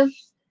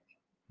boxes.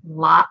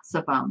 Lots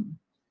of them.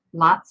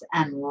 Lots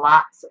and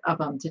lots of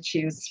them to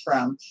choose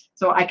from.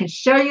 So I can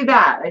show you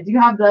that. I do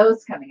have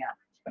those coming up.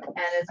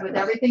 And as with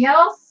everything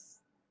else,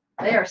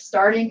 they are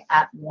starting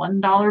at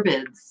 $1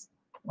 bids.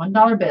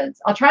 $1 bids.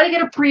 I'll try to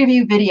get a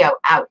preview video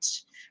out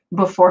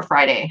before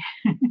Friday.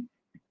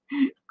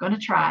 Gonna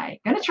try.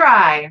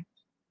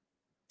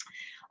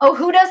 Oh,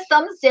 who does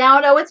thumbs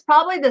down? Oh, it's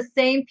probably the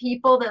same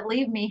people that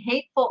leave me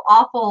hateful,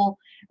 awful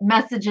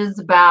messages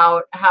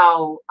about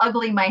how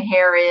ugly my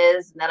hair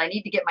is and that I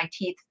need to get my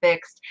teeth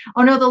fixed.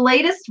 Oh no, the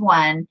latest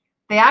one,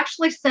 they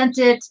actually sent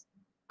it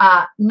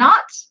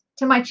not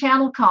to my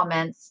channel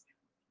comments,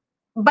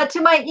 but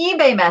to my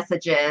eBay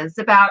messages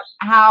about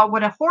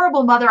what a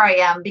horrible mother I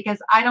am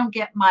because I don't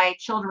get my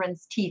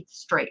children's teeth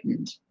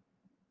straightened.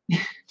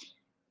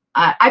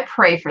 I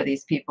pray for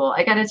these people.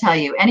 I got to tell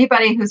you,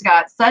 anybody who's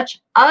got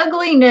such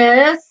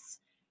ugliness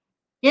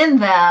in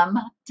them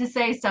to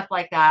say stuff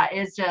like that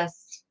is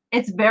just,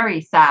 it's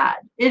very sad.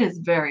 It is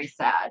very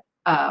sad.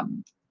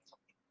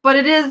 But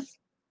it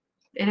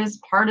is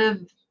part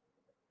of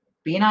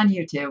being on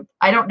YouTube.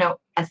 I don't know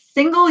a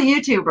single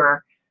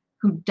YouTuber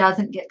who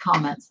doesn't get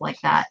comments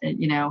like that,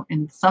 you know,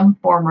 in some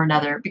form or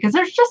another, because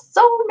there's just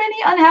so many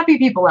unhappy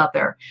people out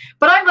there.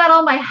 But I'm glad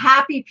all my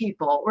happy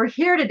people were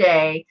here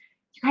today.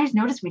 You guys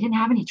notice we didn't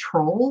have any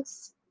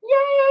trolls?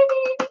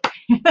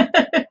 Yay!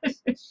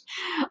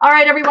 All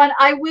right, everyone,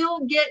 I will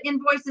get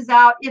invoices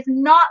out. If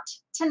not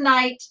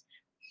tonight,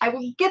 I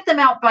will get them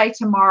out by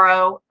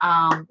tomorrow.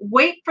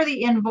 Wait for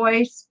the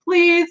invoice,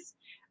 please.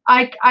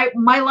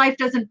 My life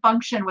doesn't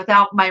function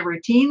without my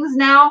routines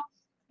now.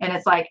 And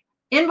it's like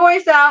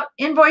invoice out,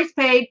 invoice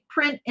paid,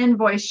 print,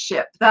 invoice,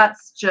 ship.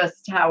 That's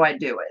just how I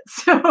do it.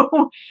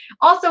 So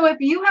also, if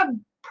you have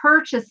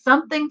purchased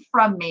something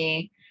from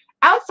me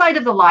outside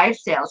of the live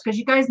sales, because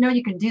you guys know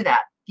you can do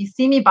that. If you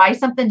see me buy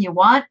something you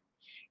want,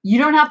 you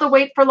don't have to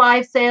wait for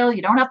live sale.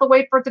 You don't have to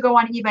wait for it to go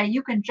on eBay.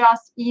 You can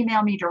just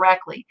email me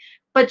directly.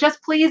 But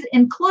just please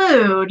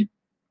include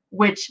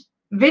which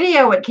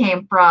video it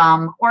came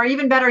from, or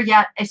even better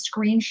yet, a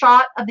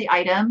screenshot of the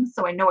item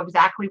so I know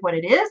exactly what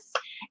it is,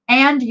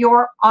 and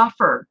your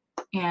offer.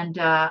 And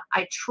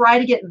I try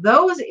to get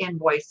those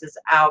invoices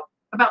out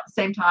about the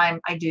same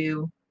time I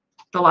do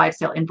the live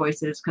sale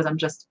invoices because I'm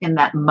just in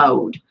that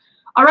mode.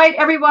 All right,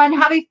 everyone,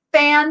 have a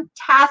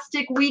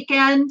fantastic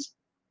weekend.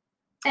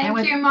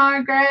 Thank you,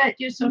 Margaret.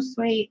 You're so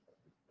sweet.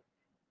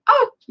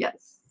 Oh,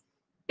 yes.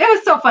 It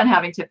was so fun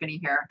having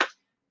Tiffany here.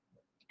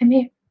 I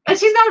mean, and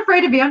she's not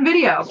afraid to be on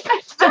video.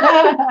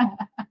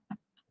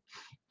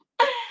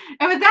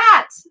 And with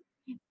that,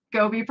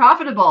 go be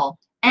profitable.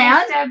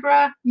 And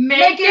Deborah,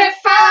 make it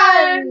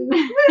fun.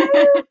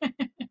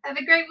 Have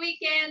a great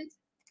weekend.